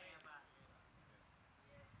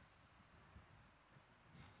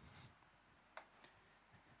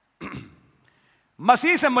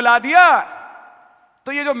 मसीह से मिला दिया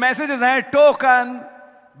तो ये जो मैसेजेस हैं, टोकन,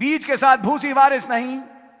 बीज के साथ भूसी वारिस नहीं,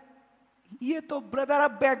 ये तो ब्रदर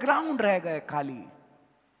अब बैकग्राउंड रह गए खाली।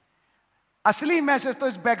 असली मैसेज तो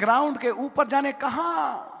इस बैकग्राउंड के ऊपर जाने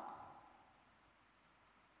कहां,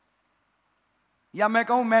 या मैं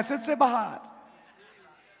कहूं मैसेज से बाहर।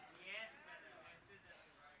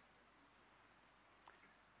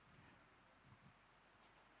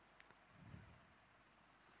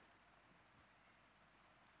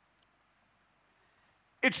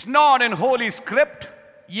 It's not in holy script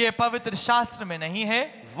ये पवित्र शास्त्र में नहीं है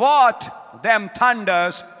what them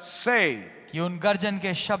thunders say. कि उन गर्जन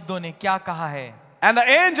के शब्दों ने क्या कहा है। And the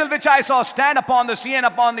angel which I saw stand upon the sea and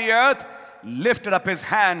upon the earth lifted up his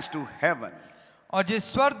hands to heaven. और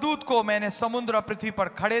जिस स्वर्गदूत को मैंने समुद्र और पृथ्वी पर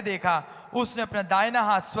खड़े देखा, उसने अपना दाहिना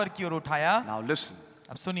हाथ स्वर्ग की ओर उठाया। Now listen.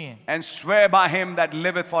 अब सुनिए। And swear by him that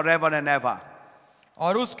liveth forever and ever,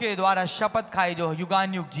 और उसके द्वारा शपथ खाई जो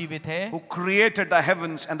युगान युग जीवित है, who created the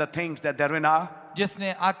heavens and the things that therein are,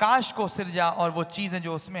 जिसने आकाश को सिरजा और वो चीजें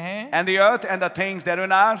जो उसमें हैं, and the earth and the things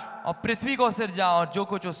therein are, और पृथ्वी को सिरजा और जो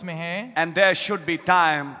कुछ उसमें है, and there should be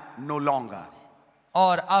time no longer.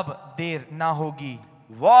 और अब देर ना होगी।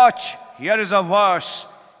 Watch, here is a verse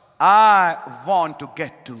I want to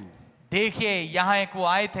get to. देखिए यहाँ एक वो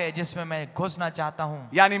आयत है जिसमें मैं घुसना चाहता हूँ।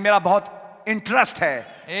 यानी मेरा बहुत इंटरेस्ट है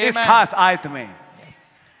इस Amen. खास आयत में।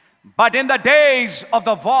 But in the days of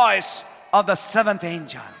the voice of the seventh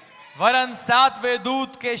angel, वरन सातवें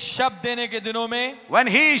दूत के शब्द देने के दिनों में, when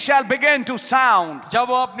he shall begin to sound, जब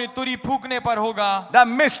वो अपनी तुरी फूकने पर होगा, the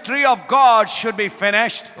mystery of God should be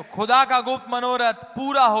finished, तो खुदा का गुप्त मनोरथ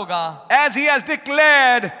पूरा होगा, as he has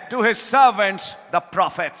declared to his servants the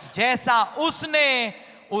prophets. जैसा उसने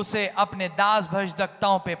उसे अपने दास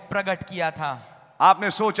भविष्यद्वक्ताओं पे प्रकट किया था।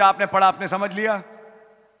 आपने सोचा, आपने पढ़ा, आपने समझ लिया?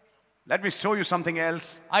 Let me show you something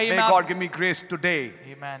else. आइए May मैं God give me grace today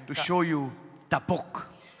Amen. to show you the book.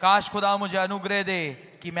 काश खुदा मुझे अनुग्रह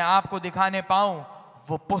दे कि मैं आपको दिखाने पाऊं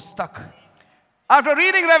वो पुस्तक। After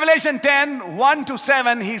reading Revelation 10, 1 to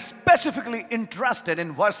 7, he's specifically interested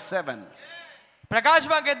in verse 7.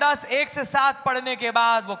 प्रकाशवाक्य के 10, 1 से 7 पढ़ने के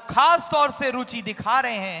बाद वो खास तौर से रुचि दिखा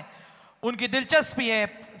रहे हैं, उनकी दिलचस्पी है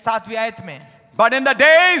 7वीं आयत में। But in the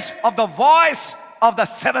days of the voice of the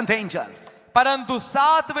seventh angel, परंतु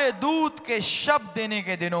 7वें दूत के शब्द देने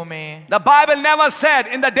के दिनों में, the Bible never said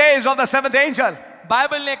in the days of the seventh angel.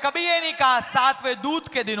 Bible ने कभी ये नहीं कहा 7वें दूत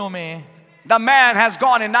के दिनों में। The man has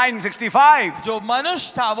gone in 1965. जो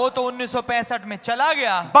मनुष्य था वो तो 1965 में चला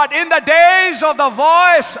गया। But in the days of the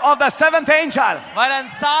voice of the seventh angel, वरन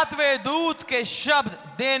 7वें दूत के शब्द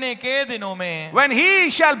देने के दिनों में, when he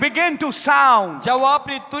shall begin to sound, जब वो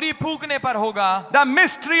अपनी तुरी फूकने पर होगा, the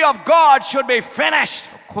mystery of God should be finished,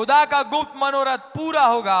 खुदा का गुप्त मनोरथ पूरा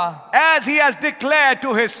होगा, as he has declared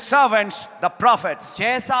to his servants the prophets.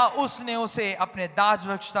 जैसा उसने उसे अपने दास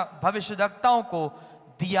भविष्यद्वक्ताओं को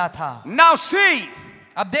दिया था। Now see,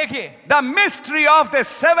 अब देखिए, the mystery of this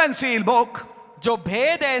seven seal book, जो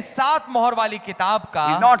भेद है 7 मोहर वाली किताब का,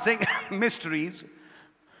 he's not saying mysteries,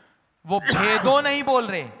 वो भेदों नहीं बोल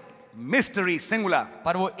रहे, mystery singular.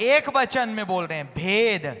 पर वो एक वचन में बोल रहे हैं,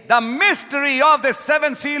 भेद। The mystery of this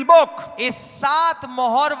seven seal book इस 7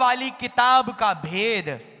 मोहर वाली किताब का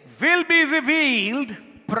भेद will be revealed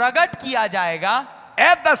प्रकट किया जाएगा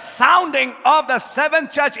at the sounding of the seven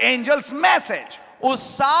church angels' message. उस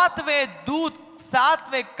 7वें दूत,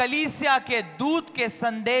 7वें कलीसिया के दूत के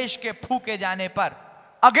संदेश के फूके जाने पर।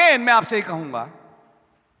 Again, मैं आपसे ही कहूंगा,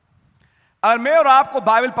 अगर मैं और आपको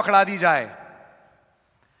बाइबल पकड़ा दी जाए,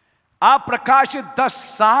 आप प्रकाशित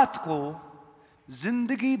 10:7 को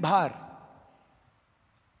जिंदगी भर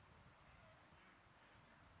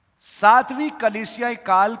 7वीं कलीसियाई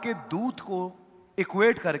काल के दूत को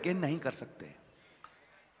इक्वेट करके नहीं कर सकते।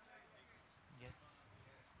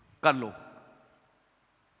 कर लो।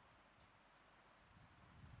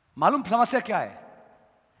 मालूम समस्या क्या है?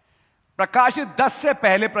 प्रकाशित 10 से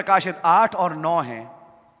पहले प्रकाशित 8 और 9 हैं,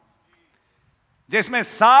 जिसमें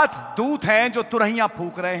 7 दूत हैं जो तुरहियां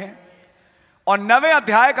फूंक रहे हैं, और 9वें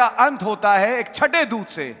अध्याय का अंत होता है एक छठे दूत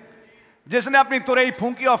से, जिसने अपनी तुरही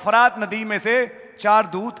फूंकी और फरात नदी में से 4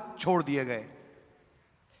 दूत छोड़ दिए गए।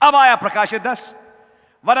 अब आया प्रकाशित 10,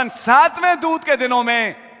 वरन 7वें दूत के दिनों में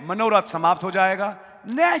मनोरथ समाप्त हो जाएगा।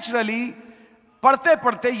 नेचुरली पढ़ते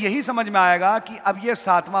पढ़ते यही समझ में आएगा कि अब यह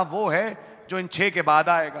 7वां वो है जो इन 6 के बाद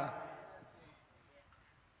आएगा।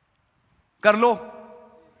 कर लो,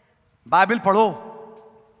 बाइबल पढ़ो,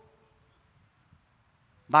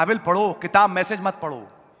 बाइबल पढ़ो, किताब मैसेज मत पढ़ो।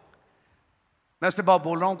 मैं उस पर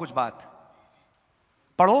बोल रहा हूं कुछ बात।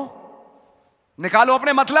 पढ़ो, निकालो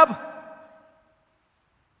अपने मतलब,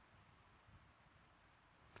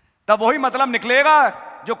 तब वही मतलब निकलेगा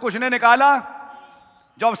जो कुछ ने निकाला,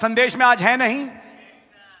 जो अब संदेश में आज है नहीं।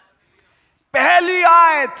 पहली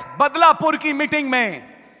आयत बदलापुर की मीटिंग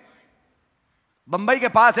में, बंबई के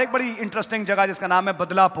पास एक बड़ी इंटरेस्टिंग जगह जिसका नाम है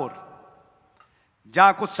बदलापुर,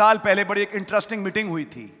 जहां कुछ साल पहले बड़ी एक इंटरेस्टिंग मीटिंग हुई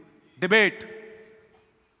थी,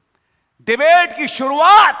 डिबेट की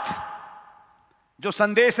शुरुआत जो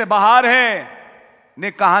संदेश से बाहर है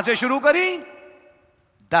ने कहां से शुरू करी?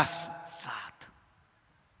 10-7।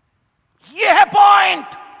 यह है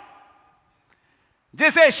पॉइंट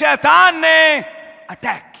जिसे शैतान ने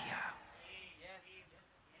अटैक किया।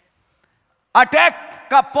 अटैक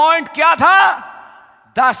का पॉइंट क्या था?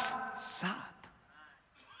 10-7।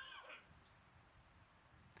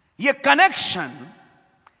 यह कनेक्शन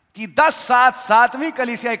कि 10-7 7वीं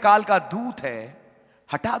कलीसिया काल का दूत है,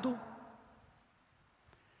 हटा दो।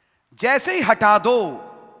 जैसे ही हटा दो,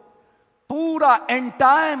 पूरा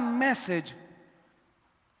एंटायर मैसेज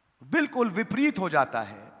बिल्कुल विपरीत हो जाता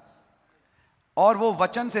है और वो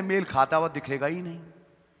वचन से मेल खाता हुआ दिखेगा ही नहीं।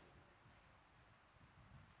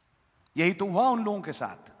 यही तो हुआ उन लोगों के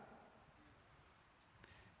साथ।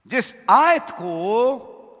 जिस आयत को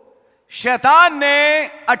शैतान ने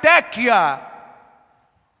अटैक किया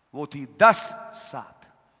वो थी 10-7।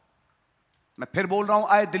 मैं फिर बोल रहा हूं,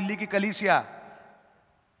 आयत दिल्ली की कलीसिया,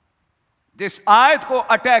 जिस आयत को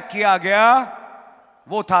अटैक किया गया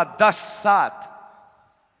वो था 10-7।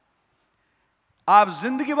 आप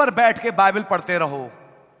जिंदगी भर बैठ के बाइबल पढ़ते रहो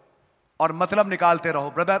और मतलब निकालते रहो,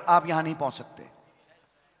 ब्रदर आप यहां नहीं पहुंच सकते।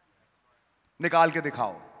 निकाल के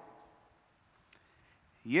दिखाओ।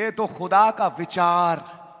 यह तो खुदा का विचार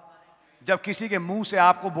जब किसी के मुंह से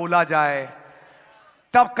आपको बोला जाए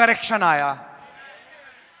तब करेक्शन आया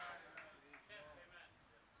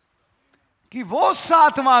कि वो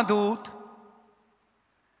 7वां दूत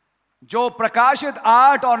जो प्रकाशित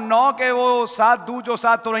 8 और 9 के वो 7 दूत जो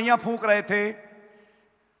 7 तुरैयां फूंक रहे थे,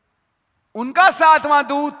 उनका 7वां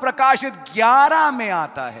दूत प्रकाशित 11 में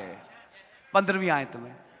आता है, 15वीं आयत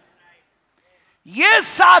में। ये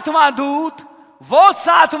 7वां दूत वो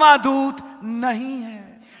 7वां दूत नहीं है।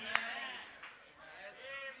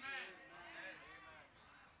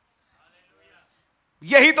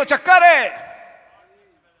 यही तो चक्कर है।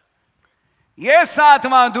 ये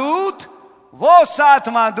 7वां दूत वो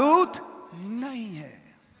 7वां दूत नहीं है।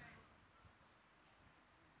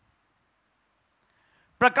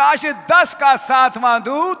 प्रकाशित 10 का 7वां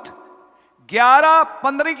दूत, 11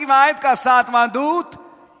 15 की आयत का 7वां दूत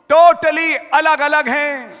टोटली अलग अलग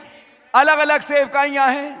हैं, अलग अलग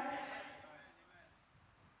सेवकाइयां हैं।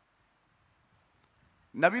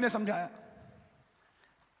 नबी ने समझाया,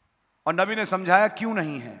 और नबी ने समझाया क्यों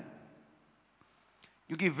नहीं है।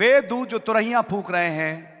 क्योंकि वे दूत जो तुरहियां फूंक रहे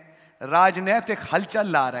हैं राजनीतिक हलचल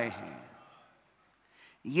ला रहे हैं।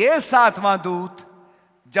 यह 7वां दूत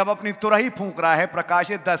जब अपनी तुरही फूंक रहा है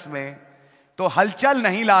प्रकाशित 10 में, तो हलचल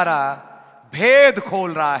नहीं ला रहा, भेद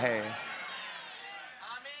खोल रहा है।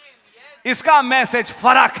 इसका मैसेज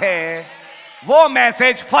फर्क है, वो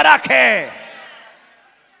मैसेज फर्क है।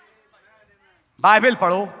 बाइबल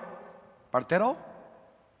पढ़ो, पढ़ते रहो।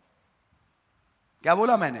 क्या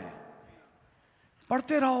बोला मैंने?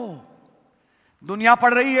 पढ़ते रहो। दुनिया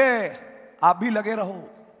पढ़ रही है, आप भी लगे रहो।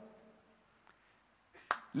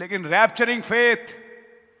 लेकिन रैप्चरिंग फेथ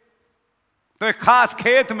तो एक खास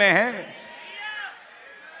खेत में है।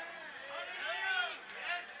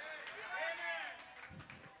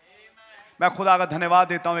 मैं खुदा का धन्यवाद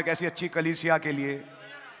देता हूं एक ऐसी अच्छी कलीसिया के लिए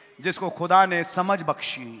जिसको खुदा ने समझ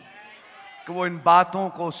बख्शी कि वो इन बातों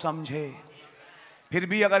को समझे। फिर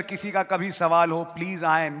भी अगर किसी का कभी सवाल हो, प्लीज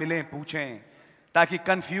आए, मिलें, पूछें, ताकि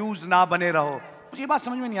कंफ्यूज ना बने रहो। मुझे ये बात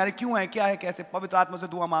समझ में नहीं आ रही, क्यों है, क्या है, कैसे? पवित्र आत्मा से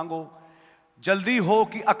दुआ मांगो, जल्दी हो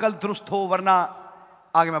कि अकल दुरुस्त हो, वरना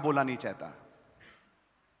आगे मैं बोलना नहीं चाहता।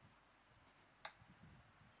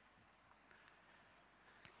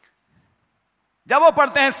 जब वो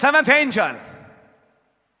पढ़ते हैं सेवेंथ एंजल,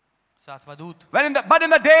 7वां दूत, but in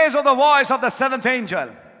the days of the voice of the seventh angel,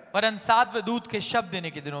 वरन 7वें दूत के शब्द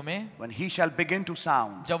देने के दिनों में, when he shall begin to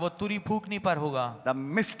sound, जब वो तुरी फूंकने पर होगा, the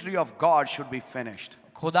mystery of God should be finished,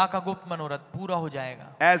 खुदा का गुप्त मनोरथ पूरा हो जाएगा,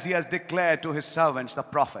 as he has declared to his servants the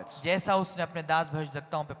prophets. जैसा उसने अपने दास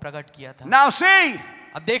भविष्यद्वक्ताओं पे प्रकट किया था। Now see,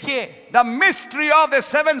 अब देखिए, the mystery of the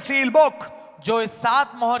seventh seal book जो इस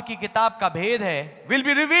 7 मोहर की किताब का भेद है, will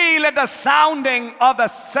be revealed at the sounding of the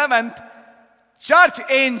seventh church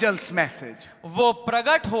angel's message. वो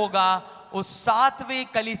प्रकट होगा उस 7वें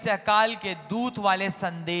कलीसिया काल के दूत वाले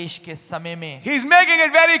संदेश के समय में। He's making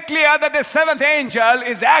it very clear that the seventh angel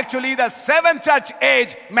is actually the seventh church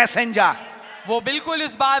age messenger. वो बिल्कुल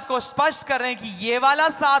इस बात को स्पष्ट कर रहे हैं कि ये वाला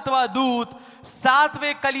 7वां दूत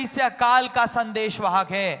 7वें कलीसिया काल का संदेश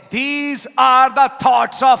वाहक है। These are the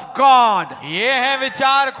thoughts of God, ये हैं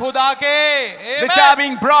विचार खुदा के, which are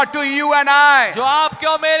being brought to you and I. जो आप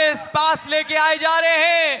क्यों मेरे पास लेके आए जा रहे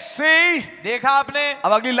हैं। See? देखा आपने?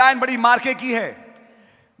 अब अगली लाइन बड़ी मार्के की है।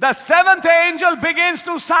 The seventh angel begins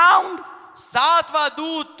to sound, 7वां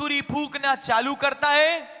दूत तुरी फूंकना चालू करता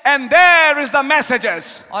है, and there is the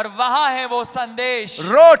messages और वहां है वो संदेश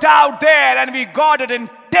wrote out there, and we got it in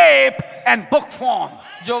tape and book form.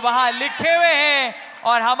 जो वहां लिखे हुए हैं,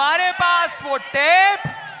 और हमारे पास वो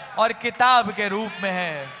टेप और किताब के रूप में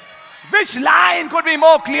है। Which line could be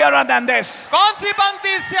more clearer than this? कौन सी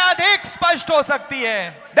पंक्ति इससे अधिक स्पष्ट हो सकती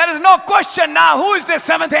है? There is no question now, who is the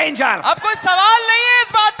seventh angel? अब कोई सवाल नहीं है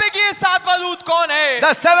इस बात पे कि ये 7वां दूत कौन है।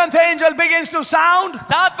 The seventh angel begins to sound,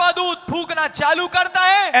 7वां दूत फूंकना चालू करता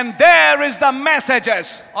है, and there is the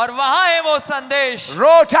messages और वहां है वो संदेश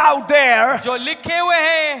wrote out there, जो लिखे हुए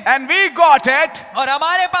हैं, and we got it और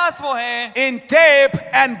हमारे पास वो है in tape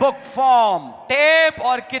and book form. Tape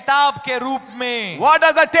और किताब के रूप में। What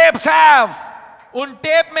does the tapes have? उन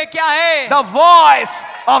टेप में क्या है? The voice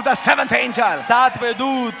of the seventh angel. 7वें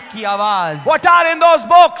दूत की आवाज। What are in those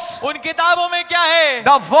books? उन किताबों में क्या है?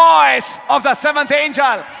 The voice of the seventh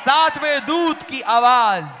angel. 7वें दूत की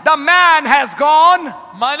आवाज। The man has gone,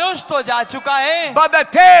 मनुष्य तो जा चुका है, but the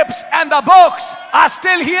tapes and the books are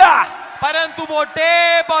still here. परंतु वो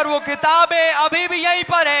टेप और वो किताबें अभी भी यहीं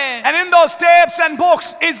पर हैं। And in those tapes and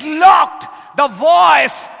books is locked the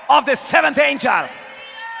voice of the seventh angel.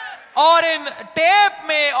 और इन टेप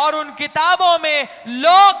में और उन किताबों में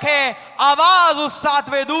लॉक है आवाज उस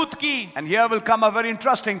 7वें दूत की। And here will come a very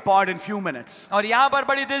interesting point in few minutes. और यहाँ पर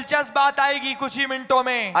बड़ी दिलचस्प बात आएगी कुछ ही मिनटों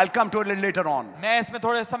में। I'll come to it a little later on. मैं इसमें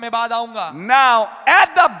थोड़े समय बाद आऊंगा। Now,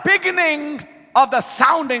 at the beginning of the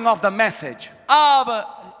sounding of the message,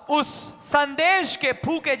 अब उस संदेश के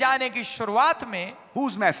फूके जाने की शुरुआत में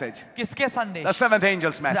whose message? किसके संदेश? The seventh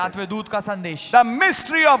angel's message. 7वें दूत का संदेश। The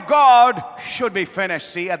mystery of God should be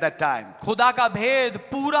finished, see, at that time. खुदा का भेद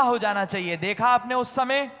पूरा हो जाना चाहिए। देखा आपने उस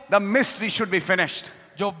समय? The mystery should be finished.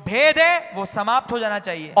 जो भेद है वो समाप्त हो जाना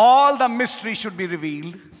चाहिए। All the mystery should be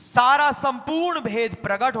revealed सारा संपूर्ण भेद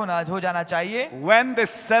प्रकट हो जाना चाहिए when the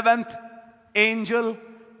seventh angel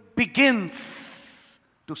begins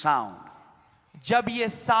to sound. जब ये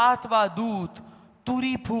 7वां दूत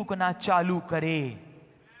तुरी फूंकना चालू करे।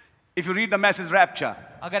 If you read the message rapture,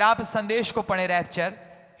 अगर आप इस संदेश को पढ़े rapture,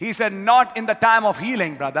 he said, not in the time of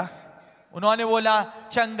healing, brother. उन्होंने बोला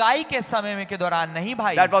चंगाई के समय में के दौरान नहीं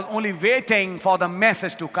भाई। That was only waiting for the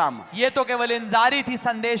message to come. ये तो केवल इंतजारी थी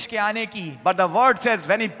संदेश के आने की। But the word says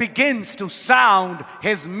when he begins to sound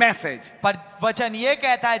his message. पर वचन ये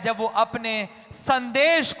कहता है जब वो अपने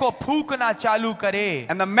संदेश को फूंकना चालू करे।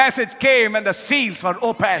 And the message came and the seals were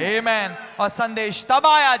opened. आमेन। और संदेश तब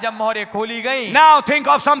आया जब मोहरें खोली गई। Now think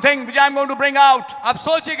of something which I'm going to bring out. अब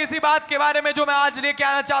सोचिए किसी बात के बारे में जो मैं आज लेके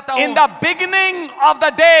आना चाहता हूँ। In the beginning of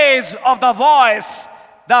the days of the voice,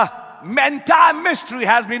 the entire mystery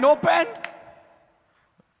has been opened.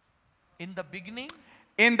 In the beginning,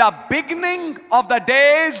 In the beginning of the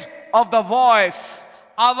days of the voice,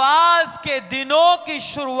 आवाज के दिनों की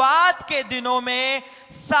शुरुआत के दिनों में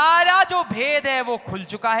सारा जो भेद है वो खुल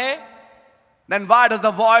चुका है। then why does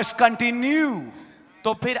the voice continue?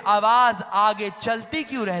 तो फिर आवाज आगे चलती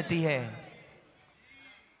क्यों रहती है?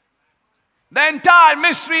 The entire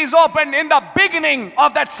mystery is opened in the beginning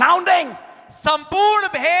of that sounding. संपूर्ण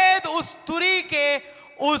भेद उस तुरी के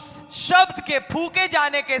उस शब्द के फूके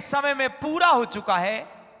जाने के समय में पूरा हो चुका है।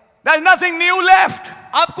 There's nothing new left.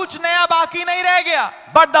 अब कुछ नया बाकी नहीं रह गया।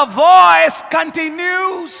 But the voice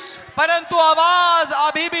continues. परंतु आवाज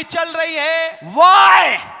अभी भी चल रही है।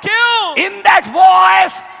 Why? क्यों? In that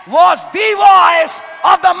voice was the voice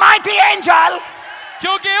of the mighty angel.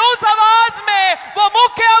 क्योंकि उस आवाज में वो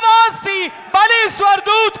मुख्य आवाज थी बड़े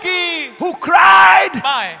स्वरदूत की। Who cried?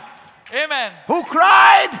 By amen. Who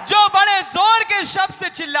cried? जो बड़े जोर के शब्द से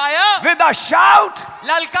चिल्लाया, With a shout,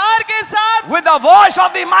 ललकार के साथ, with the voice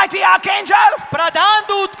of the mighty archangel, प्रधान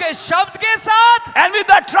दूत के शब्द के साथ, and with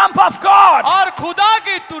the trump of God. और खुदा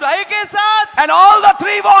की तुरही के साथ, And all the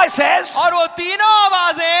three voices और वो तीनों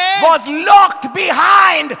आवाजें was locked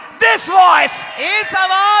behind this voice. इस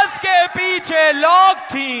आवाज के पीछे लॉक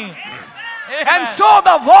थी। And so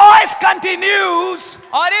the voice continues,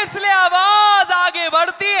 और इसलिए आवाज आगे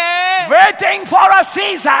बढ़ती है, waiting for a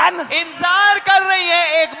season, इंतजार कर रही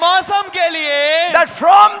है एक मौसम के लिए, that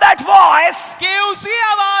from that voice कि उसी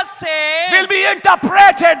आवाज से will be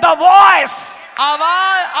interpreted the voice,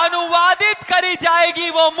 आवाज अनुवादित करी जाएगी,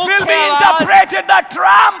 वो will मुख्य be आवाज interpreted the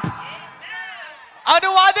trump,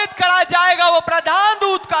 अनुवादित करा जाएगा, वो प्रधान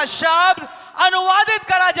दूत का शब्द अनुवादित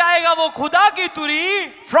करा जाएगा, वो खुदा की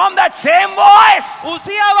तुरी। from that same voice.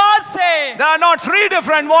 उसी आवाज से, There are not three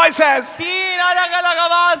different voices, तीन अलग अलग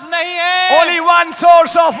आवाज नहीं है, only one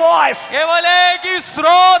source of voice. केवल एक ही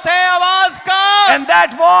स्रोत है आवाज का, And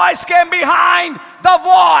that voice came behind the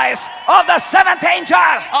voice of the seventh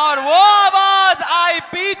angel. और वो आवाज आई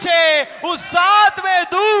पीछे उस सातवें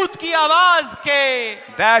दूत की आवाज के।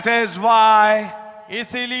 That is why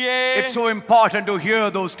इसीलिए it's so important to hear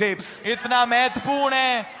those tapes इतना महत्वपूर्ण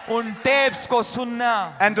है उन टेप्स को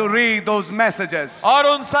सुनना and to read those messages. और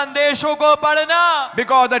उन संदेशों को पढ़ना,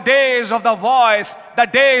 Because the days of the voice, the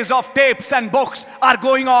days of tapes and books are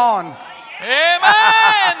going on.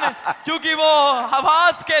 आमेन। क्योंकि वो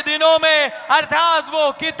आवाज के दिनों में, अर्थात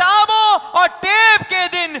वो किताबों और टेप के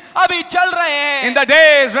दिन अभी चल रहे हैं। In the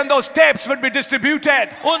days when those tapes would be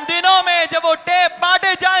distributed, उन दिनों में जब वो टेप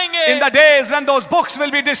बांटे जाएंगे, in the days when those books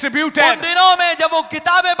will be distributed उन दिनों में जब वो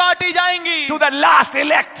किताबें बांटी जाएंगी, to the last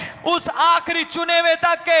elect, उस आखिरी चुने हुए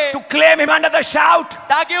तक के, to claim him under the shout,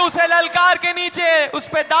 ताकि उसे ललकार के नीचे उस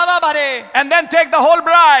पे दावा भरे, and then take the whole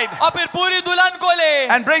bride और फिर पूरी दुल्हन को ले,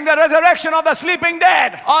 and bring the resurrection of the sleeping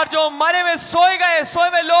dead, और जो मरे में सोए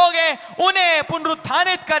हुए लोग हैं उन्हें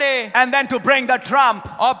पुनरुत्थानित करे, and then to bring the trump,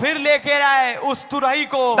 और फिर लेके आए उस तुरही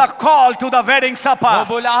को, the call to the wedding वो supper,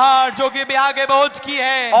 बुलाहट जो कि ब्याह के भोज की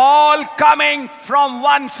है। all coming from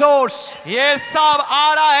one source. ये सब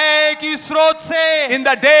आ रहा है कि स्रोत से, In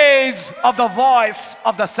the days of the voice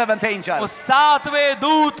of the seventh angel. उस सातवें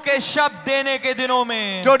दूत के शब्द देने के दिनों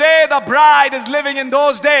में। Today the bride is living in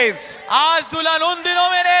those days. आज दुल्हन उन दिनों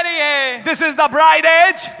में रह रही है, This is the bride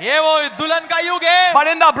age. ये वो दुल्हन का युग है, But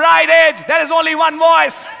in the bride age, there is only one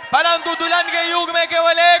voice. परंतु दुल्हन के युग में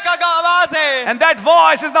केवल एक आवाज है, And that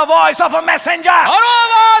voice is the voice of a messenger. और वो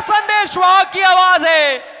आवाज संदेशवाहक की आवाज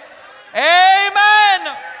है।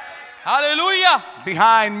 आमेन, हालेलुया।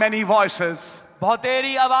 Behind many voices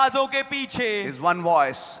बहुतेरी आवाजों के पीछे is one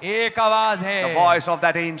voice, एक आवाज the है, voice of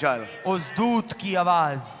that angel. उस दूत की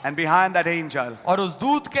आवाज, And behind that angel और उस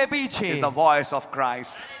दूत के पीछे is the voice of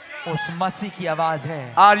Christ. उस मसीह की आवाज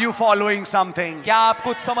है। Are you following something? क्या आप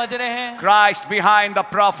कुछ समझ रहे हैं? Christ behind the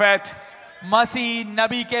prophet, मसीह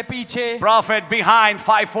नबी के पीछे, prophet behind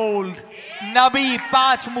fivefold, नबी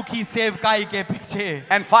पांच मुखी सेवकाई के पीछे,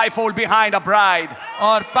 and fivefold behind a bride.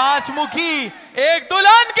 और पांच मुखी एक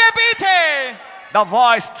दुल्हन के पीछे। The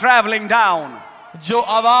voice traveling down. जो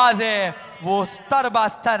आवाज है वो स्तर बा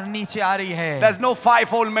स्तर नीचे आ रही है। There's no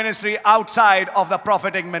fivefold ministry outside of the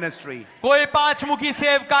prophetic ministry, कोई पांच मुखी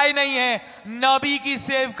सेवकाई नहीं है नबी की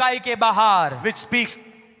सेवकाई के बाहर, which speaks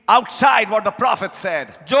outside what the prophet said.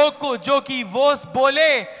 जो कि वो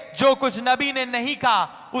बोले जो कुछ नबी ने नहीं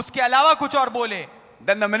कहा, उसके अलावा कुछ और बोले,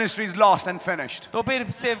 Then the ministry is lost and finished. तो फिर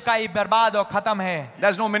सेवकाई बर्बाद और खत्म है।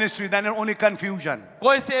 There's no ministry, then only confusion.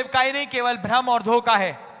 कोई सेवकाई नहीं, केवल भ्रम और धोखा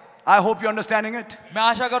है। I hope you're understanding it. मैं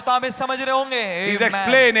आशा करता हूं आप इस समझ रहे होंगे। He's Amen.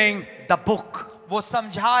 explaining the book. वो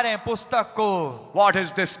समझा रहे हैं पुस्तक को What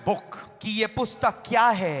is this book? कि ये पुस्तक क्या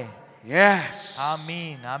है। Yes.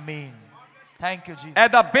 आमीन आमीन, thank you Jesus.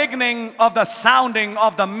 At the beginning of the sounding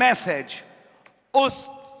of the message, उस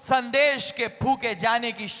संदेश के फूके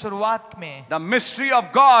जाने की शुरुआत में the mystery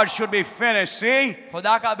of God should be finished. See?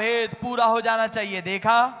 खुदा का भेद पूरा हो जाना चाहिए।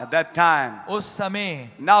 देखा At that time. उस समय।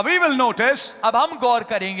 Now we will notice अब हम गौर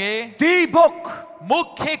करेंगे the book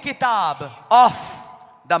मुख्य किताब of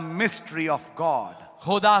the mystery of God.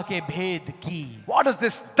 खुदा के भेद की। What does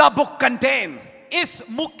this the book contain? इस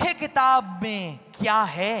मुख्य किताब में क्या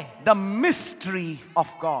है? The mystery of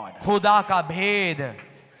God. खुदा का भेद।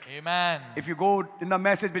 Amen. If you go in the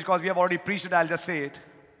message, because we have already preached it, I'll just say it.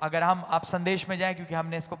 अगर हम आप संदेश में जाएं, क्योंकि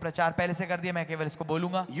हमने इसको प्रचार पहले से कर दिया, मैं केवल इसको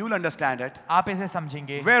बोलूंगा, You'll understand it. आप इसे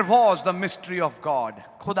समझेंगे। Where was the mystery of God?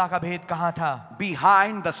 खुदा का भेद कहाँ था?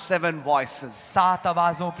 Behind the seven voices. सात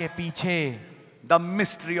आवाजों के पीछे। The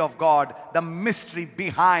mystery of God. The mystery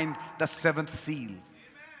behind the seventh seal.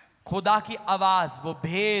 खुदा की आवाज, वो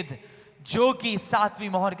भेद जो कि सातवीं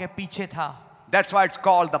मोहर के पीछे था। That's why it's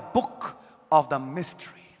called the book of the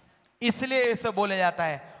mystery. इसलिए इसे बोला जाता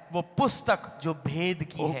है वो पुस्तक जो भेद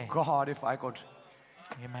की Oh है। God, if I could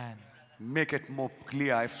Amen. make it more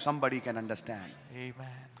clear, if somebody can understand.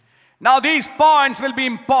 Amen. Now these points will be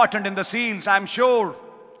important in the seals, I'm sure.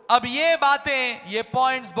 अब ये बातें, ये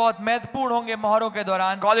पॉइंट्स बहुत महत्वपूर्ण होंगे मोहरों के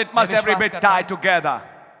दौरान, Because it must मैं every विश्वास bit करता tie हूं। together.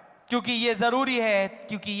 क्योंकि ये जरूरी है,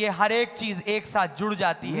 क्योंकि ये हर एक चीज एक साथ जुड़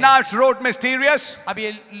जाती है। Now it's wrote mysterious अब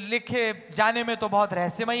ये लिखे जाने में तो बहुत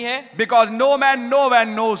रहस्यमयी है, because no man nowhere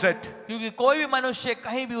knows it. क्योंकि कोई भी मनुष्य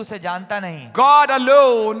कहीं भी उसे जानता नहीं। God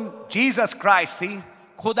alone, Jesus Christ, see.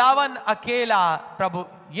 खुदावन अकेला प्रभु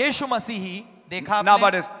यीशु मसीह ही देखा Now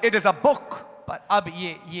आपने। but it is a book, पर अब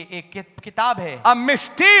ये एक किताब है, a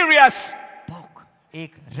mysterious book.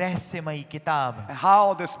 एक रहस्यमयी किताब। And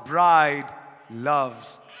how this bride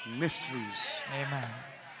loves mysteries. आमीन।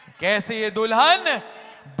 कैसे ये दुल्हन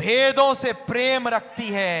भेदों से प्रेम रखती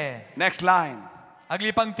है। Next line.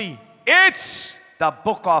 अगली पंक्ति, It's the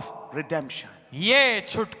book of redemption. ये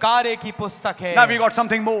छुटकारे की पुस्तक है। Now we got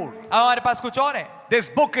something more. अब हमारे पास कुछ और है। This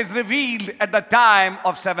book is revealed at the time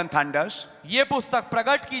of seven thunders, ये पुस्तक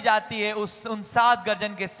प्रकट की जाती है उन 7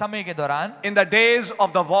 गर्जन के समय के दौरान, in the days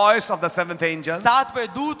of the voice of the seventh angel. 7वें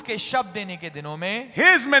दूत के शब्द देने के दिनों में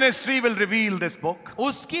His ministry will reveal this book.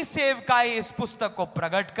 उसकी सेवकाई इस पुस्तक को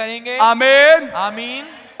प्रकट करेंगे। Amen. आमीन,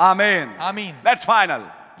 Amen. आमीन। That's final.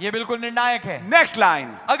 ये बिल्कुल निर्णायक है। Next line.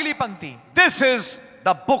 अगली पंक्ति, This is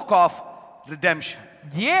the book of redemption.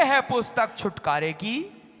 ये है पुस्तक छुटकारे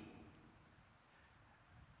की।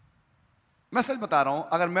 मैं सच बता रहा हूं,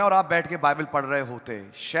 अगर मैं और आप बैठ के बाइबल पढ़ रहे होते,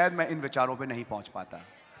 शायद मैं इन विचारों पे नहीं पहुंच पाता।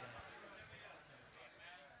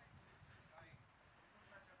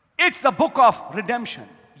 It's the book of redemption.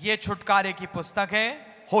 ये छुटकारे की पुस्तक है।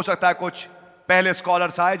 हो सकता है कुछ पहले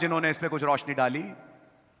स्कॉलर्स आए जिन्होंने इस पे कुछ रोशनी डाली,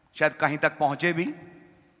 शायद कहीं तक पहुंचे भी।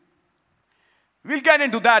 We'll get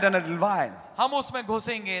into that in a little while. हम उसमें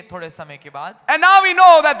घुसेंगे थोड़े समय के बाद। And now we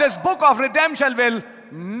know that this book of redemption will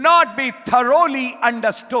not be thoroughly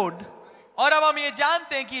understood और अब हम ये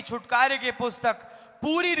जानते हैं कि छुटकारे की पुस्तक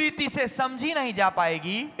पूरी रीति से समझी नहीं जा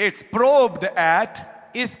पाएगी। It's probed at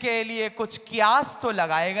इसके लिए कुछ कियास तो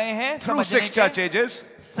लगाए गए हैं through समझने 6 church के, ages.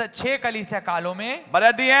 6 कलीसिया कालों में। But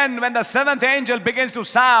at the end, when the seventh angel begins to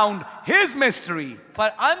sound his mystery, पर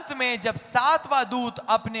अंत में जब 7वां दूत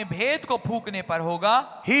अपने भेद को फूकने पर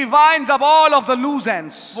होगा, he winds up all of the loose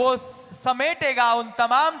ends वो समेटेगा उन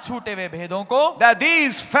तमाम छूटे हुए भेदों को that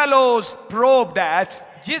these fellows probed at,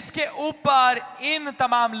 जिसके ऊपर इन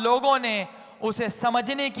तमाम लोगों ने उसे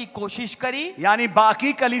समझने की कोशिश करी। यानी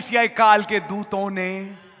बाकी कलीसिया काल के दूतों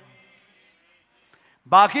ने,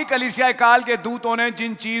 बाकी कलीसिया काल के दूतों ने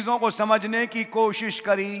जिन चीजों को समझने की कोशिश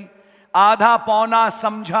करी, आधा पौना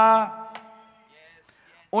समझा,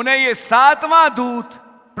 उन्हें ये 7वां दूत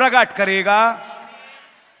प्रकट करेगा।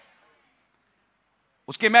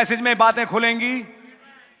 उसके मैसेज में बातें खुलेंगी।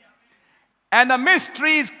 And the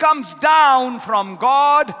mysteries comes down from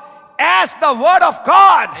God as the word of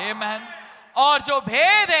God. आमीन। और जो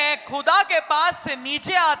भेद हैं खुदा के पास से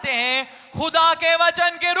नीचे आते हैं खुदा के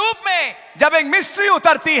वचन के रूप में। जब एक मिस्ट्री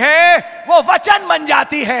उतरती है वो वचन बन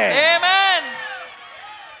जाती है। आमीन।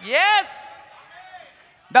 Yes.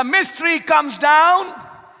 The mystery comes down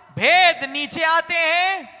भेद नीचे आते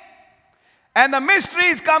हैं and the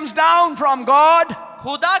mysteries comes down from God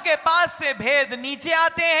खुदा के पास से भेद नीचे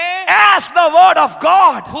आते हैं as the word of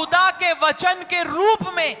God. खुदा के वचन के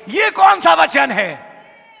रूप में। ये कौन सा वचन है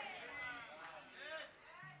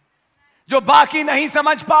जो बाकी नहीं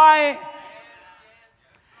समझ पाए?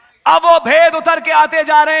 अब वो भेद उतर के आते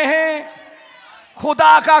जा रहे हैं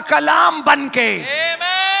खुदा का कलाम बनके।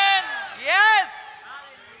 आमीन। Yes.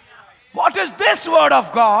 What is this word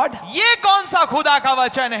of God? ये कौन सा खुदा का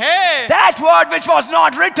वचन है? That word which was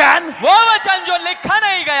not written वो वचन जो लिखा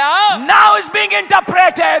नहीं गया now is being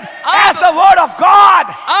interpreted as the word of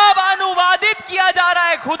God. अब अनुवादित किया जा रहा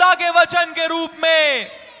है खुदा के वचन के रूप में।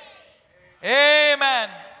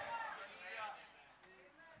 आमीन।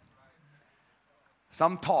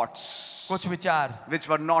 Some thoughts कुछ विचार which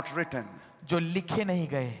were not written जो लिखे नहीं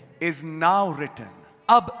गए is now written.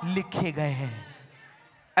 अब लिखे गए हैं।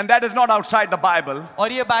 And that is not outside the Bible,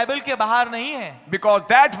 और ये बाइबल के बाहर नहीं है, because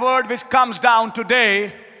that word which comes down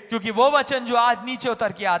today क्योंकि वो वचन जो आज नीचे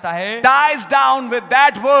उतर के आता है ties down with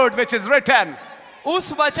that word which is written,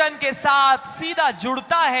 उस वचन के साथ सीधा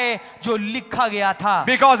जुड़ता है जो लिखा गया था।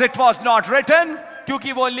 because it was not written,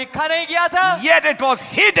 क्योंकि वो लिखा नहीं गया था yet it was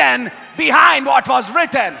hidden behind what was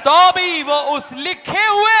written. तो भी वो उस लिखे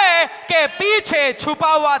हुए के पीछे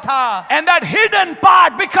छुपा हुआ था। And that hidden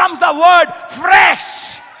part becomes the word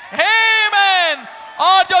fresh. आमीन।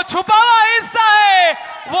 और जो छुपा हुआ हिस्सा है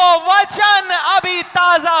वो वचन अभी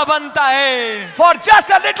ताजा बनता है। For just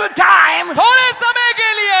a little time, थोड़े समय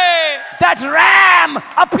के लिए that ram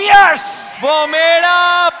appears, वो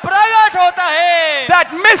मेरा प्रकट होता है,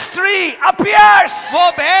 that mystery appears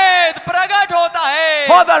वो भेद प्रकट होता है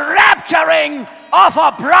for the rapturing of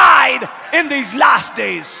a bride in these last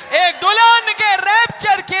days. एक दुल्हन के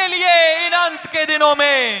रैप्चर के लिए इन अंत के दिनों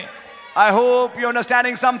में। I hope you're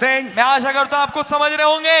understanding something. मैं आशा करता हूं आप कुछ समझ रहे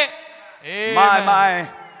होंगे। My.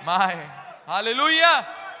 Hallelujah.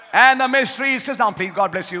 And the mysteries, sit down please,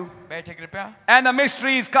 God bless you. बैठे कृपया। And the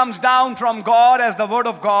mysteries comes down from God as the word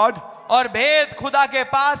of God. और भेद खुदा के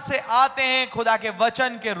पास से आते हैं खुदा के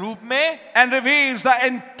वचन के रूप में। And reveals the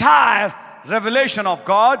entire revelation of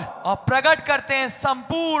God. और प्रकट करते हैं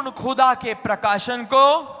संपूर्ण खुदा के प्रकाशन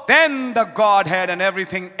को। Then the Godhead and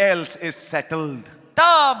everything else is settled.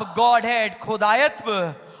 तब गॉड हेड खुदायत्व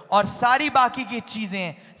और सारी बाकी की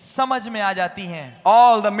चीजें समझ में आ जाती हैं।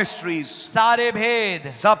 All the mysteries, सारे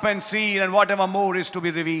भेद, serpent seed and whatever more is to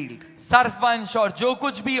be revealed. सर्पवंश और जो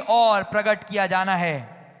कुछ भी और प्रकट किया जाना है।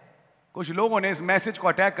 कुछ लोगों ने इस मैसेज को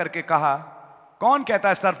अटैक करके कहा, कौन कहता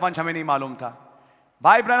है सर्पवंश हमें नहीं मालूम था?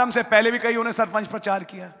 भाई ब्रैनम से पहले भी कई उन्होंने सर्पवंश प्रचार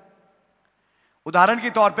किया। उदाहरण के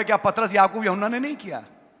तौर पे क्या पतरस याकूब यूहन्ना ने नहीं किया?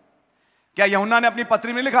 क्या यूहन्ना ने अपनी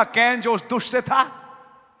पत्री में लिखा कैन जो उस दुष्ट से था?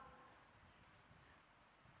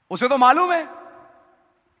 उसे तो मालूम है।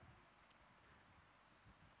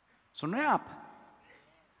 सुन रहे हैं आप?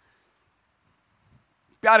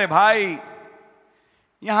 प्यारे भाई,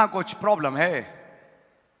 यहां कुछ प्रॉब्लम है।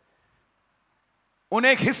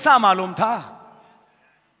 उन्हें एक हिस्सा मालूम था।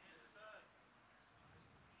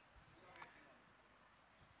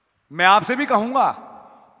 मैं आपसे भी कहूंगा,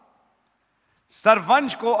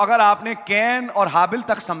 सर्पवंश को अगर आपने कैन और हाबिल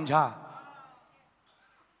तक समझा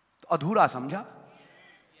तो अधूरा समझा।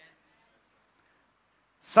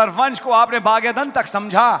 सर्पवंश को आपने बागेदन तक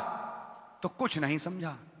समझा तो कुछ नहीं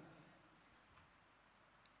समझा।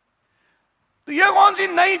 तो यह कौन सी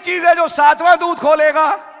नई चीज है जो सातवां दूत खोलेगा?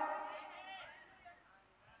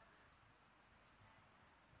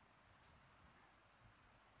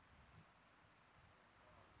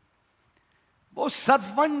 वो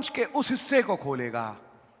सर्पवंश के उस हिस्से को खोलेगा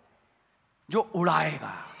जो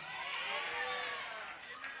उड़ाएगा।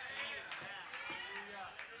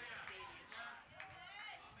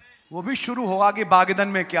 वो भी शुरू होगा कि बागेदन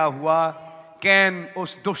में क्या हुआ। कैन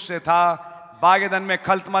उस दुष्ट से था, बागेदन में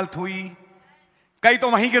खलतमल्त हुई। कई तो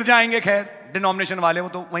वहीं गिर जाएंगे, खैर डिनोमिनेशन वाले वो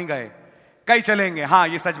तो वहीं गए, कई चलेंगे, हाँ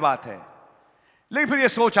ये सच बात है। लेकिन फिर ये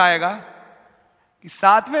सोच आएगा कि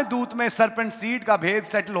सातवें दूत में सरपेंट सीड का भेद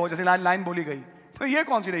सेटल हो, जैसे लाइन बोली गई। तो ये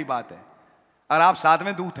कौन सी नई बात है? अगर आप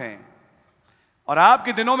सातवें दूत हैं और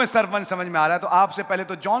आपके दिनों में सरपंच समझ में आ रहा है, तो आपसे पहले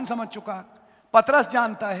तो जॉन समझ चुका, पतरस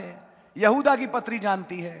जानता है, यहूदा की पत्री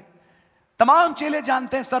जानती है, तमाम चेले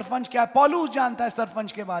जानते हैं सरपंच क्या है, पौलुस जानता है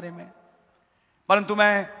सरपंच के बारे में। परंतु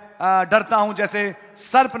मैं डरता हूं जैसे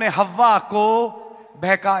सर्प ने हव्वा को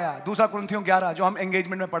बहकाया। दूसरा कुरिन्थियों 11 जो हम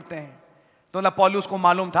एंगेजमेंट में पढ़ते हैं, तो पौलुस को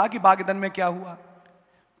मालूम था कि बागेदन में क्या हुआ।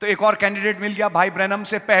 तो एक और कैंडिडेट मिल गया भाई ब्रैनम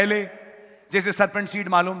से पहले, जैसे सरपेंट सीड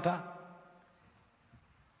मालूम था।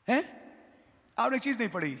 हैं? आपने चीज नहीं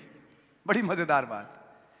पढ़ी, बड़ी मजेदार बात।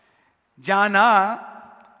 जाना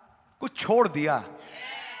कुछ छोड़ दिया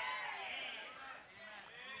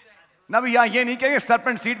ना भैया, ये नहीं कहेंगे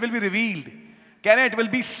serpent seed will be revealed, कह रहे it will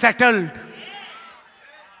be settled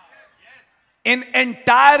in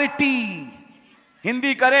entirety.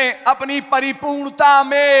 Hindi करें अपनी परिपूर्णता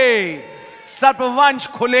में सर्पवंश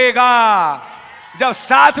खुलेगा जब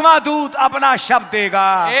सातवां दूत अपना शब्द देगा।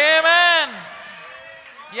 आमेन।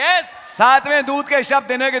 यस। सातवें दूत के शब्द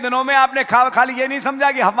देने के दिनों में आपने खाली ये नहीं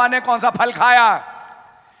समझा कि हव्वा ने कौन सा फल खाया।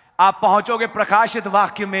 आप पहुंचोगे प्रकाशित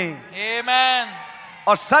वाक्य में। आमेन।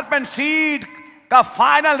 और सर्पेंट सीड का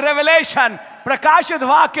फाइनल रेवलेशन प्रकाशित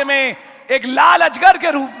वाक्य में एक लाल अजगर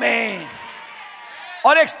के रूप में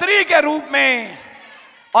और एक स्त्री के रूप में,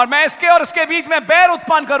 और मैं इसके और उसके बीच में बैर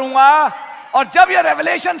उत्पन्न करूंगा। और जब यह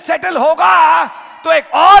रेवलेशन सेटल होगा तो एक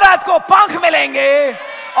औरत को पंख मिलेंगे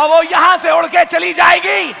और वो यहां से उड़ के चली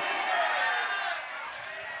जाएगी।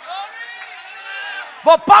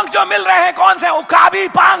 वो पंख जो मिल रहे हैं कौन से? उकाबी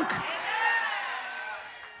पंख।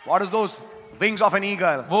 What is those wings of an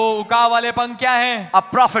eagle? वो उकाब वाले पंख क्या हैं? A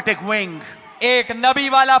prophetic wing. एक नबी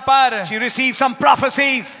वाला पर। She received some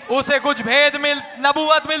prophecies. उसे कुछ भेद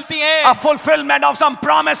नबूवत मिलती है। A fulfillment of some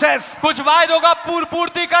promises. कुछ वायदों का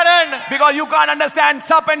पूर्तिकरण। Because you can't understand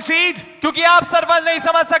serpent seed. क्योंकि आप सर्पंच नहीं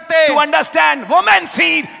समझ सकते। To understand woman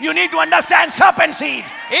seed, you need to understand serpent seed.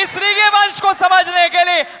 स्त्री के वंश को समझने के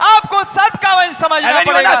लिए आपको सर्प का वंश समझना And when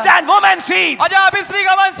you पड़ेगा। understand woman seed, और जब आप स्त्री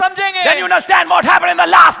का वंश समझेंगे, then you understand what happened in the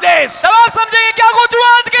last days. तब आप समझेंगे क्या कुछ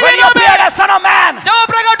हुआ अंत के When you दिनों में। appeared as son of man, जब आप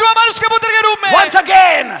प्रकट हुआ मनुष्य के पुत्र के रूप में। once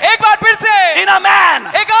again, एक बार फिर से in a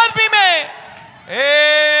man. एक आदमी में।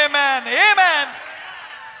 Amen. Amen.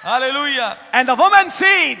 Hallelujah. And the woman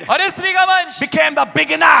seed और स्त्री का वंश became the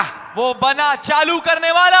beginner वो बना चालू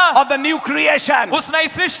करने वाला of the new creation उस नई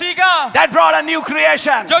सृष्टि का, that brought a new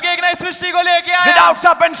creation जो कि एक नई सृष्टि को लेके आया without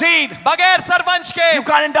serpent seed. बगैर सरपंच के। You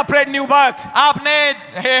can't interpret new birth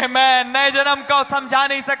आपने मैं नए जन्म को समझा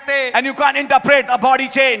नहीं सकते and you can't interpret a body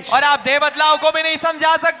change. और आप देह बदलाव को भी नहीं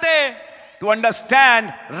समझा सकते। To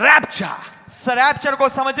understand rapture, रैप्चर को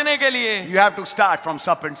समझने के लिए you have to start from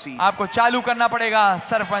serpent seed. आपको चालू करना पड़ेगा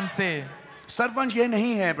सरपंच से। सरपंच ये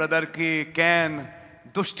नहीं है ब्रदर कि कैन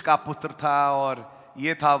दुष्ट का पुत्र था और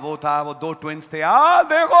ये था वो था, वो दो ट्विंस थे।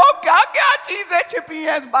 देखो क्या क्या चीजें छिपी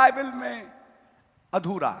है इस बाइबल में।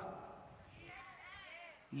 अधूरा।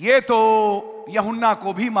 ये तो यूहन्ना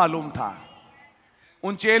को भी मालूम था,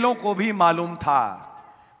 उन चेलों को भी मालूम था।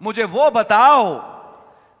 मुझे वो बताओ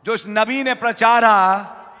जो इस नबी ने प्रचारा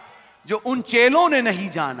जो उन चेलों ने नहीं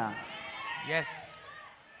जाना। यस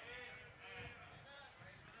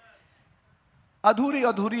अधूरी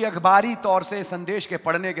अधूरी अखबारी तौर से संदेश के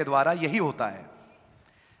पढ़ने के द्वारा यही होता है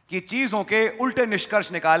कि चीजों के उल्टे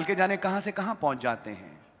निष्कर्ष निकाल के जाने कहां से कहां पहुंच जाते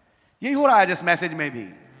हैं। यही हो रहा है जिस मैसेज में भी।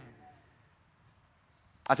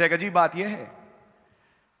 अच्छा, एक अजीब बात यह है,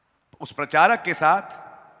 उस प्रचारक के साथ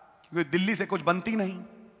क्योंकि दिल्ली से कुछ बनती नहीं,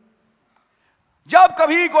 जब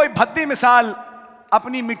कभी कोई भद्दी मिसाल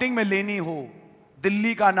अपनी मीटिंग में लेनी हो,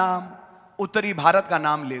 दिल्ली का नाम, उत्तरी भारत का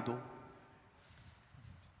नाम ले दो।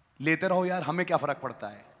 लेते रहो यार, हमें क्या फर्क पड़ता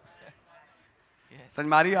है। समझ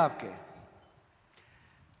मारिए आपके।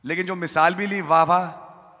 लेकिन जो मिसाल भी ली, वाह वाह,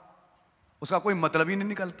 उसका कोई मतलब ही नहीं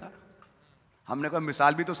निकलता। हमने कहा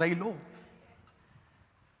मिसाल भी तो सही लो।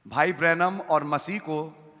 भाई ब्रैनम और मसीह को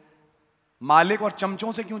मालिक और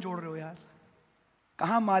चमचों से क्यों जोड़ रहे हो यार?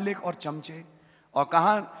 कहां मालिक और चमचे और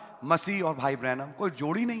कहां मसीह और भाई ब्रैनम? कोई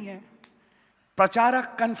जोड़ी नहीं है।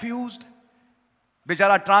 प्रचारक कंफ्यूज्ड,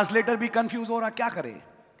 बेचारा ट्रांसलेटर भी कंफ्यूज हो रहा, क्या करे?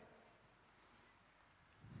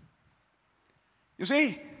 You see,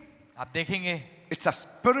 आप देखेंगे it's a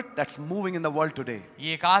spirit that's moving in the world today.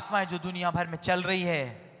 ये एक आत्मा है जो दुनिया भर में चल रही है।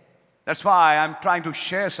 That's why I'm trying to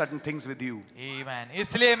share certain things with you. Amen.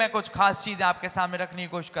 इसलिए मैं कुछ खास चीजें आपके सामने रखने की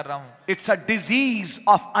कोशिश कर रहा हूं। It's a disease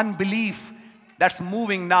of unbelief that's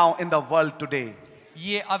moving now in the world today.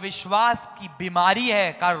 ये अविश्वास की बीमारी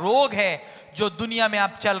है, का रोग है जो दुनिया में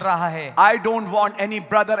अब चल रहा है। I don't want any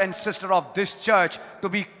brother and sister of this church to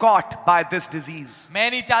be caught by this disease. मैं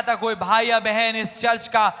नहीं चाहता कोई भाई या बहन इस चर्च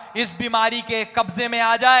का इस बीमारी के कब्जे में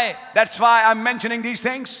आ जाए। That's why I'm mentioning these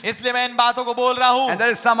things. इसलिए मैं इन बातों को बोल रहा हूं। And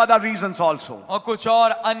there is some other reasons also. और कुछ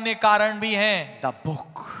और अन्य कारण भी हैं। The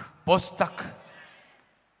book. पुस्तक।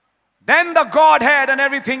 Then the Godhead and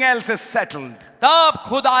everything else is settled. तब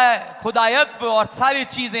खुदायत्व और सारी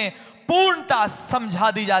चीजें पूर्णता समझा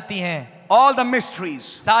दी जाती हैं। All the mysteries,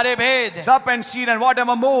 सारे भेद, serpent seed and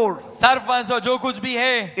whatever more sarpanch और जो कुछ भी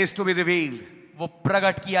है is to be revealed. वो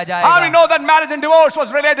प्रकट किया How do we जाएगा। know that marriage and divorce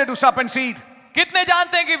was related to serpent seed? कितने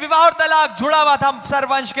जानते हैं कि विवाह और तलाक जुड़ा हुआ था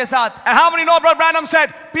सरवंश के साथ? And how many know Brother Branham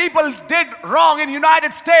said people did wrong in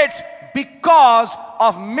United States because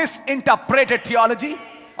of misinterpreted theology?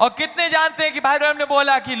 और कितने जानते हैं कि भाई ब्रह्म ने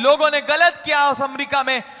बोला कि लोगों ने गलत किया उस अमेरिका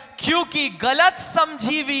में क्योंकि गलत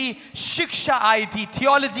समझी हुई शिक्षा आई थी,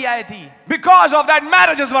 थियोलॉजी आई थी। Because of that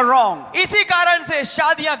marriages were wrong. इसी कारण से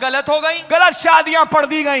शादियां गलत हो गई। गलत शादियां पढ़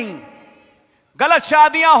दी गईं, गलत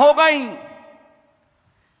शादियां हो गईं।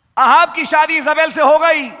 अहाब की शादी इज़ाबेल से हो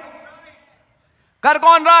गई। कर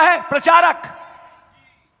कौन रहा है? प्रचारक।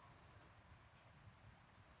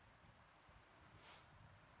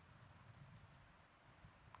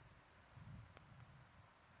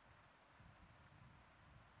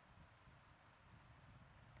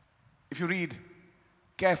 If you read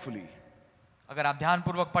carefully, अगर आप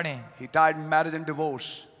ध्यानपूर्वक पढ़ें, he tied marriage and divorce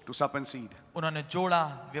to serpent seed उन्होंने जोड़ा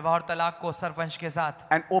विवाह और तलाक को सरवंश के साथ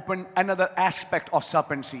and opened another aspect of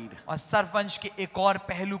serpent seed और सरवंश के एक और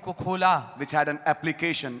पहलू को खोला which had an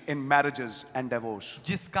application in marriages and divorce.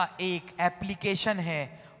 जिसका एक एप्लीकेशन है,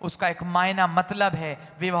 उसका एक मायना मतलब है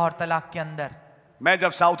विवाह और तलाक के अंदर। मैं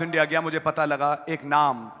जब साउथ इंडिया गया मुझे पता लगा एक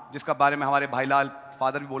नाम जिसका बारे में हमारे भाईलाल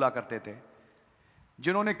फादर भी बोला करते थे,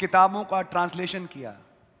 जिन्होंने किताबों का ट्रांसलेशन किया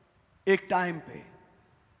एक टाइम पे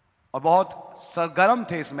और बहुत सरगर्म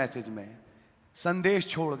थे इस मैसेज में, संदेश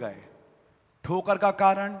छोड़ गए। ठोकर का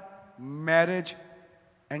कारण मैरिज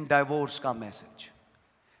एंड डिवोर्स का मैसेज।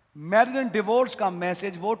 मैरिज एंड डिवोर्स का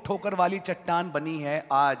मैसेज वो ठोकर वाली चट्टान बनी है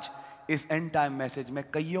आज इस एंड टाइम मैसेज में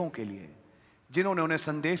कईयों के लिए, जिन्होंने उन्हें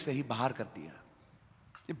संदेश से ही बाहर कर दिया।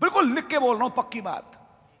 ये बिल्कुल लिख के बोल रहा हूं, पक्की बात।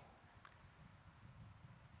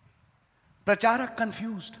 प्रचारक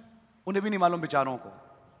कंफ्यूज्ड, उन्हें भी नहीं मालूम बेचारों को।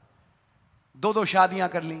 दो शादियां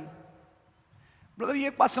कर ली। ब्रदर ये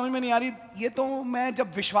बात समझ में नहीं आ रही, ये तो मैं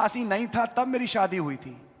जब विश्वासी नहीं था तब मेरी शादी हुई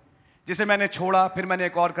थी। जिसे मैंने छोड़ा, फिर मैंने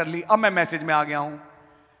एक और कर ली, अब मैं मैसेज में आ गया हूं।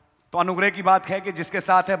 तो अनुग्रह की बात है कि जिसके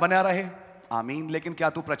साथ है बना रहे, आमीन। लेकिन क्या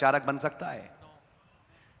तू प्रचारक बन सकता है?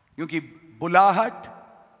 क्योंकि बुलाहट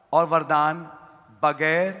और वरदान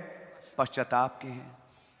बगैर पश्चाताप के हैं।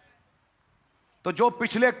 तो जो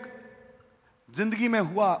पिछले जिंदगी में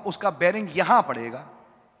हुआ उसका बेरिंग यहां पड़ेगा।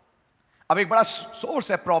 अब एक बड़ा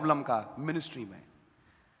सोर्स है प्रॉब्लम का मिनिस्ट्री में,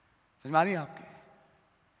 समझ आ रही है आपके?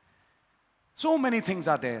 So many things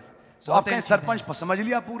are there. तो आपने सरपंच समझ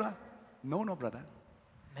लिया पूरा? नो नो ब्रदर,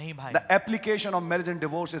 नहीं भाई। The application of marriage and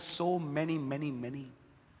divorce is so many many many.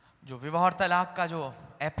 जो विवाह और तलाक का जो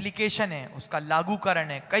एप्लीकेशन है, उसका लागूकरण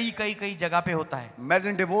है, कई कई कई जगह पे होता है। मैरिज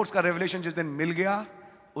एंड डिवोर्स का रेवलेशन जिस दिन मिल गया,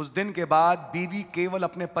 उस दिन के बाद बीवी केवल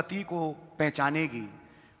अपने पति को पहचानेगी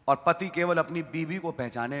और पति केवल अपनी बीवी को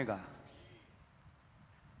पहचानेगा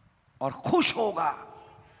और खुश होगा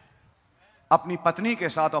अपनी पत्नी के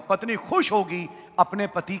साथ, और पत्नी खुश होगी अपने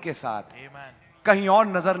पति के साथ। कहीं और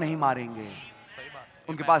नजर नहीं मारेंगे। सही बात।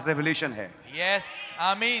 उनके पास रेवलेशन है। यस,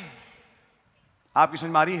 आमीन। आपकी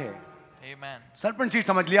समझ मारी है? आमीन। सरपंच सीट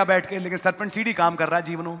समझ लिया बैठ के, लेकिन सरपंच सीट ही काम कर रहा है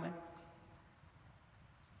जीवनों में।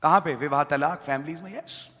 कहां पे? विवाह तलाक, फैमिलीज में।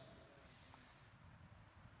 यस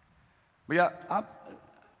भैया, आप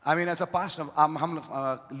I mean as a past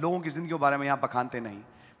हम लोगों की जिंदगी के बारे में यहां बखानते नहीं,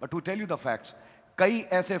 but to tell you the facts, कई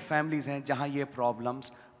ऐसे फैमिलीज हैं जहां ये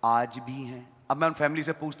प्रॉब्लम्स आज भी हैं। अब मैं उन फैमिली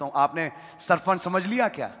से पूछता हूं, आपने सरपंच समझ लिया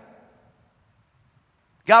क्या?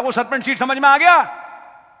 क्या वो सरपंच सीट समझ में आ गया?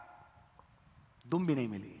 दुम भी नहीं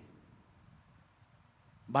मिली।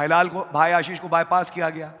 भाई लाल को, भाई आशीष को बाईपास किया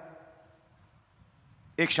गया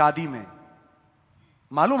एक शादी में।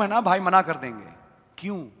 मालूम है ना, भाई मना कर देंगे।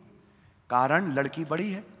 क्यों? कारण लड़की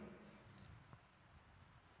बड़ी है,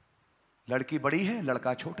 लड़की बड़ी है,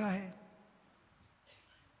 लड़का छोटा है,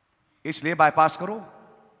 इसलिए बाईपास करो।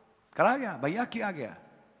 करा गया भैया, किया गया।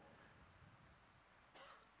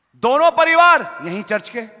 दोनों परिवार यहीं चर्च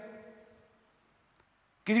के,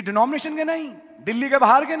 किसी डिनोमिनेशन के नहीं, दिल्ली के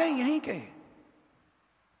बाहर के नहीं, यहीं के।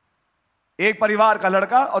 एक परिवार का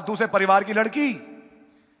लड़का और दूसरे परिवार की लड़की,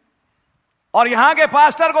 और यहां के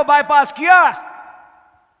पास्टर को बाईपास किया।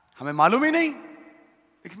 हमें मालूम ही नहीं।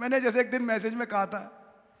 मैंने जैसे एक दिन मैसेज में कहा था,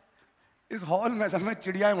 इस हॉल में असल में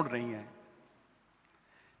चिड़ियाएं उड़ रही हैं।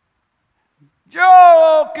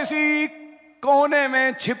 जो किसी कोने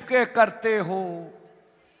में छिपके करते हो,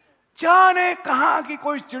 जाने कहां की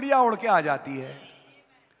कोई चिड़िया उड़ के आ जाती है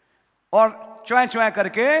और च्वां च्वां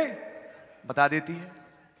करके बता देती है।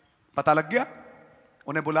 पता लग गया,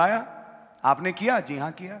 उन्हें बुलाया, आपने किया? जी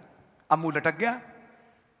हां किया। अब मुंह लटक गया।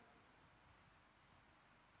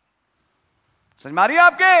 समझ मारिए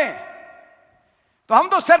आपके? तो हम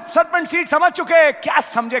तो सिर्फ सरपंच सीट समझ चुके, क्या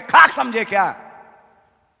समझे? खाक समझे क्या?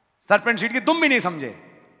 सरपंच सीट की दुम भी नहीं समझे।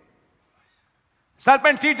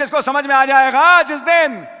 सरपंच सीट जिसको समझ में आ जाएगा, जिस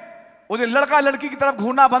दिन उस दिन लड़का लड़की की तरफ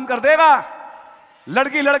घूरना बंद कर देगा,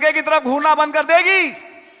 लड़की लड़के की तरफ घूरना बंद कर देगी,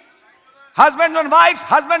 हस्बैंड एंड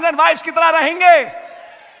वाइफ्स की तरह रहेंगे।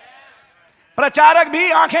 प्रचारक भी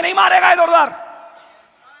आंखें नहीं मारेगा इधर उधर।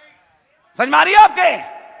 समझ मारिए आपके?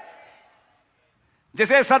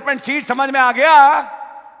 जिसे सरपंच सीट समझ में आ गया,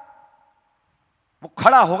 वो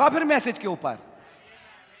खड़ा होगा फिर मैसेज के ऊपर।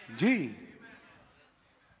 जी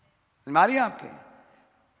समझ मारिए आपके?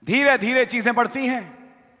 धीरे धीरे चीजें बढ़ती हैं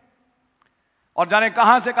और जाने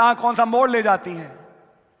कहां से कहां कौन सा मोड़ ले जाती हैं।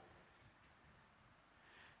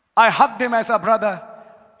 I hugged him as a brother.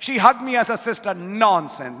 She hugged me as a sister.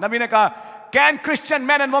 Nonsense. नबी ने कहा, Can Christian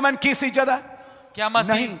men and women kiss each other? क्या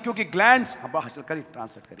मसीह? नहीं, क्योंकि ग्लैंड्स, करिए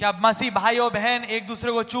ट्रांसलेट करिए। क्या मसीह भाई और बहन एक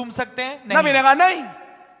दूसरे को चूम सकते हैं? नहीं। नबी ने कहा नहीं।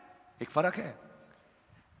 एक फर्क है।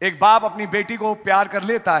 एक बाप अपनी बेटी को प्यार कर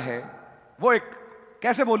लेता है, वो एक,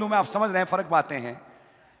 कैसे बोलूं मैं, आप समझ रहे हैं, फर्क बातें हैं,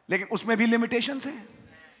 लेकिन उसमें भी लिमिटेशंस हैं।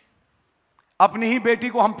 अपनी ही बेटी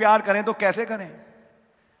को हम प्यार करें तो कैसे करें?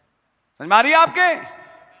 समझ में आ रही है आपके?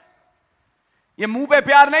 ये मुंह पे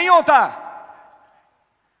प्यार नहीं होता,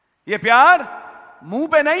 ये प्यार मुंह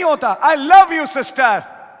पे नहीं होता। I love you sister,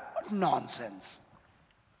 nonsense.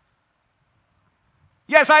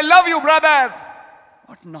 Yes I love you brother,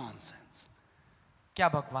 what nonsense. क्या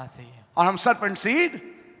बकवास है ये? और हम सरपंच सीट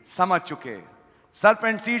समझ चुके।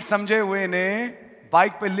 सरपंच सीट समझे हुए ने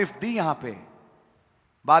बाइक पे लिफ्ट दी यहां पे,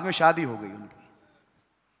 बाद में शादी हो गई उनकी।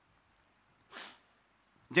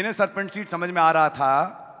 जिन्हें सरपंच सीट समझ में आ रहा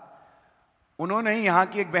था, उन्होंने ही यहां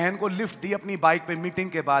की एक बहन को लिफ्ट दी अपनी बाइक पे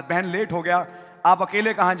मीटिंग के बाद। बहन लेट हो गया, आप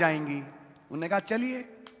अकेले कहां जाएंगी? उन्होंने कहा चलिए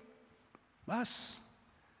बस।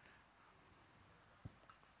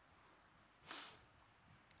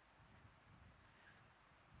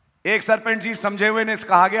 एक सरपंच जी समझे हुए ने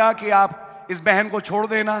कहा गया कि आप इस बहन को छोड़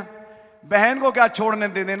देना, बहन को क्या छोड़ने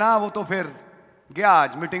दे देना, वो तो फिर गया,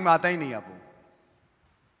 आज मीटिंग में आता ही नहीं। अब वो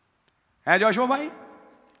है जोशुआ भाई,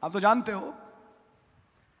 आप तो जानते हो,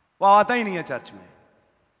 वो आता ही नहीं है चर्च में।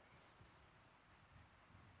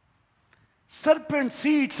 सरपेंट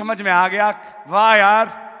सीड समझ में आ गया, वाह यार,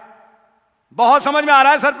 बहुत समझ में आ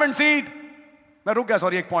रहा है सरपेंट सीड। मैं रुक गया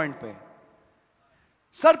सॉरी एक पॉइंट पे।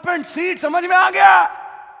 सरपेंट सीड समझ में आ गया,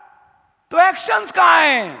 तो एक्शंस कहां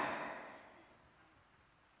हैं?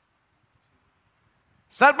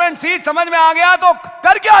 सरपेंट सीड समझ में आ गया तो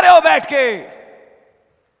कर क्या रहे हो बैठ के?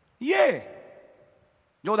 ये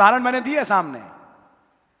जो उदाहरण मैंने दिए सामने,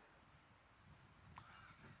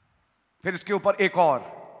 फिर इसके ऊपर एक और,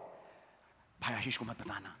 भाई आशीष को मत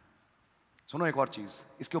बताना, सुनो एक और चीज,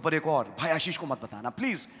 इसके ऊपर एक और, भाई आशीष को मत बताना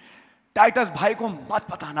प्लीज, टाइटस भाई को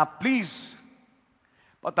मत बताना प्लीज।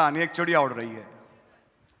 पता नहीं एक चिड़िया उड़ रही है,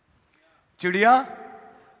 चिड़िया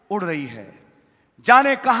उड़ रही है,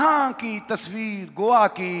 जाने कहां की तस्वीर, गोवा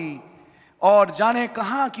की, और जाने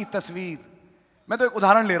कहां की तस्वीर। मैं तो एक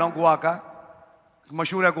उदाहरण ले रहा हूं गोवा का,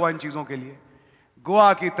 मशहूर है गोवा इन चीजों के लिए।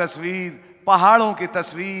 गोवा की तस्वीर, पहाड़ों की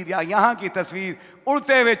तस्वीर, या यहां की तस्वीर,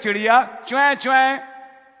 उड़ते हुए चिड़िया, च्वें च्वें।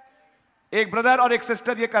 एक ब्रदर और एक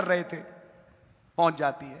सिस्टर ये कर रहे थे, पहुंच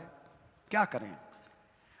जाती है, क्या करें?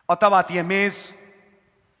 और तब आती है मेज,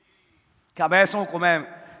 क्या भैंसों को मैं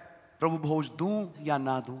प्रभु भोज दूं या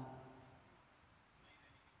ना दूं?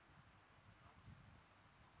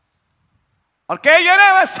 और कह ये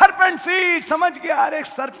रे मैं सरपेंट सीड समझ गया। अरे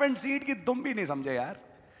सरपेंट सीड की तुम भी नहीं समझे यार,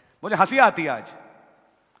 मुझे हंसी आती है आज।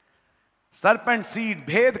 सरपेंट सीड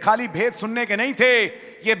भेद खाली भेद सुनने के नहीं थे,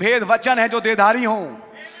 ये भेद वचन है जो देधारी हो।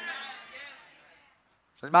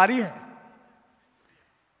 समझ में आ रही है?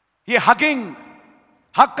 ये हकिंग,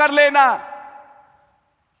 हक कर लेना।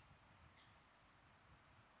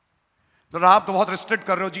 तो आप तो बहुत रिस्ट्रिक्ट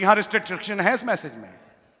कर रहे हो। जी हां, रिस्ट्रिक्शन है इस मैसेज में,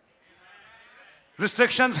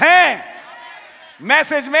 रिस्ट्रिक्शंस हैं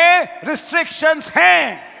मैसेज में, रिस्ट्रिक्शंस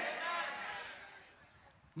हैं।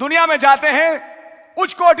 दुनिया में जाते हैं,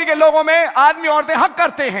 उच्च कोटि के लोगों में आदमी औरतें हक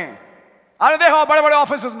करते हैं। अरे देखो बड़े बड़े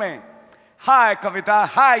ऑफिस में, हाय कविता,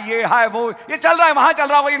 हाय ये, हाय वो, ये चल रहा है, वहां चल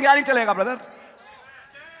रहा होगा, यहां नहीं चलेगा ब्रदर।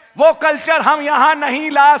 वो कल्चर हम यहां नहीं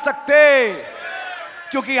ला सकते,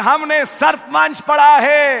 क्योंकि हमने सर्प मंच पढ़ा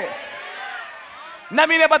है।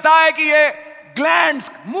 नबी ने बताया कि ये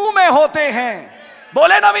ग्लैंड्स मुंह में होते हैं,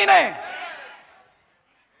 बोले नबी ने।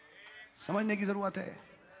 समझने की जरूरत है।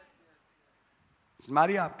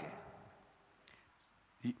 मारिए आपके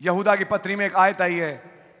यहूदा की पत्री में एक आयत आई है,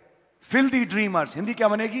 फिल्दी ड्रीमर्स, हिंदी क्या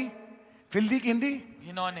बनेगी? फिल्दी की हिंदी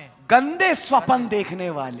इन्होंने गंदे स्वप्न देखने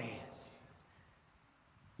वाले।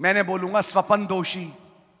 मैंने बोलूंगा स्वप्न दोषी।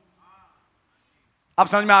 अब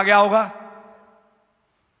समझ में आ गया होगा?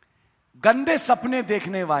 गंदे सपने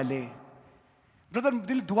देखने वाले। ब्रदर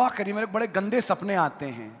दिल दुआ करिए, मेरे बड़े गंदे सपने आते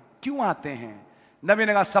हैं। क्यों आते हैं? नबी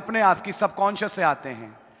ने कहा सपने आपकी सबकॉन्शियस से आते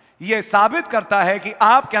हैं। यह साबित करता है कि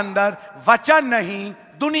आपके अंदर वचन नहीं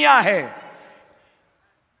दुनिया है।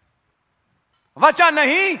 वचन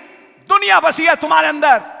नहीं दुनिया बसी है तुम्हारे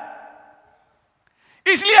अंदर,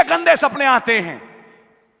 इसलिए गंदे सपने आते हैं।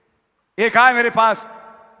 एक आए मेरे पास,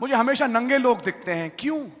 मुझे हमेशा नंगे लोग दिखते हैं।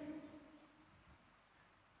 क्यों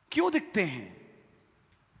क्यों दिखते हैं?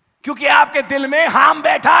 क्योंकि आपके दिल में हाम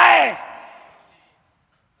बैठा है।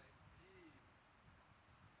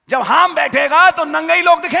 जब हाम बैठेगा तो नंगे ही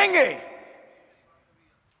लोग दिखेंगे।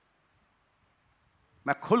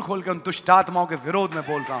 मैं खुल खुल के उन दुष्ट आत्माओं के विरोध में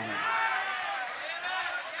बोल रहा हूं।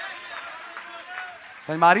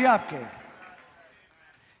 समझ मारिए आपके?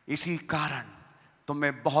 इसी कारण तुम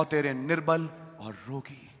में बहुत तेरे निर्बल और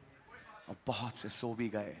रोगी और बहुत से सो भी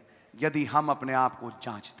गए। यदि हम अपने आप को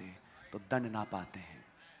जांचते तो दंड ना पाते हैं।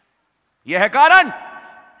 यह है कारण।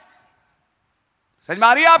 समझ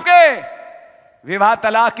मारिए आपके? विवाह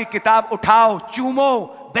तलाक की किताब उठाओ,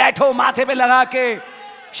 चूमो, बैठो माथे पे लगा के,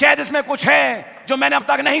 शायद इसमें कुछ है जो मैंने अब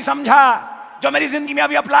तक नहीं समझा, जो मेरी जिंदगी में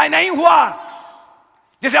अभी अप्लाई नहीं हुआ,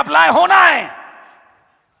 जिसे अप्लाई होना है।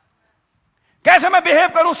 कैसे मैं बिहेव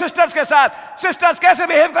करूं सिस्टर्स के साथ, सिस्टर्स कैसे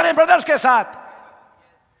बिहेव करें ब्रदर्स के साथ,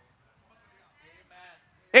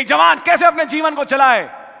 एक जवान कैसे अपने जीवन को चलाए,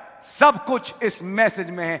 सब कुछ इस मैसेज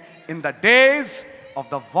में है। In the days of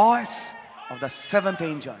the voice of the seventh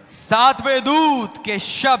angel, सातवें दूत के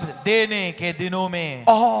शब्द देने के दिनों में,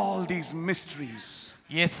 all these mysteries,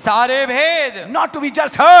 ये सारे भेद not to be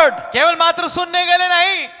just heard, केवल मात्र सुनने के लिए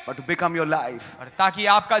नहीं, but to become your life, और ताकि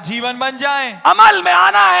आपका जीवन बन जाए। अमल में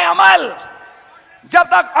आना है। अमल, जब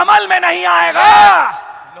तक अमल में नहीं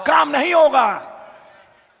आएगा काम नहीं होगा।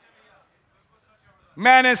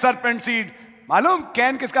 मैंने सरपेंट सीड, मालूम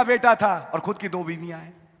कैन किसका बेटा था और खुद की 2 बीवियां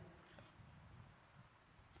हैं।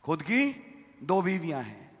 खुद की 2 बीवियां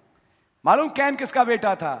हैं। मालूम कैन किसका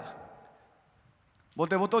बेटा था?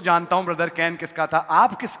 बोलते वो तो जानता हूं ब्रदर कैन किसका था,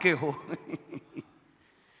 आप किसके हो?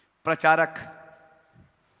 प्रचारक।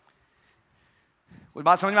 कोई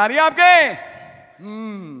बात समझ में आ रही है आपके?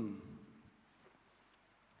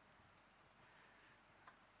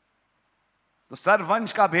 तो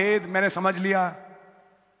सरवंश का भेद मैंने समझ लिया,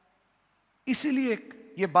 इसीलिए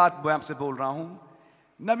ये बात मैं आपसे बोल रहा हूं।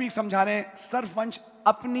 नबी समझा रहे सरवंश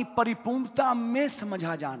अपनी परिपूर्णता में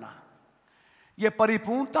समझा जाना। ये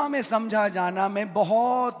परिपूर्णता में समझा जाना में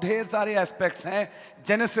बहुत ढेर सारे एस्पेक्ट्स हैं,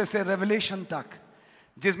 जेनेसिस से रेवलेशन तक,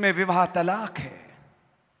 जिसमें विवाह तलाक है,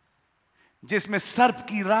 जिसमें सर्प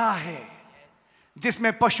की राह है,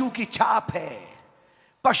 जिसमें पशु की छाप है,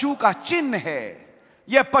 पशु का चिन्ह है।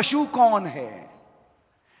 यह पशु कौन है?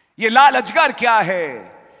 ये लाल अजगर क्या है?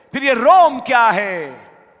 फिर ये रोम क्या है?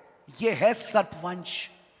 ये है सर्पवंश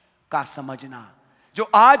का समझना, जो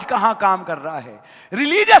आज कहां काम कर रहा है।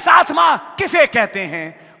 रिलीजियस आत्मा किसे कहते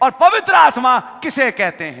हैं और पवित्र आत्मा किसे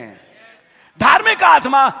कहते हैं? धार्मिक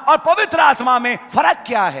आत्मा और पवित्र आत्मा में फर्क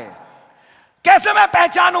क्या है? कैसे मैं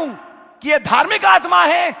पहचानूं कि ये धार्मिक आत्मा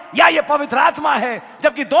है या ये पवित्र आत्मा है?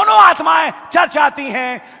 जबकि दोनों आत्माएं चर्च आती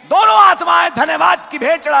हैं, दोनों आत्माएं धन्यवाद की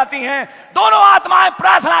भेंट चढ़ाती हैं, दोनों आत्माएं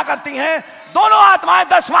प्रार्थना करती हैं, दोनों आत्माएं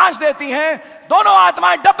दशमांश देती हैं, दोनों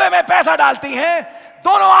आत्माएं डब्बे में पैसा डालती हैं,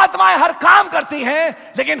 दोनों आत्माएं हर काम करती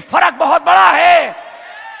हैं, लेकिन फर्क बहुत बड़ा है।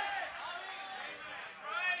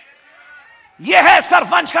 यह है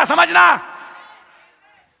सरपंच का समझना।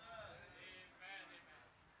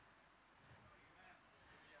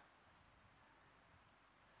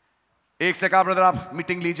 एक से कहा ब्रदर आप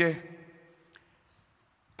मीटिंग लीजिए,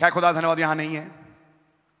 क्या खुदा धन्यवाद यहां नहीं है।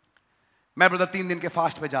 मैं ब्रदर 3 दिन के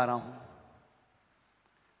फास्ट पे जा रहा हूं।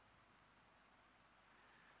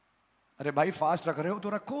 अरे भाई फास्ट रख रहे हो तो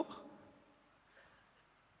रखो,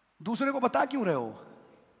 दूसरे को बता क्यों रहे हो?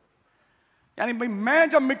 यानी भाई मैं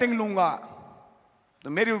जब मीटिंग लूंगा तो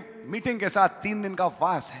मेरी मीटिंग के साथ 3 दिन का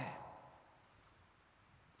फास्ट है।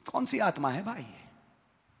 कौन सी आत्मा है भाई?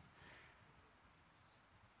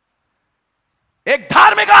 एक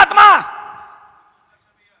धार्मिक आत्मा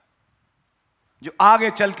जो आगे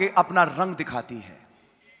चल के अपना रंग दिखाती है।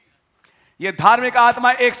 यह धार्मिक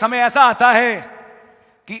आत्मा एक समय ऐसा आता है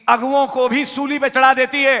कि अगुओं को भी सूली पे चढ़ा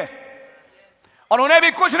देती है और उन्हें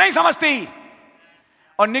भी कुछ नहीं समझती,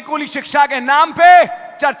 और निकुली शिक्षा के नाम पे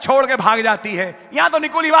चर्च छोड़ के भाग जाती है। यहां तो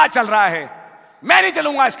निकुलीवाद चल रहा है, मैं नहीं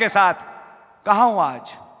चलूंगा इसके साथ। कहां हूं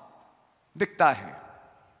आज? दिखता है,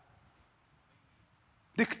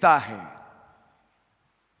 दिखता है,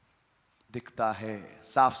 दिखता है,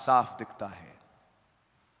 साफ साफ दिखता है।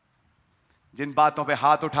 जिन बातों पे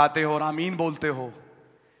हाथ उठाते हो और आमीन बोलते हो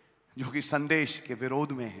जो कि संदेश के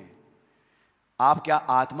विरोध में है, आप क्या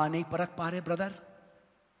आत्मा नहीं परख पा रहे brother?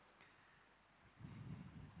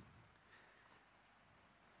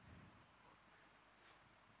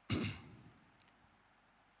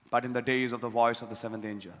 But in the days of the voice of the seventh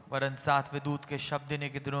angel, वरन 7वें दूत के शब्द देने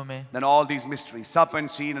के दिनों में, then all these mysteries,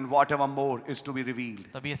 serpent seed and whatever more is to be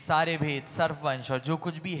revealed. तब ये सारे भेद, सर्पवंश और जो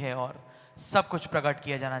कुछ भी है और सब कुछ प्रकट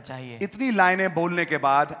किया जाना चाहिए। इतनी लाइनें बोलने के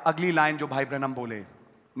बाद अगली लाइन जो भाई ब्रैनम बोले,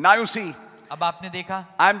 now you see, अब आपने देखा,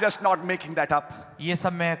 I'm just not making that up. ये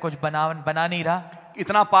सब मैं कुछ बना नहीं रहा।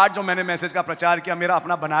 इतना पार्ट जो मैंने मैसेज का प्रचार किया मेरा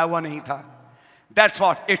अपना बनाया हुआ नहीं था। That's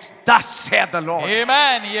what it's thus saith the Lord.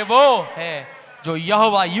 आमेन। ये वो है जो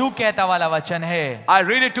यहोवा यूं कहता वाला वचन है। I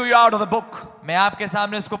read it to you out of the book. मैं आपके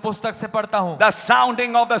सामने उसको पुस्तक से पढ़ता हूं। The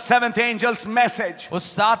sounding of the seventh angel's message.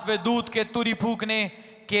 उस 7वें दूत के तुरी फूकने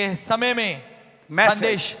के समय में,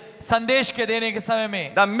 Message. संदेश के देने के समय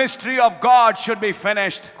में, The mystery of God should be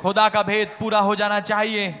finished. खुदा का भेद पूरा हो जाना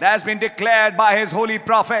चाहिए। That has been declared by his holy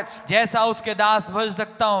prophets. जैसा उसके दास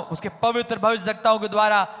भविष्यवक्ताओं, उसके पवित्र भविष्यवक्ताओं के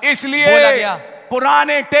द्वारा इसलिए बोला गया।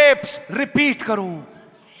 पुराने टेप्स रिपीट करूं,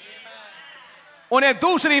 उन्हें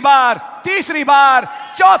दूसरी बार, तीसरी बार,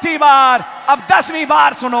 चौथी बार, अब 10वीं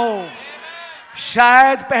बार सुनो।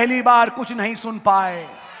 शायद पहली बार कुछ नहीं सुन पाए,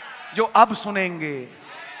 जो अब सुनेंगे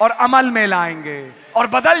और अमल में लाएंगे और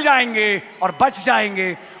बदल जाएंगे और बच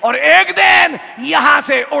जाएंगे और एक दिन यहां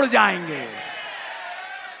से उड़ जाएंगे।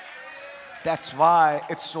 That's why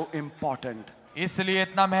it's so important. इसलिए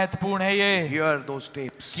इतना महत्वपूर्ण है ये Hear those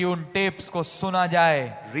tapes. कि उन टेप्स को सुना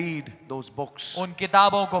जाए, Read those books. उन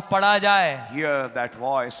किताबों को पढ़ा जाए, Hear that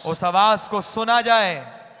voice. उस आवाज को सुना जाए।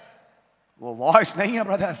 वो वॉइस नहीं है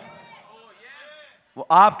ब्रदर, वो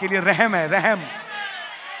आपके लिए रहम है, रहम।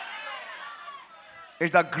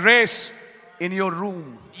 It's the grace in your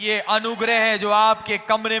room. ये अनुग्रह है जो आपके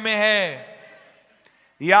कमरे में है।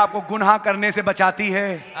 ये आपको गुनाह करने से बचाती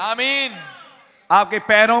है, आमीन। आपके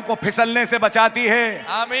पैरों को फिसलने से बचाती है।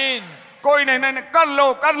 आमीन। कोई नहीं, नहीं, नहीं, कर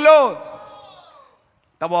लो कर लो।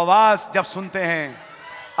 तब वो आवाज जब सुनते हैं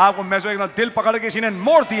आपको महसूस एकदम दिल पकड़ के किसी ने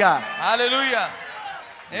मोड़ दिया। हालेलुया।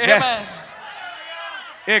 यस,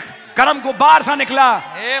 एक गर्म गुब्बार सा निकला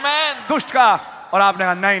आमीन। दुष्ट का, और आपने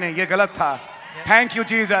कहा नहीं नहीं ये गलत था। थैंक यू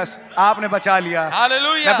जीसस, आपने बचा लिया।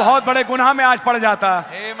 हालेलुया। मैं बहुत बड़े गुनाह में आज पड़ जाता,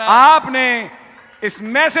 Amen. आपने इस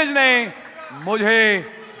मैसेज ने मुझे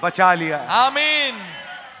बचा लिया। आमीन।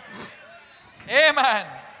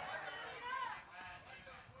 आमीन।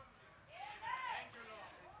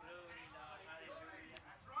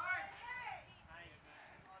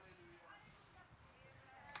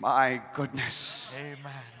 My goodness. Amen.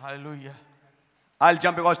 Hallelujah. I'll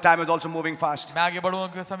jump because time is also moving fast. मैं आगे बढ़ूंगा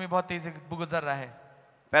क्योंकि समय बहुत तेजी से गुजर रहा है।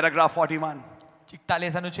 Paragraph 41.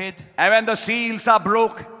 41 अनुच्छेद। And when the seals are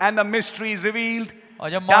broke and the mystery is revealed, और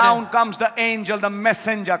जब down comes the angel, the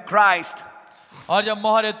messenger, Christ. और जब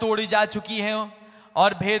मोहरें तोड़ी जा चुकी हैं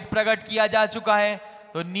और भेद प्रकट किया जा चुका है,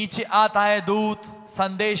 तो नीचे आता है दूत,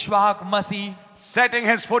 संदेशवाहक मसीह, Setting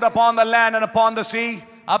his foot upon the land and upon the sea,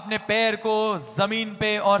 अपने पैर को जमीन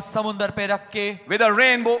पे और समुद्र पे रख के, with a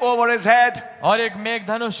rainbow over his head. और एक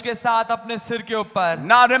मेघधनुष के साथ अपने सिर के ऊपर।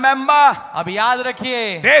 Now remember, अब याद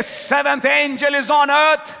रखिए, this seventh angel is on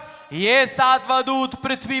earth ये सातवां दूत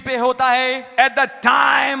पृथ्वी पे होता है at the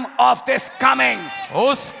time of this coming.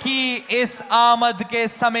 उसकी इस आमद के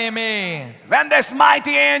समय में। When this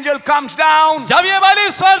mighty angel comes down, जब ये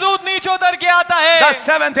बलि स्वरदूत नीचे उतर के आता the है,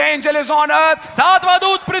 seventh angel is on earth सातवां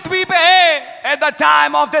दूत पृथ्वी पे है at the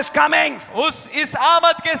time of this coming. इस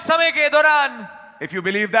आमद के समय के दौरान। If you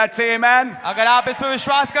believe that, say amen. अगर आप इस पे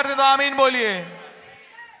विश्वास करते तो आमीन बोलिए।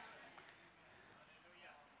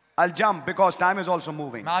 I'll jump because time is also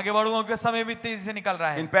moving. मैं आगे बढ़ूंगा क्योंकि समय भी तेजी से निकल रहा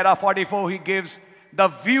है। In para 44, he gives the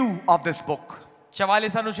view of this book.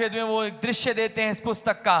 44 अनुच्छेद में वो एक दृश्य देते हैं इस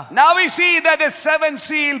पुस्तक का। Now we see that the seven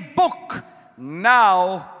seal book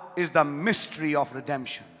now is the mystery of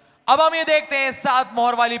redemption. अब हम ये देखते हैं 7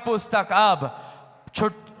 मोहर वाली पुस्तक अब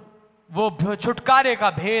वो छुटकारे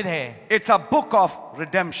का भेद है। It's a book of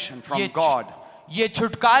redemption from God. ये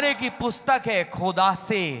छुटकारे की पुस्तक है खुदा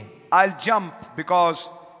से। I'll jump because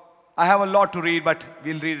I have a lot to read, but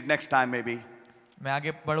we'll read it next time maybe. मैं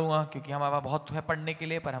आगे बढ़ूंगा क्योंकि हमारे पास बहुत है पढ़ने के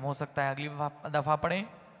लिए, पर हम हो सकता है अगली दफा पढ़ें।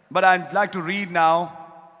 But I'd like to read now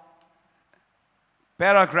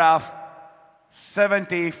paragraph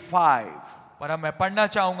 75. पर अब मैं पढ़ना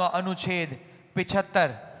चाहूंगा अनुच्छेद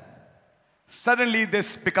 75। Suddenly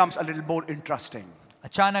this becomes a little more interesting.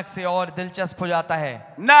 अचानक से और दिलचस्प हो जाता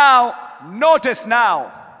है। Now, notice now.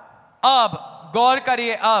 अब गौर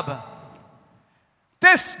करिए, अब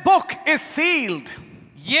This book is sealed.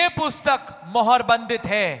 ये पुस्तक मोहर बंदित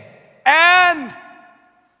है।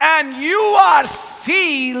 And you are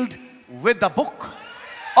sealed with the book.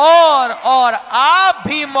 और आप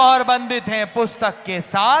भी मोहर बंदित हैं पुस्तक के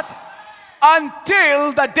साथ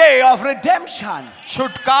until the day of redemption.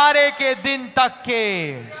 छुटकारे के दिन तक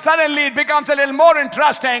के। Suddenly it becomes a little more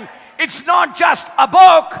interesting. It's not just a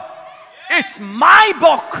book, it's my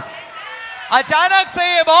book. अचानक से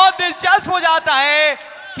ये बहुत दिलचस्प हो जाता है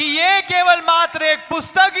कि ये केवल मात्र एक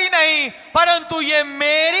पुस्तक ही नहीं, परंतु ये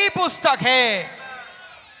मेरी पुस्तक है।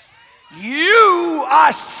 You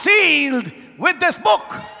are sealed with this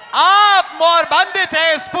book. आप मोहर बंदित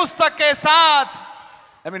हैं इस पुस्तक के साथ।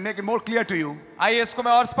 Let me make it more clear to you. आइए इसको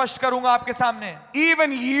मैं और स्पष्ट करूंगा आपके सामने।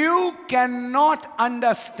 Even you cannot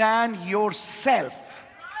understand yourself.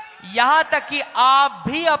 यहां तक कि आप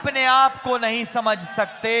भी अपने आप को नहीं समझ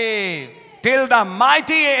सकते Till the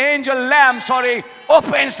mighty angel lamb,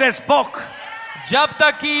 opens this book. जब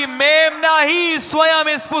तक कि मेमना ही स्वयं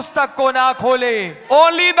इस पुस्तक को ना खोले।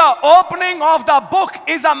 Only the opening of the book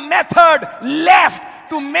is a method left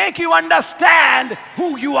to make you understand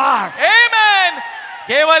who you are. Amen.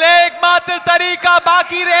 केवल एकमात्र तरीका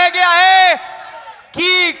बाकी रह गया है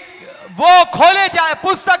कि वो खोले जाए,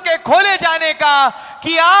 पुस्तक के खोले जाने का,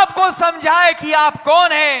 कि आपको समझाए कि आप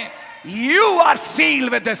कौन हैं। You are sealed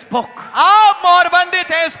with this book. आप मोहर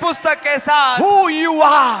बंदित हैं इस पुस्तक के साथ। Who you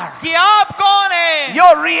are. कि आप कौन हैं।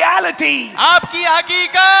 Your reality. आपकी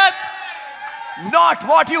हकीकत। Not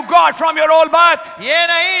what you got from your old birth. ये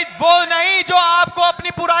नहीं, वो नहीं जो आपको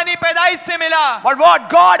अपनी पुरानी पैदाइश से मिला, But what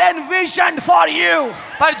God envisioned for you.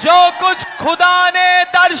 पर जो कुछ खुदा ने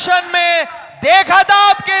दर्शन में देखा था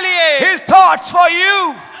आपके लिए, His thoughts for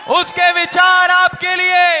you उसके विचार आपके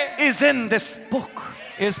लिए is in this book.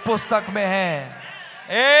 इस पुस्तक में है।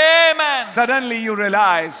 Amen. Suddenly you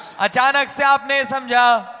realize अचानक से आपने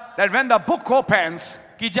समझा that when the book opens,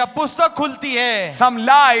 कि जब पुस्तक खुलती है, some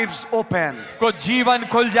lives open. कुछ जीवन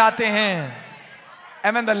खुल जाते हैं।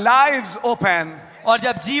 And when the lives open, और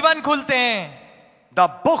जब जीवन खुलते हैं, the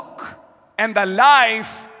book and the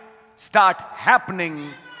life start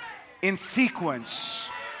happening in sequence.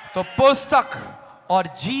 तो पुस्तक और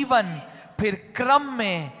जीवन फिर क्रम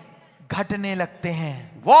में घटने लगते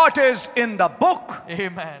हैं। What is in the book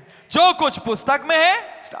Amen. जो कुछ पुस्तक में है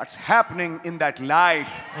starts happening in that life.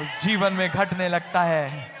 उस जीवन में घटने लगता है।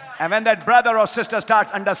 And when that brother or sister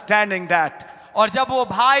starts understanding that, और जब वो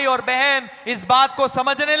भाई और बहन इस बात को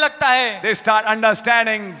समझने लगता है, they start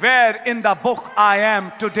understanding where in the book I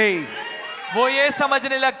am today. वो ये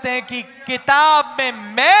समझने लगते हैं कि किताब में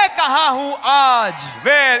मैं कहाँ हूँ आज,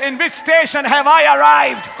 Where, in which station have I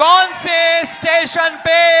arrived? कौन से स्टेशन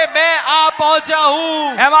पे मैं आ पहुंचा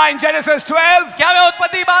हूँ। Am I in Genesis 12? क्या मैं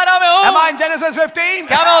उत्पत्ति 12 में Am I हूँ, in Genesis 15?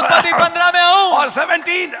 क्या मैं उत्पत्ति 15 में हूँ, Or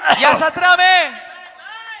 17? या 17 में,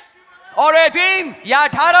 Or 18? या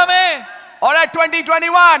 18 में, Or at 20,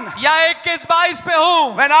 21? या 21-22 पे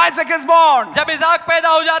हूँ। When Isaac is born, जब इसाक पैदा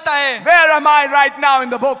हो जाता है, where am I right now in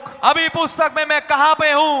the book? अभी पुस्तक में मैं कहाँ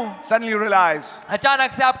पे हूँ। Suddenly you realize,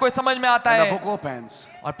 अचानक से आपको समझ में आता when the है book opens,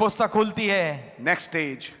 और पुस्तक खुलती है, next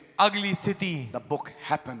stage, अगली स्थिति the book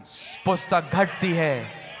happens. पुस्तक घटती है।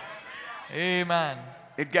 Amen.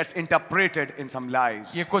 It gets interpreted in some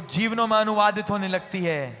lives. ये कुछ जीवनों में अनुवादित होने लगती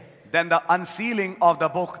है। Then the unsealing of the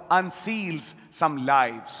book unseals some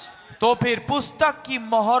lives. तो फिर पुस्तक की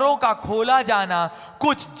मोहरों का खोला जाना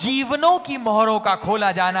कुछ जीवनों की मोहरों का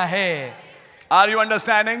खोला जाना है। Are you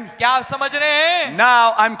understanding? क्या आप समझ रहे हैं?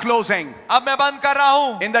 Now I'm closing. अब मैं बंद कर रहा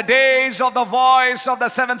हूं। In the days of the voice of the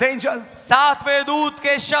seventh angel, सातवें दूत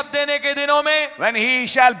के शब्द देने के दिनों में, when he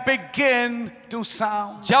shall begin to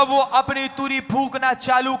sound. जब वो अपनी तुरी फूंकना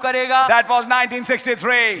चालू करेगा, That was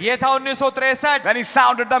 1963. ये था 1963, When he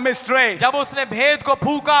sounded the mystery जब उसने भेद को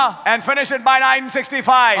फूंका and finished it by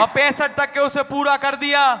 1965. और 65 तक के उसे पूरा कर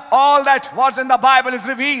दिया। All that was in the Bible is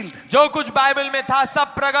revealed. जो कुछ बाइबल में था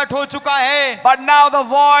सब प्रकट हो चुका है। But now the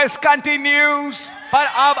voice continues. पर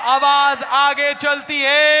अब आवाज आगे चलती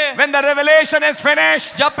है। When the revelation is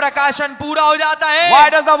finished, जब प्रकाशन पूरा हो जाता है, why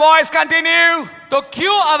does the voice continue? तो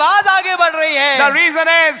क्यों आवाज आगे बढ़ रही है? The reason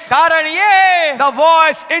is कारण ये है, the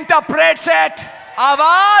voice interprets it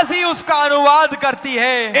आवाज ही उसका अनुवाद करती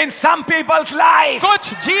है। in some people's life.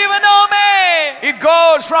 कुछ जीवनों में It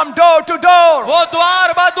goes from door to door, वो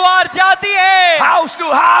द्वार ब द्वार जाती है, house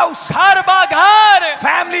to house, घर ब घर,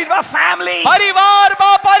 family to family, परिवार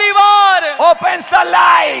ब परिवार, opens the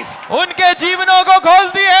life, उनके जीवनों को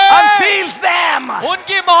खोलती है, unseals them,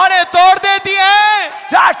 उनकी मोहरें तोड़ देती है,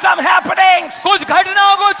 starts some happenings, कुछ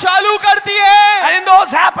घटनाओं को चालू करती है, and in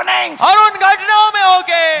those happenings, और उन घटनाओं में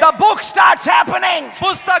होके the book starts happening.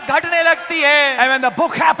 पुस्तक घटने लगती है। And when the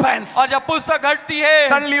book happens, और जब पुस्तक घटती है,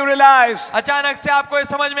 suddenly you realize अचानक से आपको ये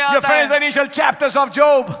समझ में you आता finished the है, initial chapters of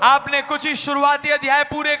Job. आपने कुछ ही शुरुआती अध्याय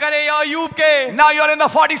पूरे करे या अय्यूब के। Now you're in the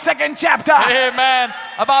 42nd chapter. Amen.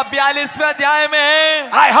 अब आप 42वें अध्याय में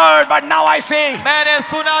हैं। I heard, but now I see. मैंने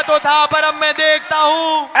सुना तो था पर अब मैं देखता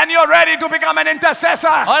हूँ। And you're ready to become an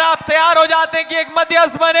intercessor. और आप तैयार हो जाते हैं कि एक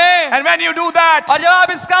मध्यस्थ बने। And when you do that, और जब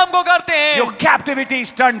आप इस काम को करते हैं, your captivity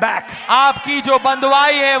is turned back. आपकी जो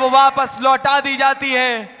बंधुआई है वो वापस लौटा दी जाती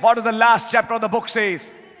है। What does the last chapter of the book says?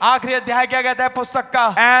 आखिरी अध्याय क्या कहता है पुस्तक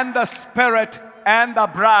का? And the spirit and the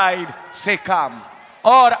bride say, come.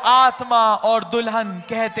 और आत्मा और दुल्हन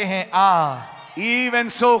कहते हैं आ। Even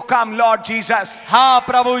so, come, Lord Jesus. हाँ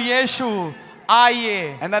प्रभु यीशु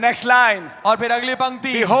आइए। And the next line, और फिर अगली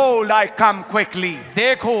पंक्ति, behold, I come quickly.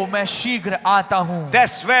 देखो मैं शीघ्र आता हूँ।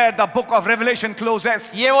 That's where the book of Revelation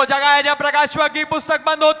closes. ये वो जगह है जब प्रकाशित की पुस्तक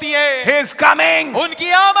बंद होती है। His coming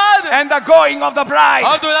उनकी आमद and the going of the bride.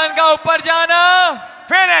 और दुल्हन का ऊपर जाना,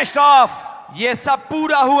 Finished off. ये सब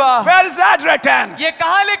पूरा हुआ। Where is that written? ये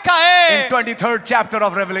कहाँ लिखा है? In 23rd chapter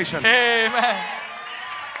of Revelation. Amen.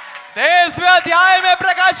 23वें अध्याय में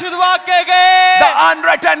प्रकाशित वाक्य के The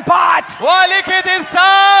unwritten part वो लिखित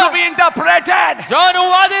हिस्सा to be interpreted जो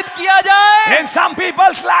अनुवादित किया जाए in some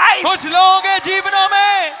people's lives. कुछ लोगों के जीवनों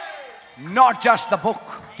में। Not just the book.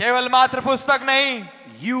 केवल मात्र पुस्तक नहीं,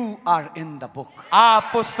 You are in the book. आप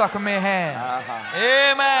पुस्तक में हैं।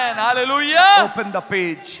 Amen. Hallelujah. Open the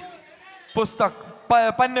page पुस्तक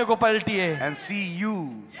पन्ने को पलटिए and see you.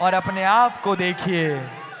 और अपने आप को देखिए।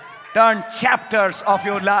 Turn chapters of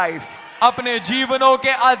your life. अपने जीवनों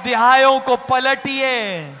के अध्यायों को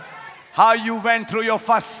पलटिए। How you went through your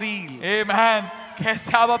first seal. Amen.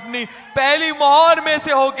 कैसे आप अपनी पहली मोहर में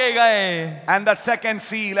से होके गए and that second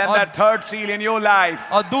seal and और- that third seal in your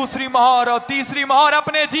life और दूसरी मोहर और तीसरी मोहर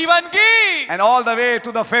अपने जीवन की and all the way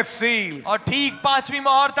to the fifth seal और ठीक पांचवी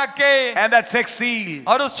मोहर तक के and that sixth seal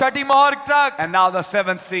और उस छठी मोहर तक and now the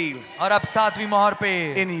seventh seal और अब सातवीं मोहर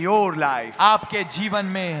पे in your life. आपके जीवन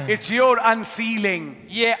में It's your unsealing.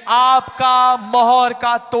 ये आपका मोहर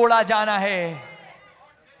का तोड़ा जाना है।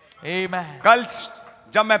 आमीन। कल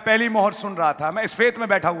जब मैं पहली मोहर सुन रहा था, मैं इस फेथ में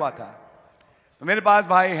बैठा हुआ था, तो मेरे पास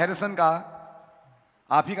भाई हैरिसन का,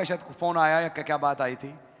 आप ही का शायद फोन आया या क्या बात आई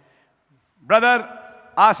थी, ब्रदर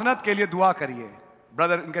आसनत के लिए दुआ करिए।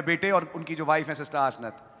 ब्रदर उनके बेटे और उनकी जो वाइफ है सिस्टर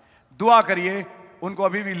आसनत, दुआ करिए, उनको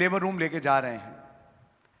अभी भी लेबर रूम लेके जा रहे हैं।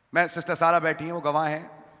 मैं सिस्टर सारा बैठी हैं, वो गवाह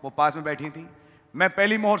हैं, वो पास में बैठी थी। मैं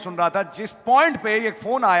पहली मोहर सुन रहा था, जिस पॉइंट पे एक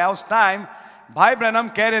फोन आया उस टाइम भाई ब्रैनम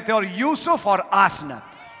कह रहे थे और यूसुफ और आसनत,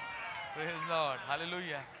 Praise Lord,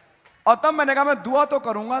 hallelujah। और तब मैंने कहा मैं दुआ तो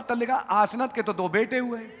करूंगा, तब लिखा आसनत के तो 2 बेटे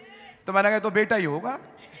हुए, तो मैंने कहा तो बेटा ही होगा,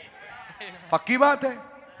 पक्की बात है।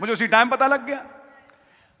 मुझे उसी टाइम पता लग गया।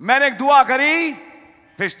 मैंने एक दुआ करी,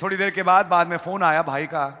 फिर थोड़ी देर के बाद में फोन आया भाई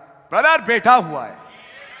का, ब्रदर बेटा हुआ है,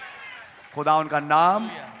 खुदा उनका नाम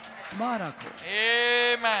मुबारक हो।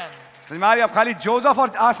 आमीन। हमारी अब खाली जोसेफ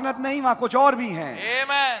और आसनत नहीं, वहां कुछ और भी हैं।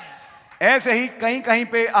 आमीन। ऐसे ही कहीं कहीं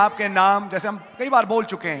पे आपके नाम, जैसे हम कई बार बोल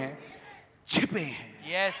चुके हैं, छिपे हैं।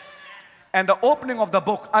 Yes. And the opening of the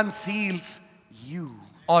book unseals you.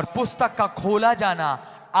 और पुस्तक का खोला जाना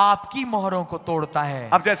आपकी मोहरों को तोड़ता है।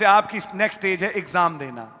 अब जैसे आपकी नेक्स्ट स्टेज है एग्जाम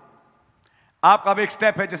देना, आपका अब एक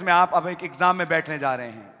स्टेप है जिसमें आप अब एक एग्जाम में बैठने जा रहे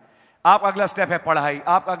हैं। आपका अगला स्टेप है पढ़ाई,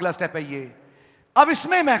 आपका अगला स्टेप है ये। अब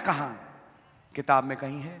इसमें मैं कहां, किताब में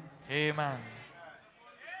कहीं है। आमीन।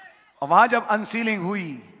 और वहां जब अनसीलिंग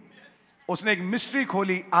हुई, उसने एक मिस्ट्री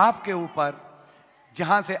खोली आपके ऊपर,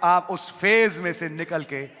 जहां से आप उस फेज में से निकल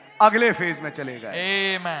के अगले फेज में चले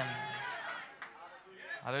गए। आमीन।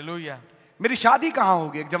 हालेलुया। मेरी शादी कहां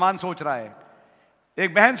होगी, एक जवान सोच रहा है,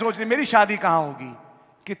 एक बहन सोच रही मेरी शादी कहां होगी,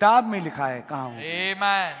 किताब में लिखा है कहां होगी।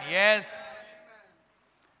 आमीन। यस।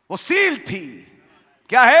 वो सील थी,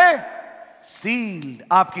 क्या है, सील्ड।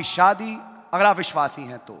 आपकी शादी, अगर आप विश्वासी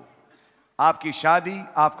हैं तो आपकी शादी,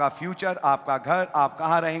 आपका फ्यूचर, आपका घर, आप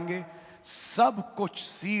कहां रहेंगे, सब कुछ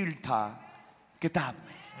सील्ड था किताब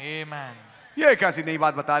में। आमीन। ये कैसी नई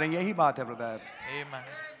बात बता रहे हैं, यही बात है brother.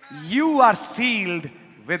 Amen. You are sealed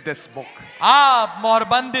with this book. आप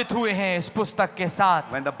मोहरबंदित हुए हैं इस पुस्तक के साथ।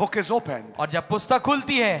 When the book is open, और जब पुस्तक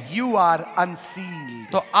खुलती है यू आर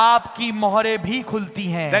अनसील्ड। तो आपकी मोहरें भी खुलती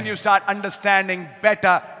हैं। Then you start understanding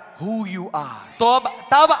better who you are. तो अब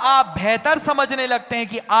तब आप बेहतर समझने लगते हैं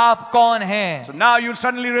कि आप कौन हैं। So now you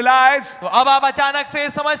suddenly realize तो अब आप अचानक से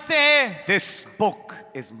समझते हैं this book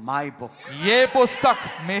is my book. ये पुस्तक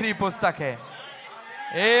मेरी पुस्तक है।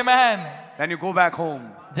 आमीन। When you go back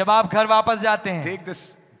home, जब आप घर वापस जाते हैं, take this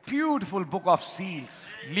beautiful book of seals,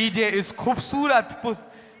 लीजिए इस खूबसूरत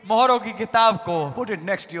मोहरों की किताब को put it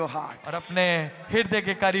next to your heart. और अपने हृदय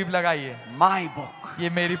के करीब लगाइए। My book, ये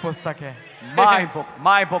मेरी पुस्तक है।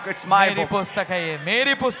 my book, it's my मेरी book. पुस्तक है, ये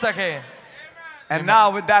मेरी पुस्तक है। And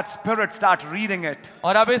now with that spirit start reading it.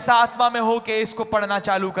 और अब इस आत्मा में होके इसको पढ़ना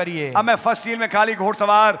चालू करिए। अब मैं फर्स्ट सील में खाली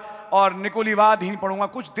घोड़सवार और निकोलीवाद ही पढ़ूंगा,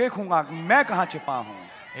 कुछ देखूंगा मैं कहां छिपा हूं।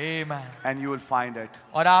 आमीन। And you will find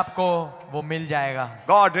it. और आपको वो मिल जाएगा।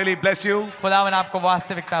 God really bless you. खुदावन आपको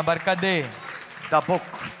वास्तविकता बरकत दे। The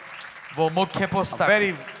book, वो मुख्य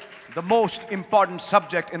पुस्तक, the most important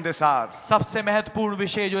subject in this hour. सबसे महत्वपूर्ण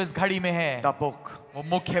विषय जो इस घड़ी में है, The book. वो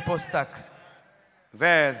मुख्य पुस्तक।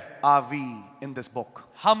 Where are we in this book?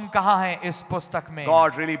 हम कहाँ हैं इस पुस्तक में।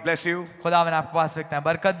 God really bless you. खुदावन आपको वास्तविकता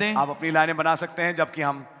बरकत दे। आप अपनी लाइनें बना सकते हैं जबकि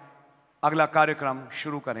हम अगला कार्यक्रम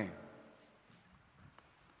शुरू करें।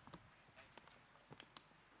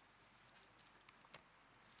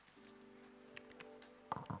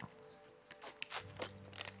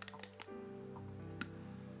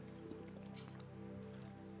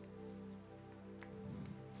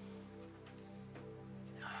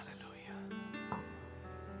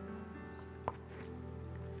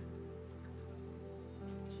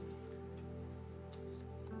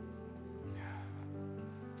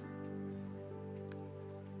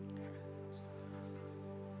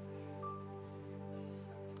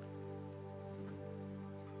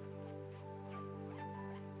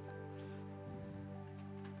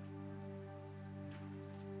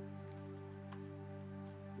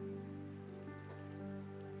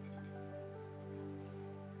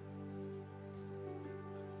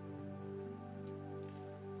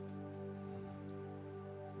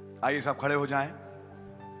 आइए सब खड़े हो जाएं।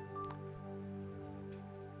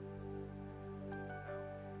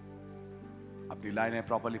 अपनी लाइनें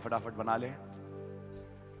प्रॉपर्ली फटाफट बना लें।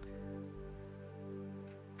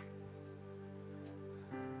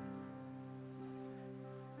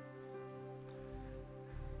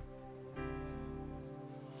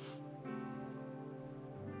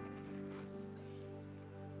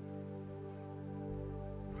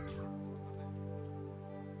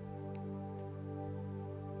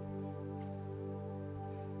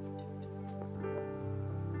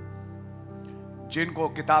 जिनको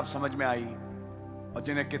किताब समझ में आई और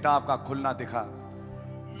जिन्हें किताब का खुलना दिखा,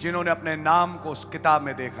 जिन्होंने अपने नाम को उस किताब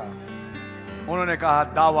में देखा, उन्होंने कहा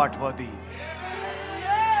thou art worthy,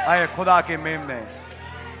 आए खुदा के मेमने,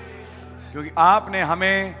 क्योंकि आपने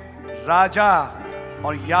हमें राजा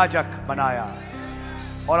और याजक बनाया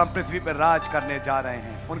और हम पृथ्वी पर राज करने जा रहे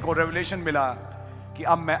हैं। उनको रेवलेशन मिला कि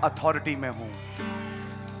अब मैं अथॉरिटी में हूं।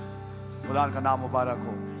 खुदा का नाम मुबारक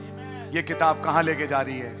हो। ये किताब कहां लेके जा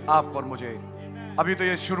रही है आपको और मुझे? अभी तो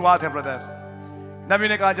ये शुरुआत है ब्रदर। नबी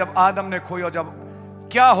ने कहा जब आदम ने खोई, और जब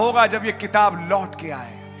क्या होगा जब ये किताब लौट के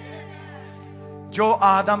आए, जो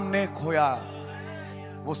आदम ने खोया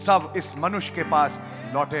वो सब इस मनुष्य के पास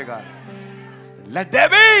लौटेगा। Let there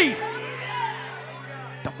be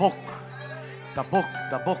the book, the book,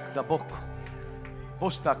 the book, the book.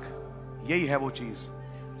 पुस्तक, यही है वो चीज।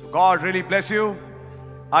 God really bless you।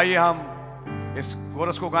 आइए हम इस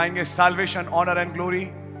कोरस को गाएंगे, Salvation, Honor and Glory।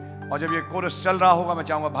 और जब ये कोरस चल रहा होगा, मैं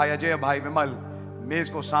चाहूंगा भाई अजय, भाई विमल मेज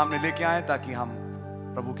को सामने लेके आए ताकि हम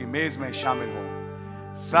प्रभु की मेज में शामिल हो।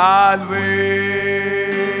 Salvation,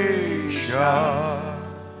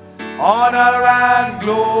 honor and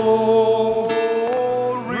glory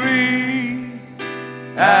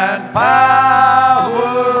and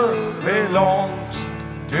power belongs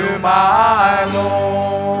to my Lord.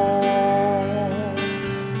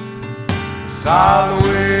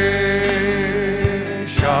 Salvation,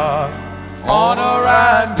 honor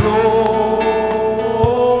and glory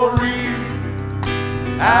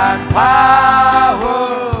and power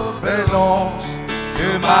belongs to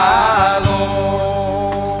my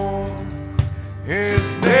Lord.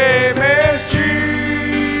 His name is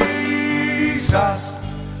Jesus,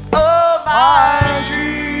 oh my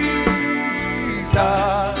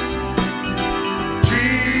Jesus,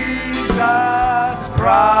 Jesus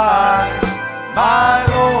Christ, my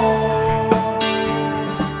Lord.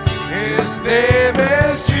 His name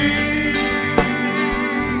is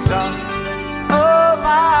Jesus, oh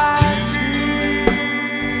my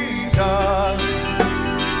Jesus,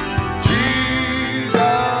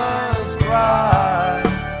 Jesus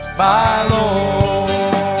Christ, my Lord.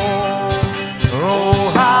 Oh,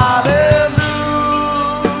 hallelujah,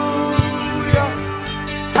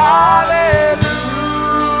 hallelujah,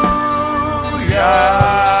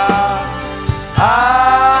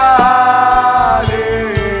 hallelujah,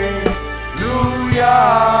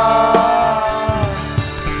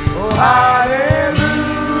 oh, hallelujah,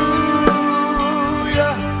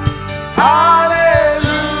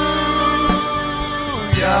 hallelujah,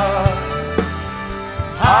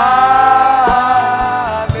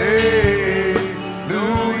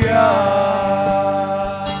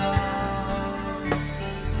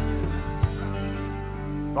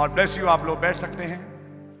 God bless you. आप लोग बैठ सकते हैं।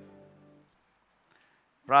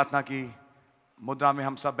 प्रार्थना की मुद्रा में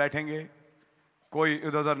हम सब बैठेंगे, कोई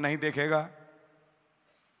इधर उधर नहीं देखेगा,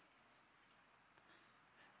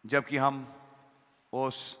 जबकि हम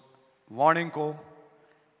उस वार्निंग को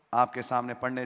आपके सामने पढ़ने